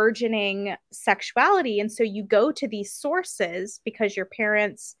your burgeoning sexuality. And so you go to these sources because your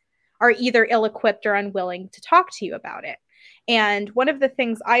parents are either ill-equipped or unwilling to talk to you about it. And one of the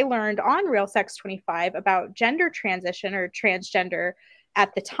things I learned on Real Sex 25 about gender transition or transgender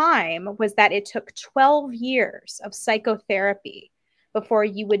at the time was that it took 12 years of psychotherapy before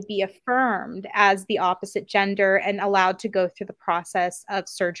you would be affirmed as the opposite gender and allowed to go through the process of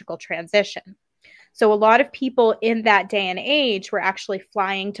surgical transition. So a lot of people in that day and age were actually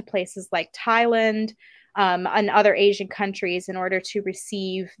flying to places like Thailand and other Asian countries in order to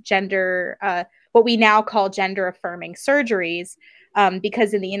receive what we now call gender affirming surgeries.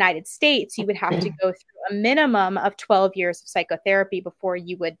 Because in the United States, you would have to go through a minimum of 12 years of psychotherapy before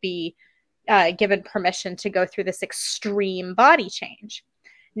you would be given permission to go through this extreme body change.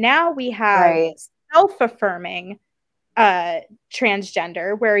 Now we have self-affirming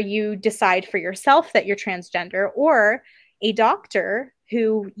transgender, where you decide for yourself that you're transgender, or a doctor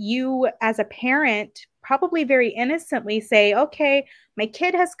who you as a parent probably very innocently say, okay, my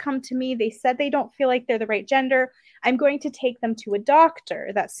kid has come to me. They said they don't feel like they're the right gender. I'm going to take them to a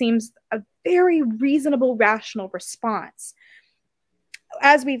doctor. That seems a very reasonable, rational response.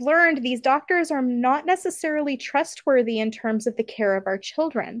 As we've learned, these doctors are not necessarily trustworthy in terms of the care of our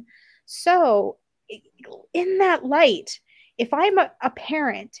children. So in that light, if I'm a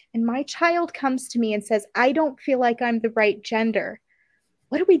parent and my child comes to me and says, I don't feel like I'm the right gender,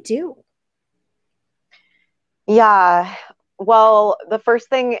 what do we do? Yeah. Well, the first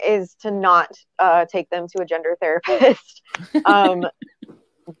thing is to not take them to a gender therapist.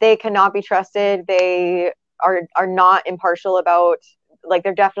 They cannot be trusted. They are not impartial about, like,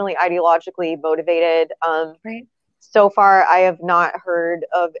 they're definitely ideologically motivated. Right. So far, I have not heard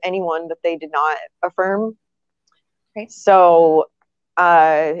of anyone that they did not affirm. Right. So,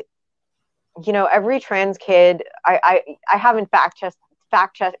 every trans kid, I haven't fact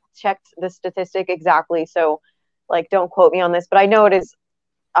checked the statistic exactly. So, like, don't quote me on this, but I know it is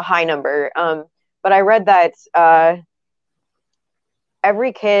a high number. But I read that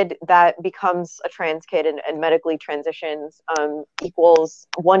every kid that becomes a trans kid and medically transitions equals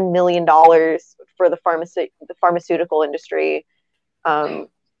 $1 million for the pharmaceutical industry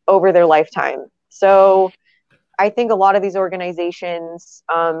over their lifetime. So I think a lot of these organizations,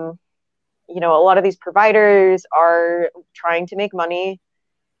 a lot of these providers are trying to make money.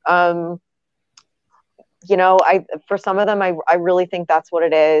 For some of them, I really think that's what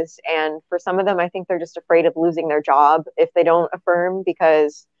it is. And for some of them, I think they're just afraid of losing their job if they don't affirm,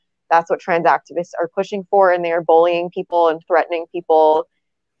 because that's what trans activists are pushing for. And they are bullying people and threatening people.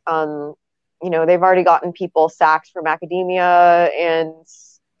 They've already gotten people sacked from academia and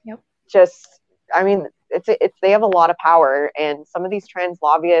they have a lot of power. And some of these trans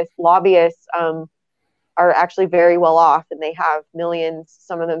lobbyists are actually very well off, and they have millions,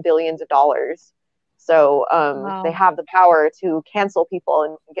 some of them billions of dollars. So They have the power to cancel people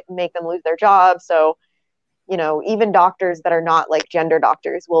and make them lose their jobs. So, you know, even doctors that are not like gender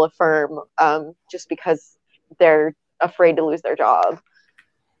doctors will affirm just because they're afraid to lose their job.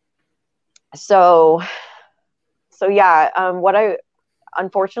 So yeah,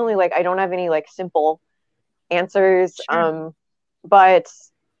 unfortunately, like, I don't have any like simple answers. Sure. But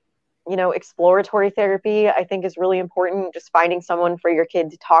you know, exploratory therapy, I think, is really important. Just finding someone for your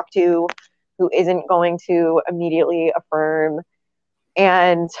kid to talk to who isn't going to immediately affirm,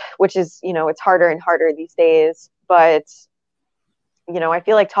 and which is, you know, it's harder and harder these days. But, you know, I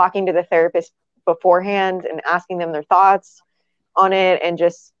feel like talking to the therapist beforehand and asking them their thoughts on it and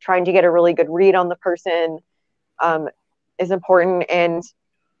just trying to get a really good read on the person is important. And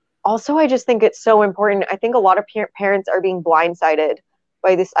also, I just think it's so important. I think a lot of parents are being blindsided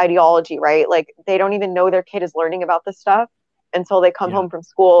by this ideology, right? Like, they don't even know their kid is learning about this stuff until they come home from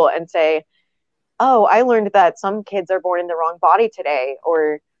school and say, oh, I learned that some kids are born in the wrong body today.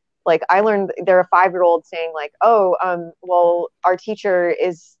 Or like, I learned, they're a 5-year-old saying like, oh, well, our teacher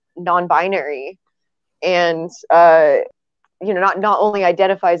is non-binary. And, you know, not only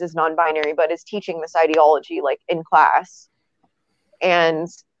identifies as non-binary, but is teaching this ideology like in class. And,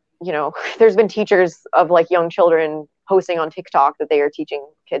 you know, there's been teachers of like young children posting on TikTok that they are teaching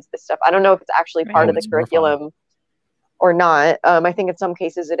kids this stuff. I don't know if it's actually part of the curriculum or not. I think in some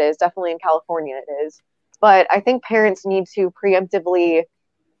cases it is. Definitely in California it is. But I think parents need to preemptively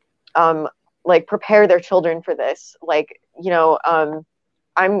like prepare their children for this. Like, you know,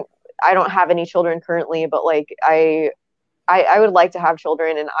 I don't have any children currently, but like I would like to have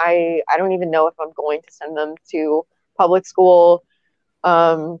children, and I don't even know if I'm going to send them to public school.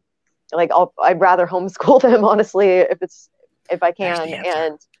 Like, I'd rather homeschool them, honestly, if I can.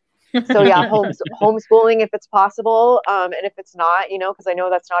 And so yeah, homeschooling if it's possible, and if it's not, you know, because I know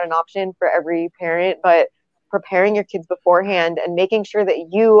that's not an option for every parent, but preparing your kids beforehand and making sure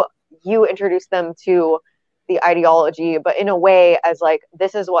that you introduce them to the ideology, but in a way as like,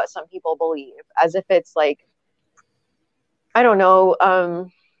 this is what some people believe, as if it's like, I don't know,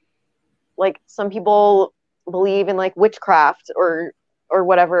 like some people believe in like witchcraft or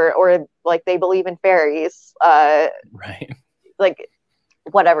whatever, or like they believe in fairies, right, like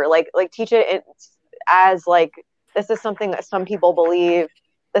whatever, like teach it as like, this is something that some people believe,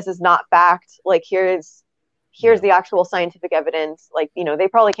 this is not fact, like here's the actual scientific evidence. Like, you know, they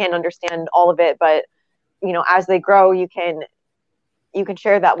probably can't understand all of it, but you know, as they grow, you can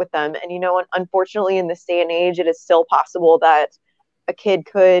share that with them. And you know, unfortunately in this day and age, it is still possible that a kid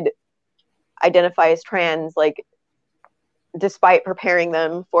could identify as trans, like, despite preparing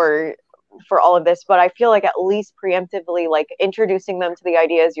them for all of this. But I feel like at least preemptively, like, introducing them to the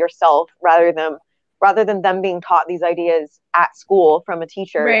ideas yourself, rather than them being taught these ideas at school from a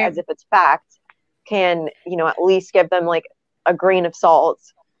teacher, right, as if it's fact, can, you know, at least give them like a grain of salt,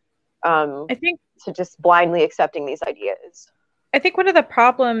 I think, to just blindly accepting these ideas. I think one of the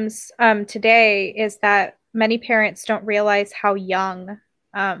problems today is that many parents don't realize how young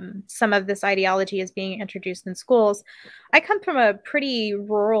some of this ideology is being introduced in schools. I come from a pretty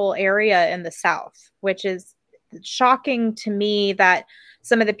rural area in the South, which is shocking to me that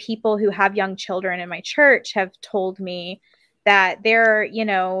some of the people who have young children in my church have told me that their, you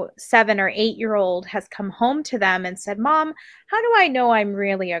know, 7 or 8-year-old has come home to them and said, Mom, how do I know I'm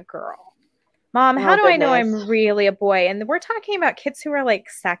really a girl? Mom, how do I know I'm really a boy? And we're talking about kids who are like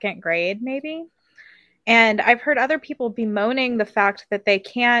 2nd grade, maybe. And I've heard other people bemoaning the fact that they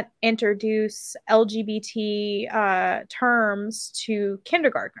can't introduce LGBT terms to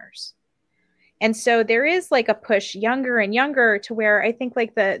kindergartners. And so there is like a push younger and younger, to where I think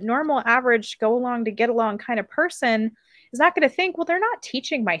like the normal average go along to get along kind of person is not going to think, well, they're not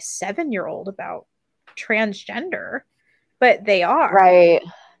teaching my 7-year-old about transgender, but they are. Right.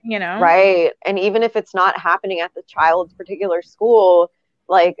 You know? Right. And even if it's not happening at the child's particular school,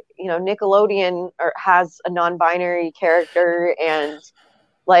 like, you know, Nickelodeon has a non-binary character, and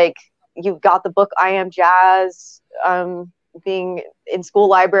like, you've got the book I Am Jazz being in school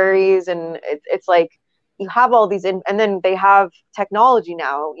libraries, and it's like, you have all these and then they have technology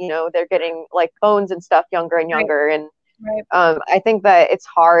now, you know, they're getting like phones and stuff younger and younger. Right. And right. I think that it's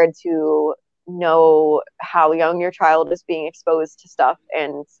hard to know how young your child is being exposed to stuff,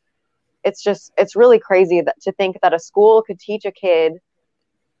 and it's really crazy that to think that a school could teach a kid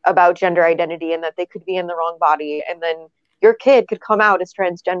about gender identity and that they could be in the wrong body, and then your kid could come out as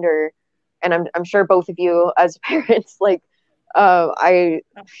transgender. And I'm sure both of you as parents, like,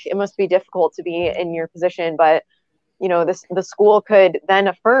 it must be difficult to be in your position, but you know, the school could then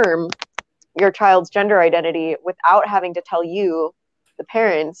affirm your child's gender identity without having to tell you, the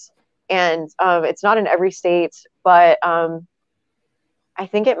parents. And it's not in every state, but I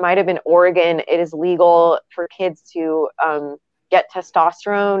think it might have been Oregon, it is legal for kids to get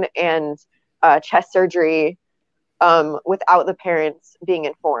testosterone and chest surgery without the parents being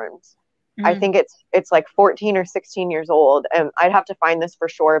informed. I think it's like 14 or 16 years old, and I'd have to find this for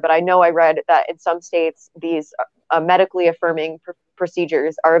sure, but I know I read that in some states these medically affirming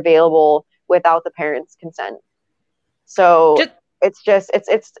procedures are available without the parents' consent. So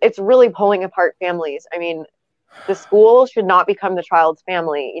it's really pulling apart families. I mean, the school should not become the child's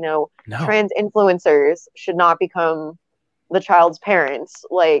family. You know, No. Trans influencers should not become the child's parents.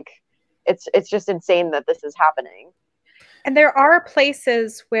 Like, it's just insane that this is happening. And there are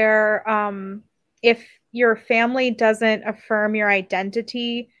places where if your family doesn't affirm your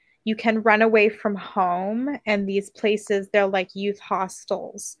identity, you can run away from home. And these places, they're like youth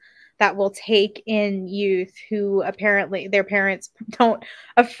hostels that will take in youth who apparently their parents don't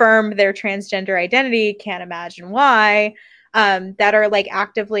affirm their transgender identity, can't imagine why, that are like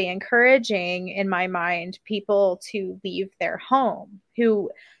actively encouraging, in my mind, people to leave their home,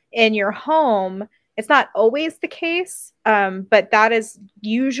 who in your home, it's not always the case, but that is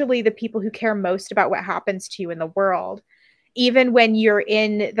usually the people who care most about what happens to you in the world. Even when you're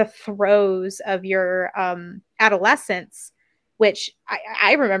in the throes of your adolescence, which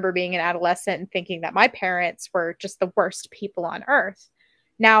I remember being an adolescent and thinking that my parents were just the worst people on earth.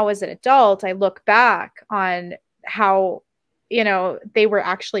 Now, as an adult, I look back on how, you know, they were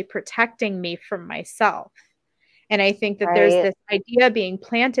actually protecting me from myself. And I think that there's this idea being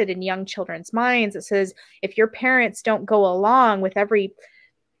planted in young children's minds that says, if your parents don't go along with every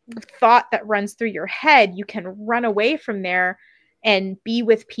thought that runs through your head, you can run away from there and be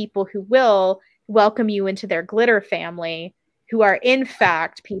with people who will welcome you into their glitter family, who are in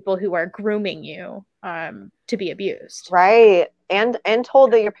fact people who are grooming you to be abused. Right. And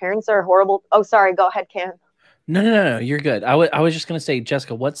told that your parents are horrible. Oh, sorry. Go ahead, Cam. No. You're good. I was just going to say,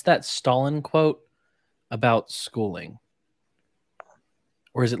 Jessica, what's that Stalin quote about schooling?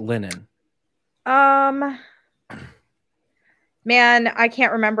 Or is it Lenin? Man, I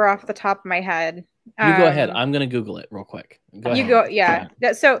can't remember off the top of my head. You go ahead. I'm going to Google it real quick. Go ahead. You go, yeah.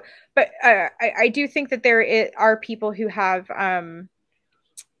 So, but I do think that there are people who have,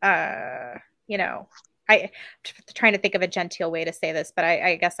 you know, I'm trying to think of a genteel way to say this, but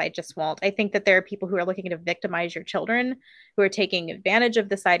I guess I just won't. I think that there are people who are looking to victimize your children, who are taking advantage of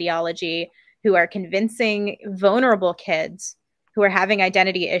this ideology, who are convincing vulnerable kids who are having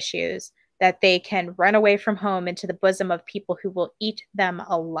identity issues that they can run away from home into the bosom of people who will eat them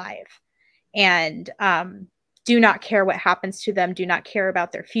alive. And do not care what happens to them, do not care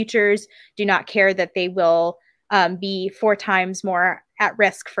about their futures, do not care that they will be 4 times more at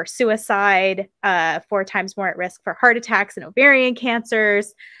risk for suicide, 4 times more at risk for heart attacks and ovarian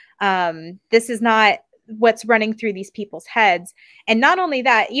cancers. This is not what's running through these people's heads. And not only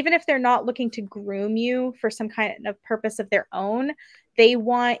that, even if they're not looking to groom you for some kind of purpose of their own, they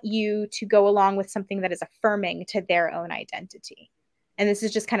want you to go along with something that is affirming to their own identity. And this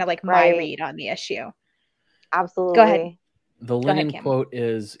is just kind of like my read on the issue. Absolutely. Go ahead. The Lenin quote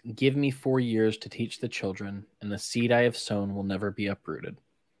is, "Give me 4 years to teach the children, and the seed I have sown will never be uprooted."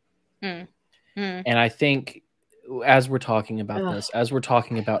 And I think as we're talking about this, as we're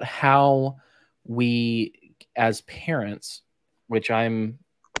talking about how we as parents, which I'm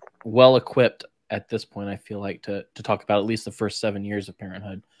well equipped at this point, I feel like, to talk about at least the first 7 years of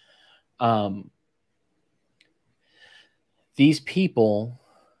parenthood. These people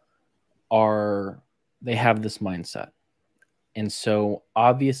they have this mindset. And so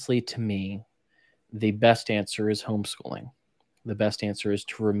obviously to me, the best answer is homeschooling. The best answer is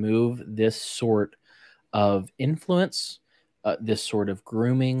to remove this sort of influence, this sort of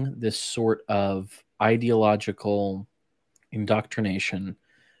grooming, this sort of ideological indoctrination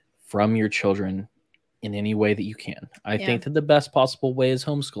from your children in any way that you can. I think that the best possible way is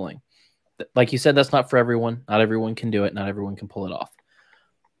homeschooling. Like you said, that's not for everyone. Not everyone can do it. Not everyone can pull it off.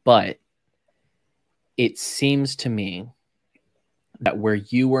 But it seems to me that where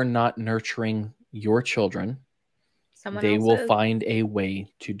you are not nurturing your children, they will find a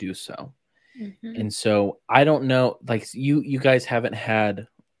way to do so. And so I don't know, like you guys haven't had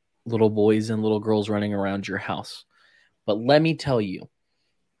little boys and little girls running around your house. But let me tell you,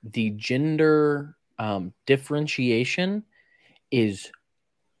 the gender differentiation is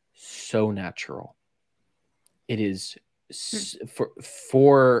so natural. It is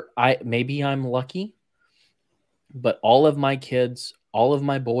maybe I'm lucky, but all of my kids, all of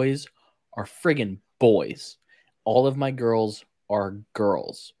my boys are friggin' boys. All of my girls are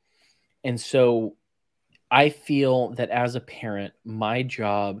girls. And so I feel that as a parent, my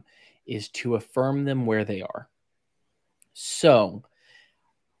job is to affirm them where they are. So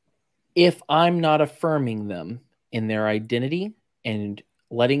if I'm not affirming them in their identity and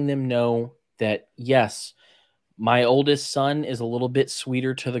letting them know that, yes, my oldest son is a little bit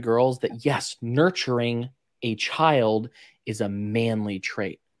sweeter to the girls, that yes, nurturing a child is a manly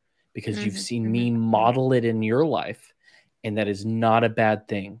trait because you've seen me model it in your life, and that is not a bad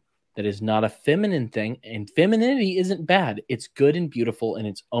thing. That is not a feminine thing, and femininity isn't bad. It's good and beautiful in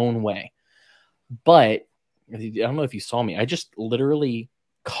its own way. But I don't know if you saw me. I just literally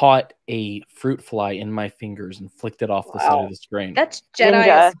caught a fruit fly in my fingers and flicked it off the side of the screen. That's Jedi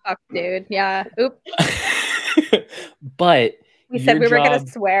as fuck, dude. Yeah. Oop. But we said we were going to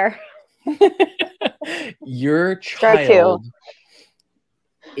swear. Your child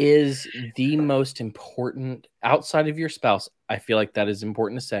is the most important outside of your spouse. I feel like that is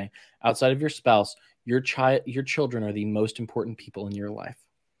important to say. Outside of your spouse, your children are the most important people in your life.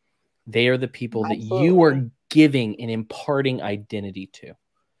 They are the people that you are giving and imparting identity to.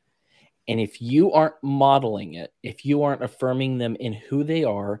 And if you aren't modeling it, if you aren't affirming them in who they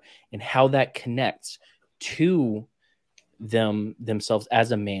are and how that connects to themselves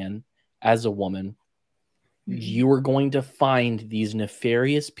as a man, as a woman, you are going to find these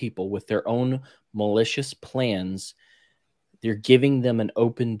nefarious people with their own malicious plans. They're giving them an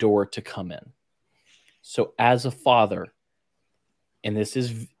open door to come in. So as a father, and this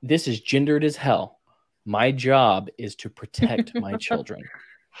is gendered as hell, my job is to protect my children.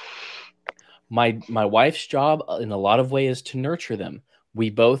 My wife's job in a lot of ways is to nurture them. We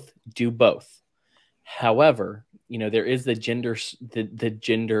both do both. However, you know, there is the gender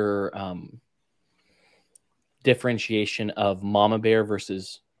differentiation of mama bear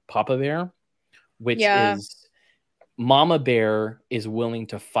versus papa bear, which is mama bear is willing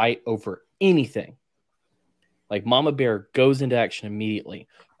to fight over anything. Like mama bear goes into action immediately.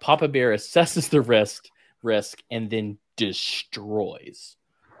 Papa bear assesses the risk and then destroys.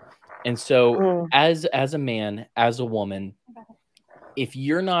 And so as a man, as a woman, if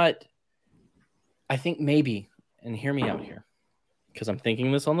you're not, I think maybe, and hear me out here, because I'm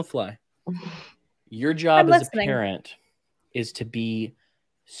thinking this on the fly. Your job as a parent is to be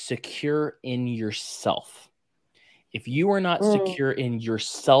secure in yourself. If you are not secure in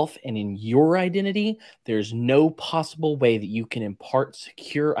yourself and in your identity, there's no possible way that you can impart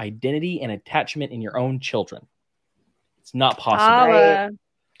secure identity and attachment in your own children. It's not possible.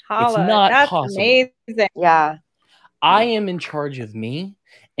 It's not possible. Amazing. Yeah. I am in charge of me,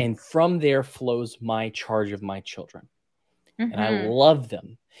 and from there flows my charge of my children. And I love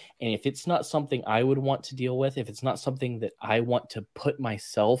them. And if it's not something I would want to deal with, if it's not something that I want to put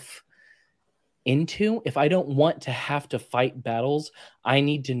myself into, if I don't want to have to fight battles, I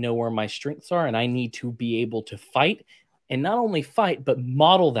need to know where my strengths are, and I need to be able to fight, and not only fight, but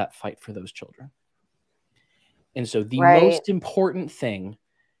model that fight for those children. And so the most important thing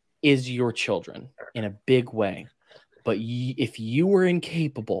is your children in a big way. But if you are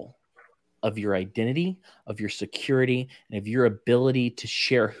incapable of your identity, of your security, and of your ability to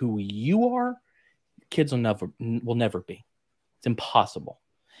share who you are, kids will never be. It's impossible.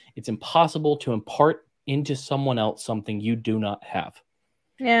 It's impossible to impart into someone else something you do not have.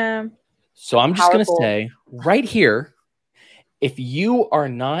 Yeah. So I'm just going to say right here, if you are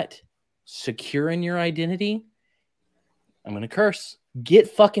not secure in your identity, I'm going to curse.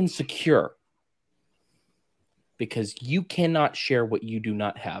 Get fucking secure. Because you cannot share what you do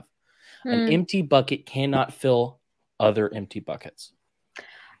not have. An empty bucket cannot fill other empty buckets.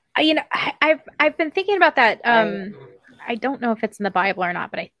 You know, I've been thinking about that. I don't know if it's in the Bible or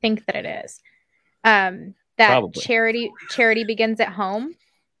not, but I think that it is. That Probably. charity begins at home.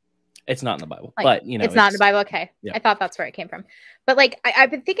 It's not in the Bible, but you know, it's not in the Bible. Okay, yeah. I thought that's where it came from. But like,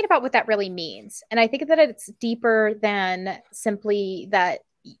 I've been thinking about what that really means, and I think that it's deeper than simply that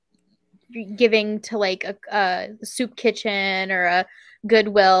giving to like a soup kitchen or a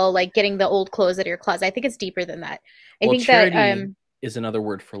Goodwill, like getting the old clothes out of your closet. I think it's deeper than that. I think that is another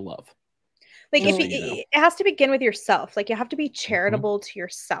word for love. Like if it has to begin with yourself. Like you have to be charitable to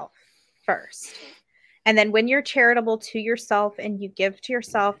yourself first. And then when you're charitable to yourself and you give to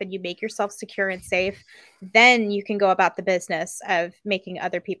yourself and you make yourself secure and safe, then you can go about the business of making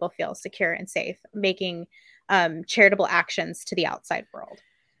other people feel secure and safe, making charitable actions to the outside world.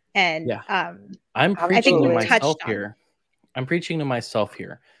 And I'm preaching to myself here. I'm preaching to myself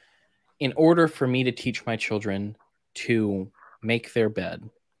here. In order for me to teach my children to make their bed,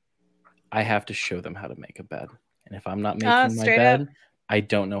 I have to show them how to make a bed. And if I'm not making my bed, I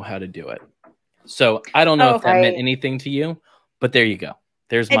don't know how to do it. So I don't know if that meant anything to you, but there you go.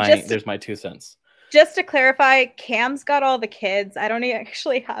 There's my 2 cents. Just to clarify, Cam's got all the kids. I don't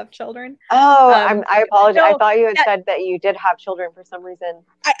actually have children. Oh, I apologize. No, I thought you had said that you did have children for some reason.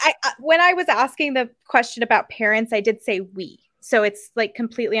 When I was asking the question about parents, I did say we. So it's like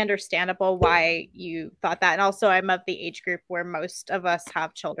completely understandable why you thought that. And also, I'm of the age group where most of us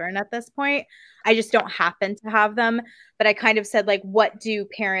have children at this point. I just don't happen to have them. But I kind of said, like, what do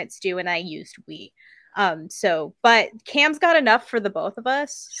parents do? And I used we. But Cam's got enough for the both of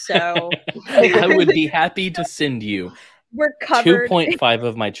us. So I would be happy to send you we're covered. 2.5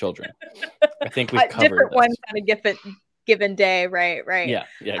 of my children. I think we've covered different this. ones on a given day. Right. Yeah,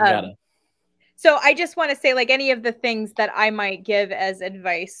 gotta. So I just want to say, like, any of the things that I might give as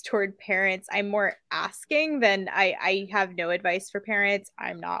advice toward parents, I'm more asking than I have no advice for parents.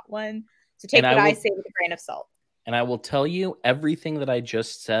 I'm not one. So take what I say with a grain of salt. And I will tell you, everything that I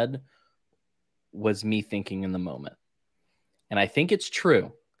just said was me thinking in the moment. And I think it's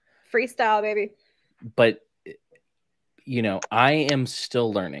true. Freestyle, baby. But, you know, I am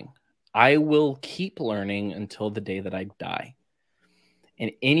still learning. I will keep learning until the day that I die.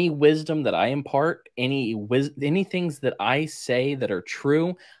 And any wisdom that I impart, any things that I say that are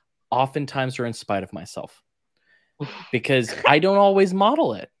true, oftentimes are in spite of myself. Because I don't always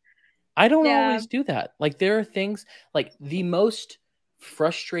model it. I don't always do that. Like, there are things, like, the most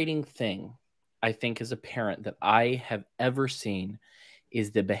frustrating thing I think as a parent that I have ever seen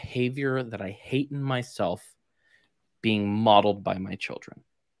is the behavior that I hate in myself being modeled by my children.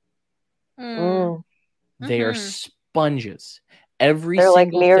 They are sponges. They're like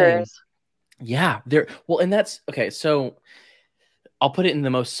mirrors. Yeah, they're and that's okay. So I'll put it in the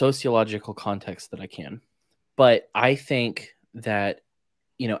most sociological context that I can. But I think that,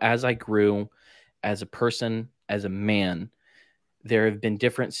 you know, as I grew as a person, as a man, there have been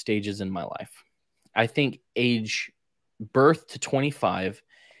different stages in my life. I think birth to 25,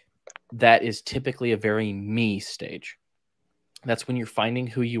 that is typically a very me stage. That's when you're finding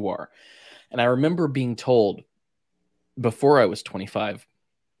who you are. And I remember being told before I was 25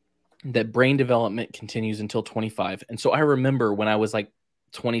 that brain development continues until 25. And so I remember when I was like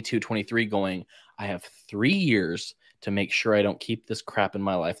 22, 23 going, I have 3 years to make sure I don't keep this crap in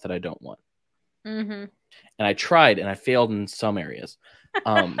my life that I don't want. And I tried and I failed in some areas.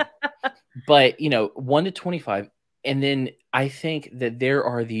 But, you know, 1 to 25. And then I think that there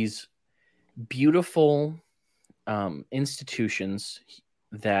are these beautiful institutions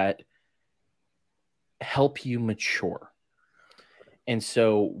that help you mature. And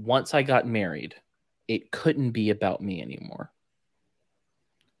so once I got married, it couldn't be about me anymore.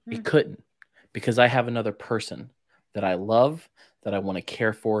 It couldn't, because I have another person that I love, that I want to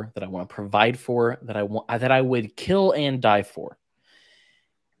care for, that I want to provide for, that I would kill and die for.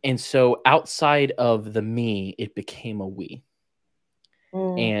 And so outside of the me, it became a we.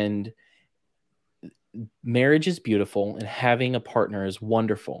 And marriage is beautiful and having a partner is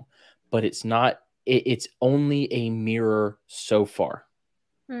wonderful, but it's not, it's only a mirror so far.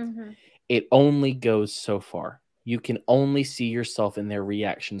 It only goes so far. You can only see yourself in their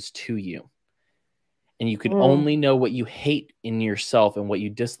reactions to you. And you can only know what you hate in yourself and what you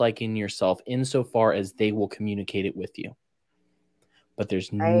dislike in yourself insofar as they will communicate it with you. But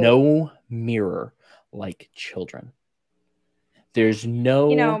there's no mirror like children. There's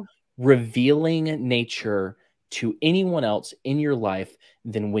no revealing nature to anyone else in your life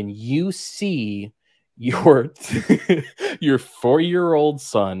than when you see your 4-year-old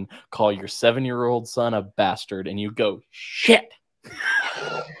son call your 7-year-old son a bastard and you go, shit.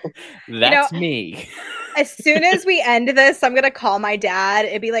 That's me. As soon as we end this, I'm going to call my dad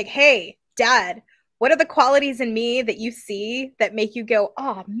and be like, hey, Dad, what are the qualities in me that you see that make you go,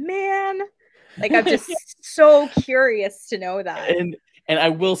 oh, man? Like, I'm just so curious to know that. And I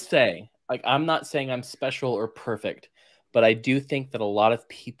will say, like, I'm not saying I'm special or perfect, but I do think that a lot of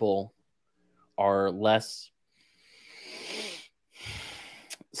people are less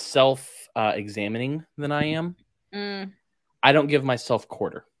self-examining than I am. I don't give myself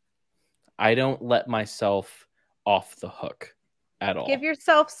quarter. I don't let myself off the hook at all. Give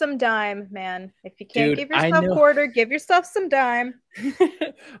yourself some dime, man. If you can't give yourself quarter, give yourself some dime.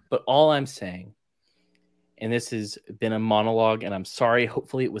 But all I'm saying, and this has been a monologue, and I'm sorry,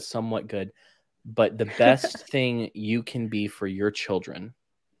 hopefully it was somewhat good, but the best thing you can be for your children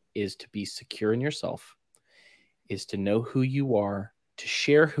is to be secure in yourself, is to know who you are, to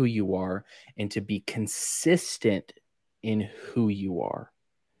share who you are, and to be consistent in who you are.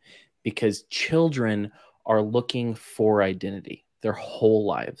 Because children are looking for identity their whole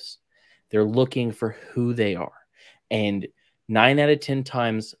lives. They're looking for who they are. And 9 out of 10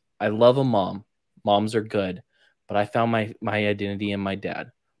 times, I love a mom. Moms are good. But I found my identity in my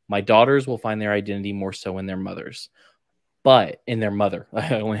dad. My daughters will find their identity more so in their mothers, but in their mother.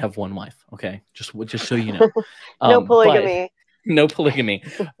 I only have one wife. Okay, just so you know. No polygamy. No polygamy.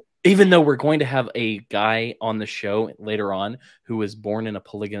 Even though we're going to have a guy on the show later on who was born in a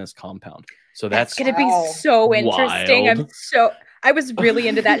polygynous compound. So that's going to be so interesting. wild. I was really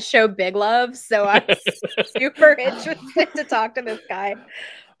into that show Big Love, so I'm super interested to talk to this guy.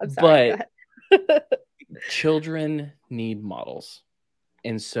 I'm sorry. But children need models.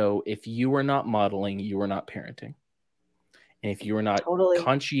 And so if you are not modeling, you are not parenting. And if you are not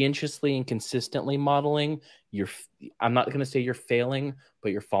conscientiously and consistently modeling, I'm not going to say you're failing,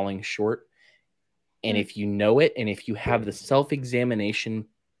 but you're falling short. And if you know it, and if you have the self-examination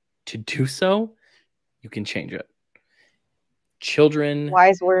to do so, you can change it.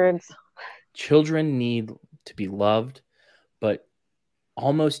 Wise words. Children need to be loved, but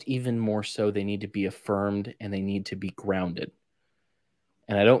almost even more so, they need to be affirmed and they need to be grounded.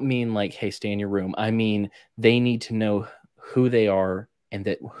 And I don't mean like, hey, stay in your room. I mean, they need to know who they are, and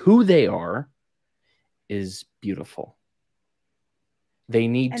that who they are is beautiful. They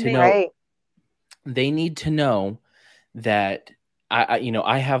need to know. They need to know that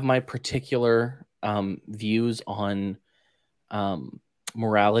I have my particular views on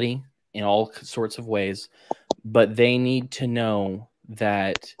morality in all sorts of ways, but they need to know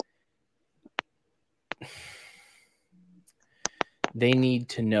that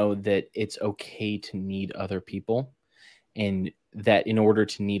it's okay to need other people, and that in order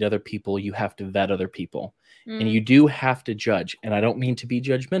to need other people, you have to vet other people. And you do have to judge. And I don't mean to be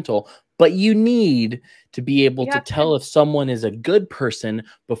judgmental, but you need to be able to tell if someone is a good person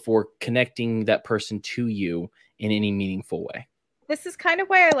before connecting that person to you in any meaningful way. This is kind of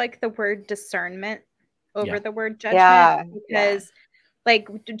why I like the word discernment over the word judgment, because like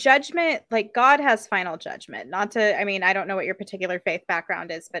judgment, like God has final judgment. I don't know what your particular faith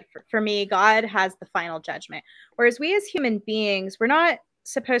background is, but for me, God has the final judgment. Whereas we as human beings, we're not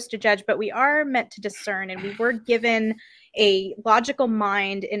supposed to judge, but we are meant to discern, and we were given a logical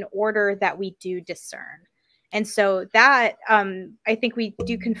mind in order that we do discern. And so that I think we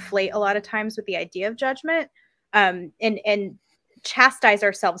do conflate a lot of times with the idea of judgment, and chastise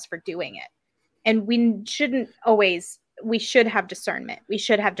ourselves for doing it. And we should have discernment. We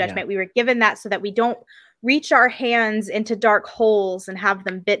should have judgment. We were given that so that we don't reach our hands into dark holes and have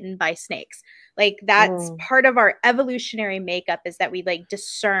them bitten by snakes. Like that's part of our evolutionary makeup, is that we like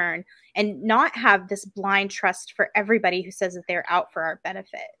discern and not have this blind trust for everybody who says that they're out for our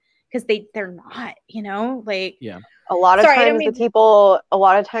benefit, because they're not, A lot of times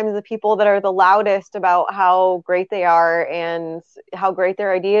the people that are the loudest about how great they are and how great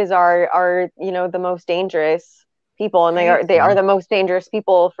their ideas are the most dangerous people, and they are the most dangerous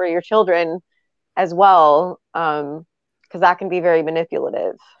people for your children as well, because that can be very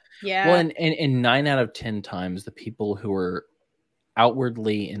manipulative. Well, and 9 out of 10 times, the people who are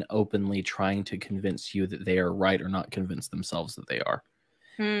outwardly and openly trying to convince you that they are right are not convinced themselves that they are.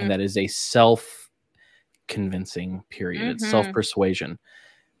 And that is a self-convincing period. It's self-persuasion.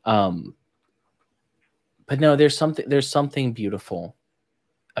 But no, there's something beautiful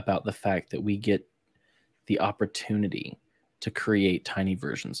about the fact that we get the opportunity to create tiny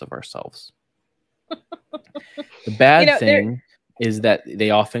versions of ourselves. The bad thing is that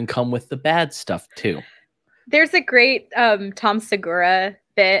they often come with the bad stuff too. There's a great Tom Segura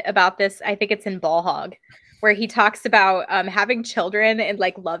bit about this. I think it's in Ball Hog, where he talks about having children and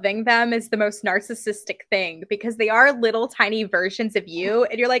like loving them is the most narcissistic thing, because they are little tiny versions of you,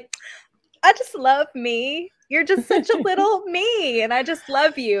 and you're like, I just love me. You're just such a little me, and I just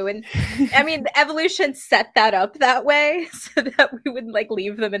love you. And I mean, the evolution set that up that way so that we would like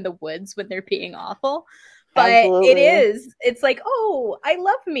leave them in the woods when they're being awful. But it's like, oh, I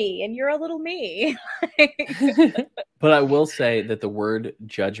love me, and you're a little me. But I will say that the word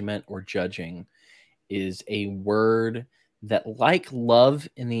judgment or judging is a word that, like love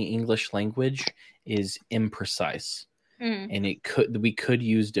in the English language, is imprecise. And we could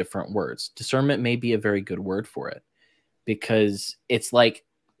use different words. Discernment may be a very good word for it, because it's like,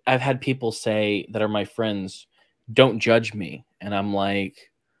 I've had people say that are my friends, don't judge me. And I'm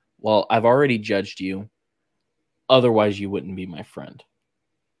like, well, I've already judged you. Otherwise, you wouldn't be my friend.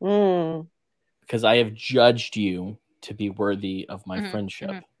 Because I have judged you to be worthy of my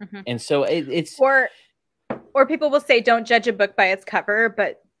friendship. And so it's... Or people will say, don't judge a book by its cover,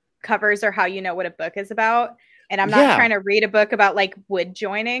 but covers are how you know what a book is about. And I'm not trying to read a book about like wood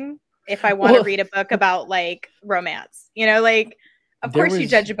joining if I want to read a book about like romance. Of course you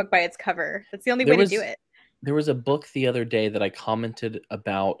judge a book by its cover. That's the only way to do it. There was a book the other day that I commented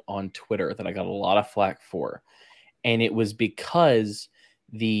about on Twitter that I got a lot of flack for. And it was because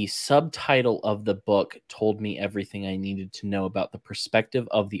The subtitle of the book told me everything I needed to know about the perspective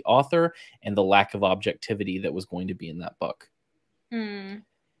of the author and the lack of objectivity that was going to be in that book. Mm.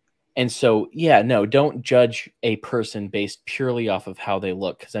 And so, yeah, no, don't judge a person based purely off of how they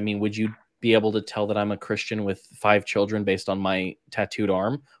look. Because, I mean, would you be able to tell that I'm a Christian with 5 children based on my tattooed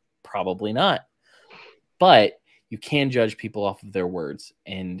arm? Probably not. But you can judge people off of their words.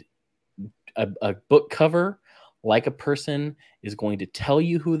 And a book cover, like a person, is going to tell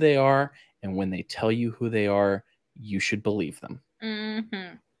you who they are. And when they tell you who they are, you should believe them.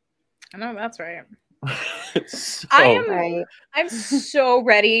 Mm-hmm. I know that's right. So, I'm so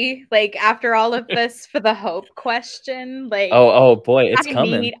ready, like, after all of this, for the hope question. Like, oh boy, it's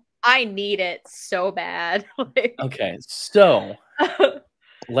coming. I need it so bad. Like, okay, so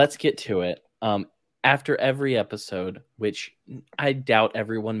let's get to it. After every episode, which I doubt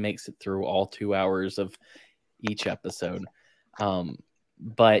everyone makes it through all 2 hours of each episode,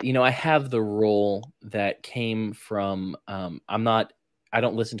 but I have the rule that came from I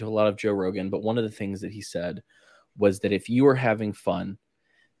don't listen to a lot of Joe Rogan, but one of the things that he said was that if you are having fun,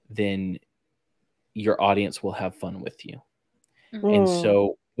 then your audience will have fun with you. And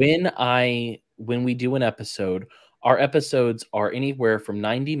so when we do an episode, our episodes are anywhere from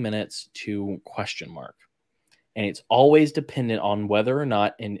 90 minutes to question mark. And it's always dependent on whether or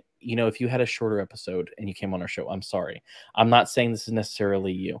not, and if you had a shorter episode and you came on our show, I'm sorry. I'm not saying this is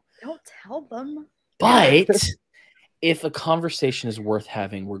necessarily you. Don't tell them. But if a conversation is worth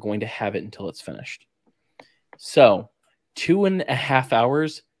having, we're going to have it until it's finished. So 2.5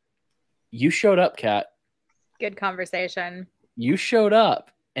 hours, you showed up, Kat. Good conversation. You showed up,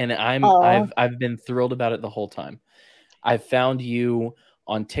 and I've been thrilled about it the whole time. I've found you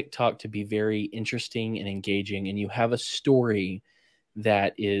on TikTok to be very interesting and engaging, and you have a story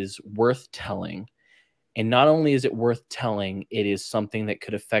that is worth telling. And not only is it worth telling, it is something that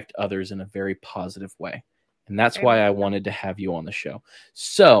could affect others in a very positive way. And that's why I wanted to have you on the show.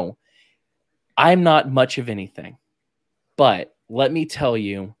 So I'm not much of anything, but let me tell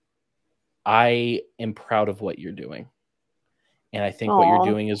you, I am proud of what you're doing. And I think what you're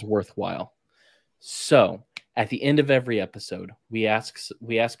doing is worthwhile. So at the end of every episode, we ask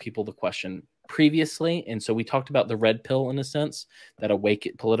people the question previously. And so we talked about the red pill in a sense, that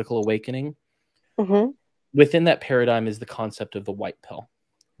political awakening. Mm-hmm. Within that paradigm is the concept of the white pill,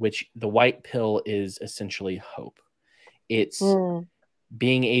 which the white pill is essentially hope. It's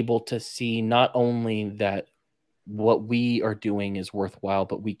being able to see not only that what we are doing is worthwhile,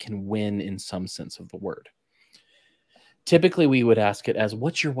 but we can win in some sense of the word. Typically, we would ask it as,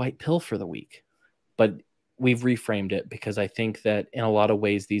 what's your white pill for the week? But we've reframed it because I think that in a lot of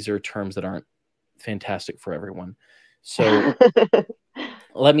ways, these are terms that aren't fantastic for everyone. So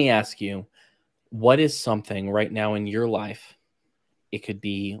let me ask you, what is something right now in your life? It could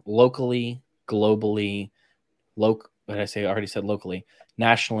be locally, globally, I already said locally,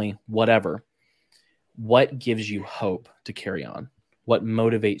 nationally, whatever. What gives you hope to carry on? What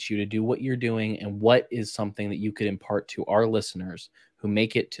motivates you to do what you're doing? And what is something that you could impart to our listeners who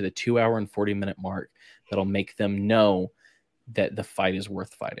make it to the 2 hour and 40-minute mark that'll make them know that the fight is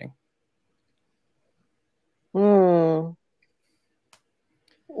worth fighting? Well,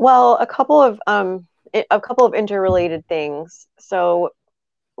 a couple of interrelated things. So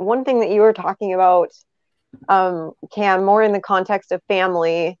one thing that you were talking about, Cam, more in the context of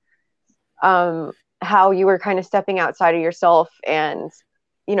family, how you were kind of stepping outside of yourself and,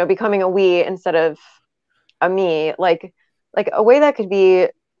 becoming a we instead of a me. Like a way that could be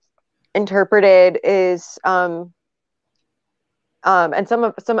interpreted is, and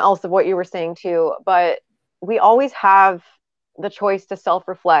some else of what you were saying too, but we always have the choice to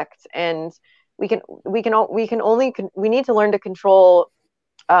self-reflect, and we need to learn to control,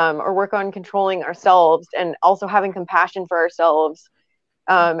 or work on controlling ourselves, and also having compassion for ourselves.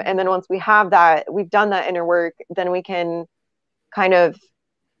 And then once we have that, we've done that inner work, then we can kind of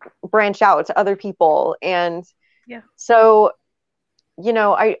branch out to other people. And so,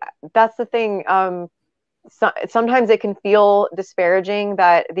 that's the thing. Sometimes it can feel disparaging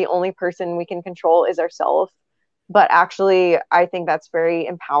that the only person we can control is ourselves. But actually, I think that's very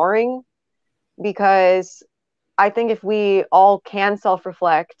empowering, because I think if we all can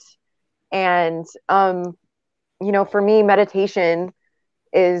self-reflect, and, for me, meditation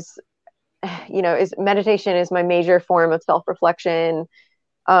is my major form of self-reflection,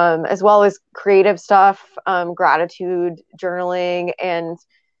 as well as creative stuff, gratitude, journaling, and,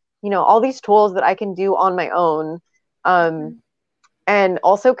 all these tools that I can do on my own. And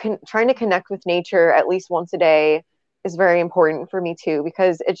also trying to connect with nature at least once a day is very important for me too,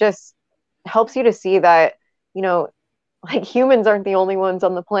 because it just helps you to see that, like humans aren't the only ones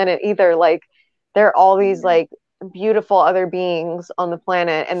on the planet either. Like there are all these like beautiful other beings on the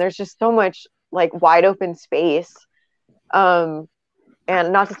planet, and there's just so much like wide open space.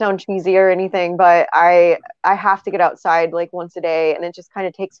 And not to sound cheesy or anything, but I have to get outside like once a day, and it just kind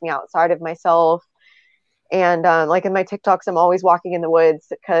of takes me outside of myself. And like in my TikToks, I'm always walking in the woods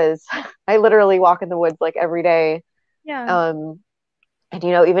because I literally walk in the woods like every day. Yeah. And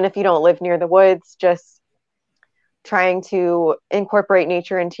you know, even if you don't live near the woods, just trying to incorporate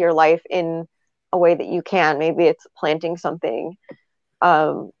nature into your life in a way that you can. Maybe it's planting something.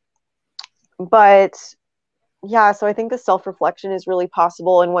 But yeah, so I think the self-reflection is really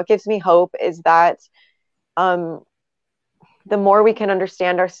possible. And what gives me hope is that um, the more we can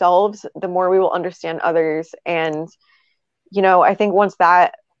understand ourselves, the more we will understand others. And, you know, I think once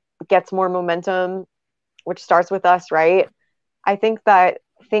that gets more momentum, which starts with us, right? I think that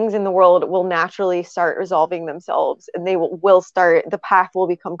things in the world will naturally start resolving themselves, and they will start, the path will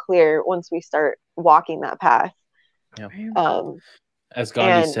become clear once we start walking that path. Yeah. As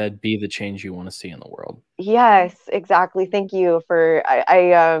Gandhi said, be the change you want to see in the world. Yes, exactly. Thank you for,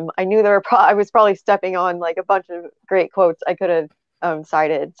 I knew there were I was probably stepping on like a bunch of great quotes I could have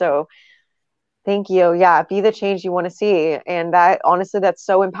cited. So thank you. Yeah. Be the change you want to see. And that, honestly, that's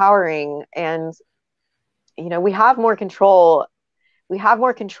so empowering. And, you know, we have more control. We have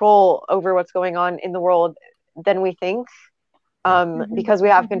more control over what's going on in the world than we think, because we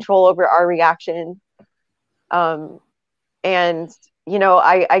have control over our reaction. And you know,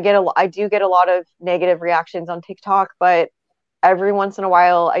 I do get a lot of negative reactions on TikTok, but every once in a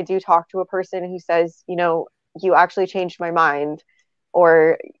while I do talk to a person who says, you know, you actually changed my mind,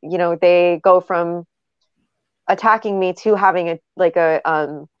 or you know, they go from attacking me to having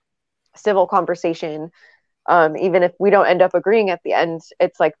a civil conversation. Even if we don't end up agreeing at the end,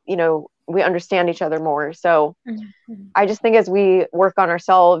 it's like, you know, we understand each other more. So I just think as we work on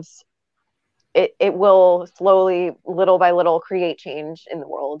ourselves, it will slowly, little by little, create change in the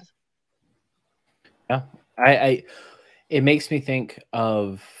world. Yeah, it makes me think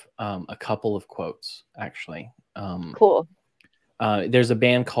of a couple of quotes, actually. Cool. There's a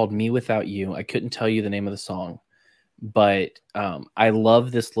band called Me Without You. I couldn't tell you the name of the song, but I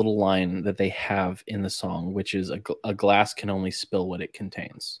love this little line that they have in the song, which is a glass can only spill what it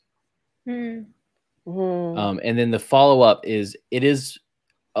contains. And then the follow-up is, it is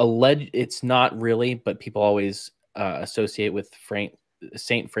it's not really, but people always associate with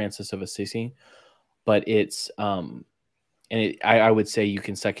Saint Francis of Assisi, but it's and I would say you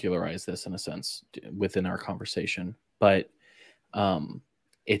can secularize this in a sense within our conversation, but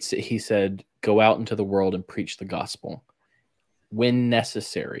he said, go out into the world and preach the gospel. When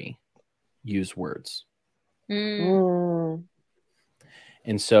necessary, use words. And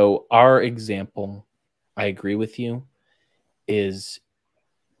so our example, I agree with you, is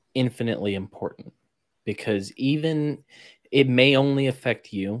infinitely important, because even it may only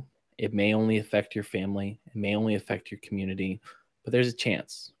affect you, it may only affect your family, it may only affect your community, but there's a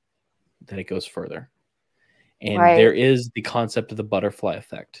chance that it goes further. And there is the concept of the butterfly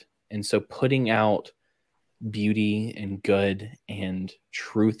effect. And so putting out beauty and good and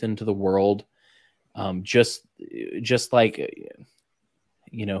truth into the world, just like,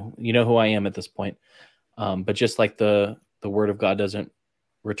 you know who I am at this point, but just like the word of God doesn't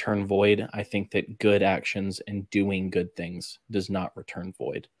return void, I think that good actions and doing good things does not return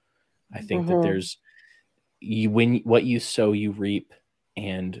void. I think that there's when what you sow, you reap,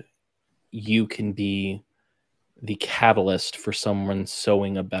 and you can be the catalyst for someone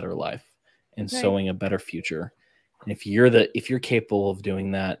sowing a better life and sowing a better future. And if you're capable of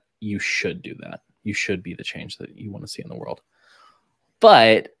doing that, you should do that. You should be the change that you want to see in the world.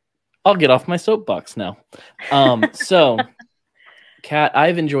 But I'll get off my soapbox now. So Kat,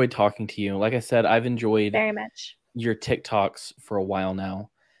 I've enjoyed talking to you. Like I said, I've enjoyed very much your TikToks for a while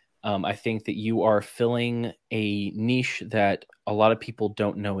now. I think that you are filling a niche that a lot of people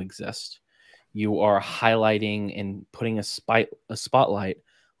don't know exists. You are highlighting and putting a spotlight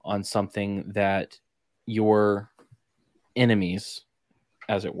on something that your enemies,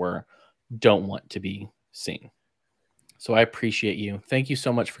 as it were, don't want to be seen. So I appreciate you. Thank you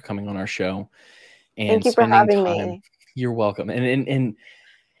so much for coming on our show and thank you for having me. You're welcome. And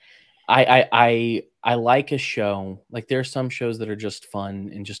I like a show, like there are some shows that are just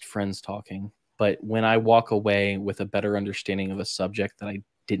fun and just friends talking, but when I walk away with a better understanding of a subject that I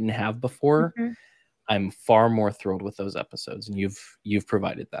didn't have before, I'm far more thrilled with those episodes, and you've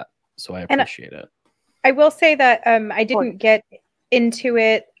provided that, so I appreciate it. I will say that I didn't get into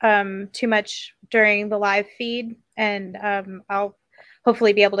it too much during the live feed, and I'll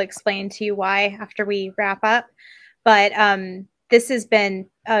hopefully be able to explain to you why after we wrap up. But this has been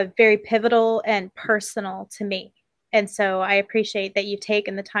very pivotal and personal to me. And so I appreciate that you've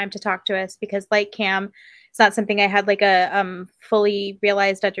taken the time to talk to us, because like Cam, it's not something I had like a fully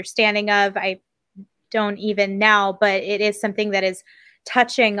realized understanding of. I don't even now, but it is something that is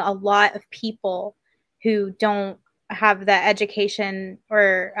touching a lot of people who don't have the education,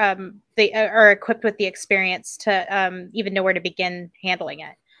 or they are equipped with the experience to even know where to begin handling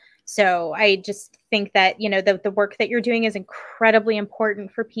it. So I just think that, you know, the work that you're doing is incredibly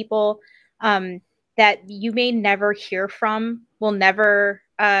important for people that you may never hear from, will never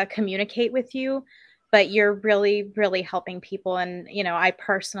communicate with you, but you're really, really helping people. And, you know, I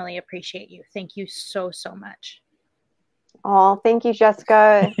personally appreciate you. Thank you so, so much. Oh, thank you,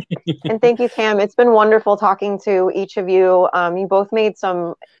 Jessica. And thank you, Cam. It's been wonderful talking to each of you. You both made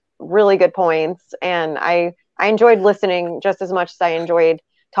some really good points, and I enjoyed listening just as much as I enjoyed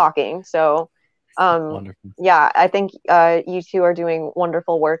talking. So, Wonderful. yeah, I think you two are doing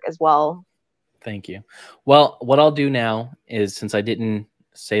wonderful work as well. Thank you. Well, what I'll do now is, since I didn't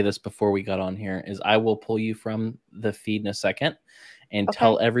say this before we got on here, is I will pull you from the feed in a second and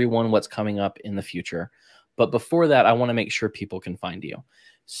tell everyone what's coming up in the future. But before that, I want to make sure people can find you.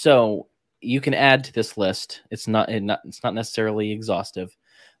 So you can add to this list. It's not necessarily exhaustive,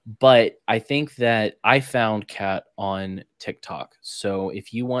 but I think that I found Cat on TikTok. So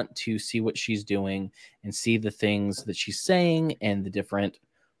if you want to see what she's doing and see the things that she's saying and the different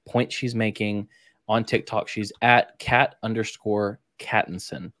points she's making on TikTok, she's at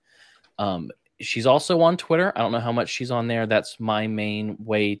cat_Cattinson. She's also on Twitter. I don't know how much she's on there. That's my main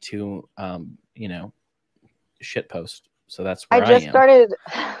way to, you know, shit post. So that's where I am. Started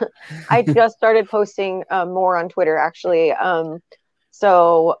I just started posting more on Twitter, actually.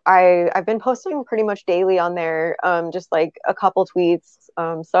 So I've been posting pretty much daily on there, just like a couple tweets.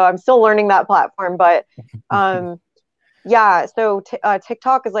 So I'm still learning that platform, but yeah. So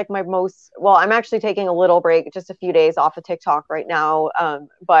TikTok is like my most, well, I'm actually taking a little break, just a few days off of TikTok right now,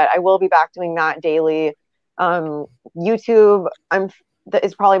 but I will be back doing that daily. YouTube,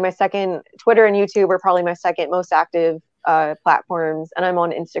 is probably my second. Twitter and YouTube are probably my second most active platforms, and I'm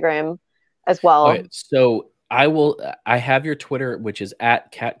on Instagram as well. Okay, so I have your Twitter, which is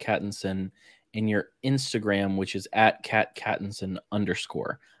at Cat Cattinson, and your Instagram, which is at Cat Cattinson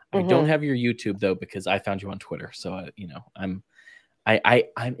 _. I don't have your YouTube though, because I found you on Twitter. So you know, I'm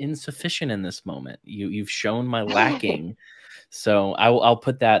insufficient in this moment. You've shown my lacking. So I'll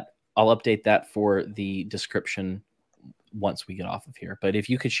put that. I'll update that for the description once we get off of here. But if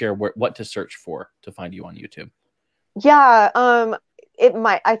you could share what to search for to find you on YouTube. Yeah, I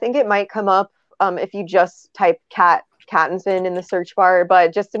think it might come up if you just type Cat Cattinson in the search bar,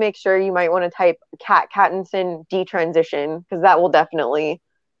 but just to make sure, you might want to type Cat Cattinson detransition, because that will definitely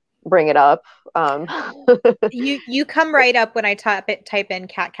bring it up. You come right up when I type in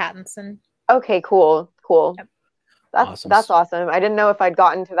Cat Cattinson. Okay, cool. Yep. That's awesome. I didn't know if I'd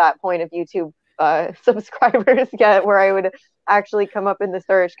gotten to that point of YouTube subscribers yet, where I would actually come up in the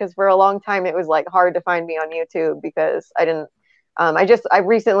search, because for a long time it was like hard to find me on YouTube, because I didn't I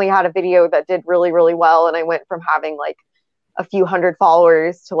recently had a video that did really, really well, and I went from having like a few hundred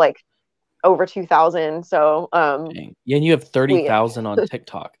followers to like over 2,000. So yeah, and you have 30,000 on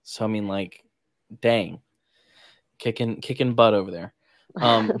TikTok. So I mean, like, dang, kicking butt over there.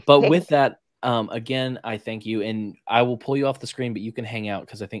 But with that, again, I thank you, and I will pull you off the screen, but you can hang out,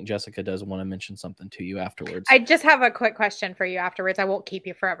 because I think Jessica does want to mention something to you afterwards. I just have a quick question for you afterwards. I won't keep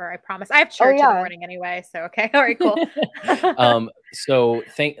you forever, I promise. I have church in the morning anyway, so okay. All right, cool. So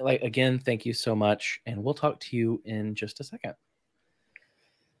thank you so much, and we'll talk to you in just a second.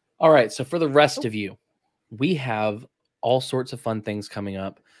 All right, so for the rest of you, we have all sorts of fun things coming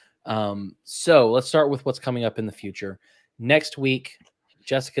up. So let's start with what's coming up in the future. Next week,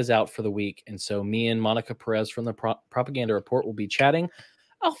 Jessica's out for the week, and so me and Monica Perez from the Propaganda Report will be chatting.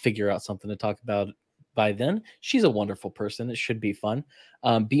 I'll figure out something to talk about by then. She's a wonderful person. It should be fun.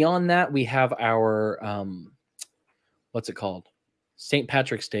 Beyond that, we have our what's it called? St.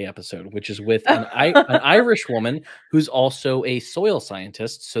 Patrick's Day episode, which is with an Irish woman who's also a soil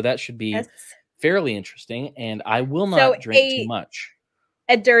scientist. So that should be fairly interesting. And I will not drink too much.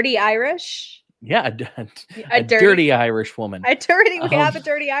 A dirty Irish? Yeah, a dirty Irish woman. We have a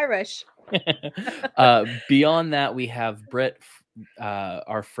dirty Irish. Beyond that, we have Britt,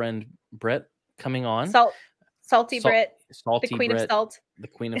 our friend Britt, coming on. Salty Britt, the Queen of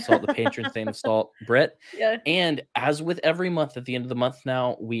Salt, the patron saint of salt, Britt. Yeah. And as with every month, at the end of the month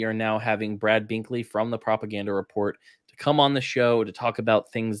now, we are now having Brad Binkley from the Propaganda Report to come on the show to talk about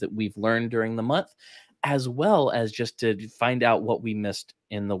things that we've learned during the month, as well as just to find out what we missed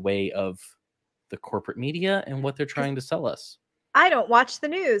in the way of the corporate media and what they're trying to sell us. I don't watch the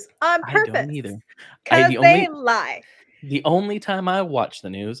news on I purpose. don't either. Because they lie. The only time I watch the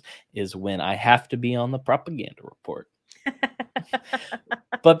news is when I have to be on the propaganda report.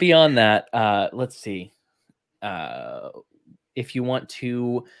 But beyond that, let's see. If you want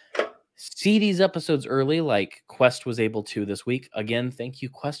to see these episodes early, like Quest was able to this week, again, thank you,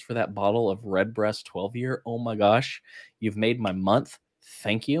 Quest, for that bottle of Redbreast 12-year. Oh my gosh, you've made my month.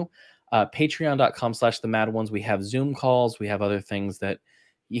 Thank you. Patreon.com/themadOnes. We have Zoom calls. We have other things that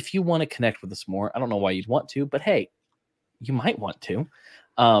if you want to connect with us more, I don't know why you'd want to, but hey, you might want to.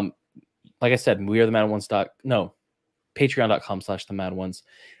 Like I said, we are the Mad Ones. No, Patreon.com/themadOnes.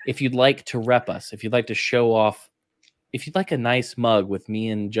 If you'd like to rep us, if you'd like to show off, if you'd like a nice mug with me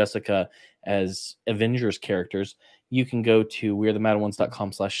and Jessica as Avengers characters, you can go to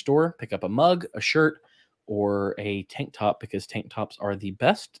wearethemadOnes.com/store, pick up a mug, a shirt, or a tank top, because tank tops are the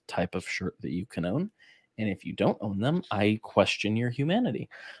best type of shirt that you can own. And if you don't own them, I question your humanity.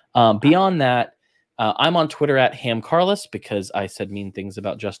 Beyond that, I'm on Twitter at HamCarlos because I said mean things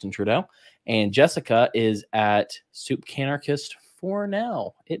about Justin Trudeau. And Jessica is at SoupCanarchist for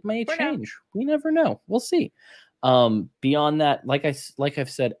now. It may change. We never know. We'll see. Beyond that, like I've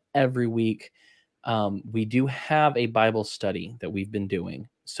said every week, we do have a Bible study that we've been doing.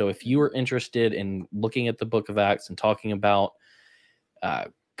 So if you are interested in looking at the book of Acts and talking about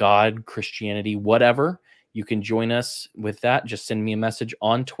God, Christianity, whatever, you can join us with that. Just send me a message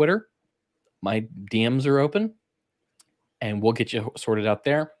on Twitter. My DMs are open and we'll get you sorted out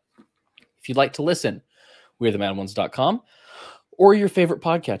there. If you'd like to listen, wearethemadOnes.com or your favorite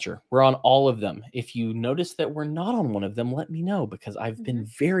podcatcher. We're on all of them. If you notice that we're not on one of them, let me know, because I've been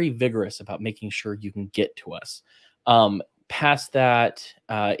very vigorous about making sure you can get to us. Past that,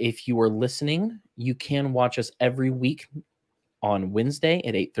 if you are listening, you can watch us every week on Wednesday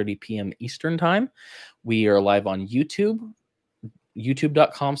at 8:30 p.m. Eastern time. We are live on YouTube,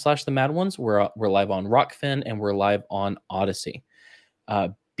 youtube.com/themadOnes. We're live on Rockfin, and we're live on Odyssey.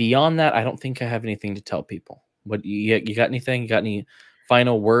 Beyond that, I don't think I have anything to tell people. What you got? Anything? You got any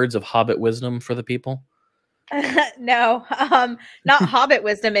final words of Hobbit wisdom for the people? No, not Hobbit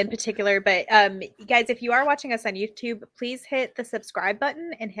wisdom in particular, but guys, if you are watching us on YouTube, please hit the subscribe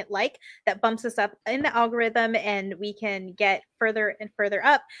button and hit like. That bumps us up in the algorithm and we can get further and further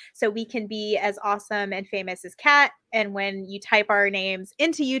up so we can be as awesome and famous as Cat. And when you type our names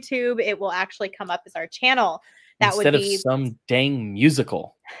into YouTube, it will actually come up as our channel. That Instead would be of some dang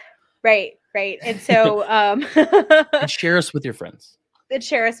musical. Right. And so and share us with your friends. And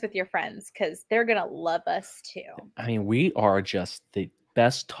share us with your friends, because they're gonna love us too. I mean, we are just the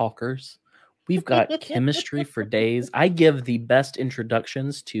best talkers. We've got chemistry for days. I give the best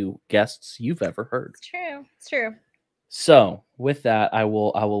introductions to guests you've ever heard. It's true. So with that, I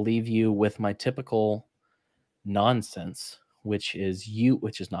will leave you with my typical nonsense, which is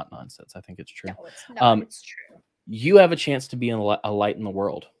not nonsense. I think it's true. No, it's true. You have a chance to be a light in the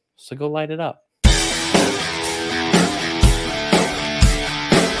world. So go light it up.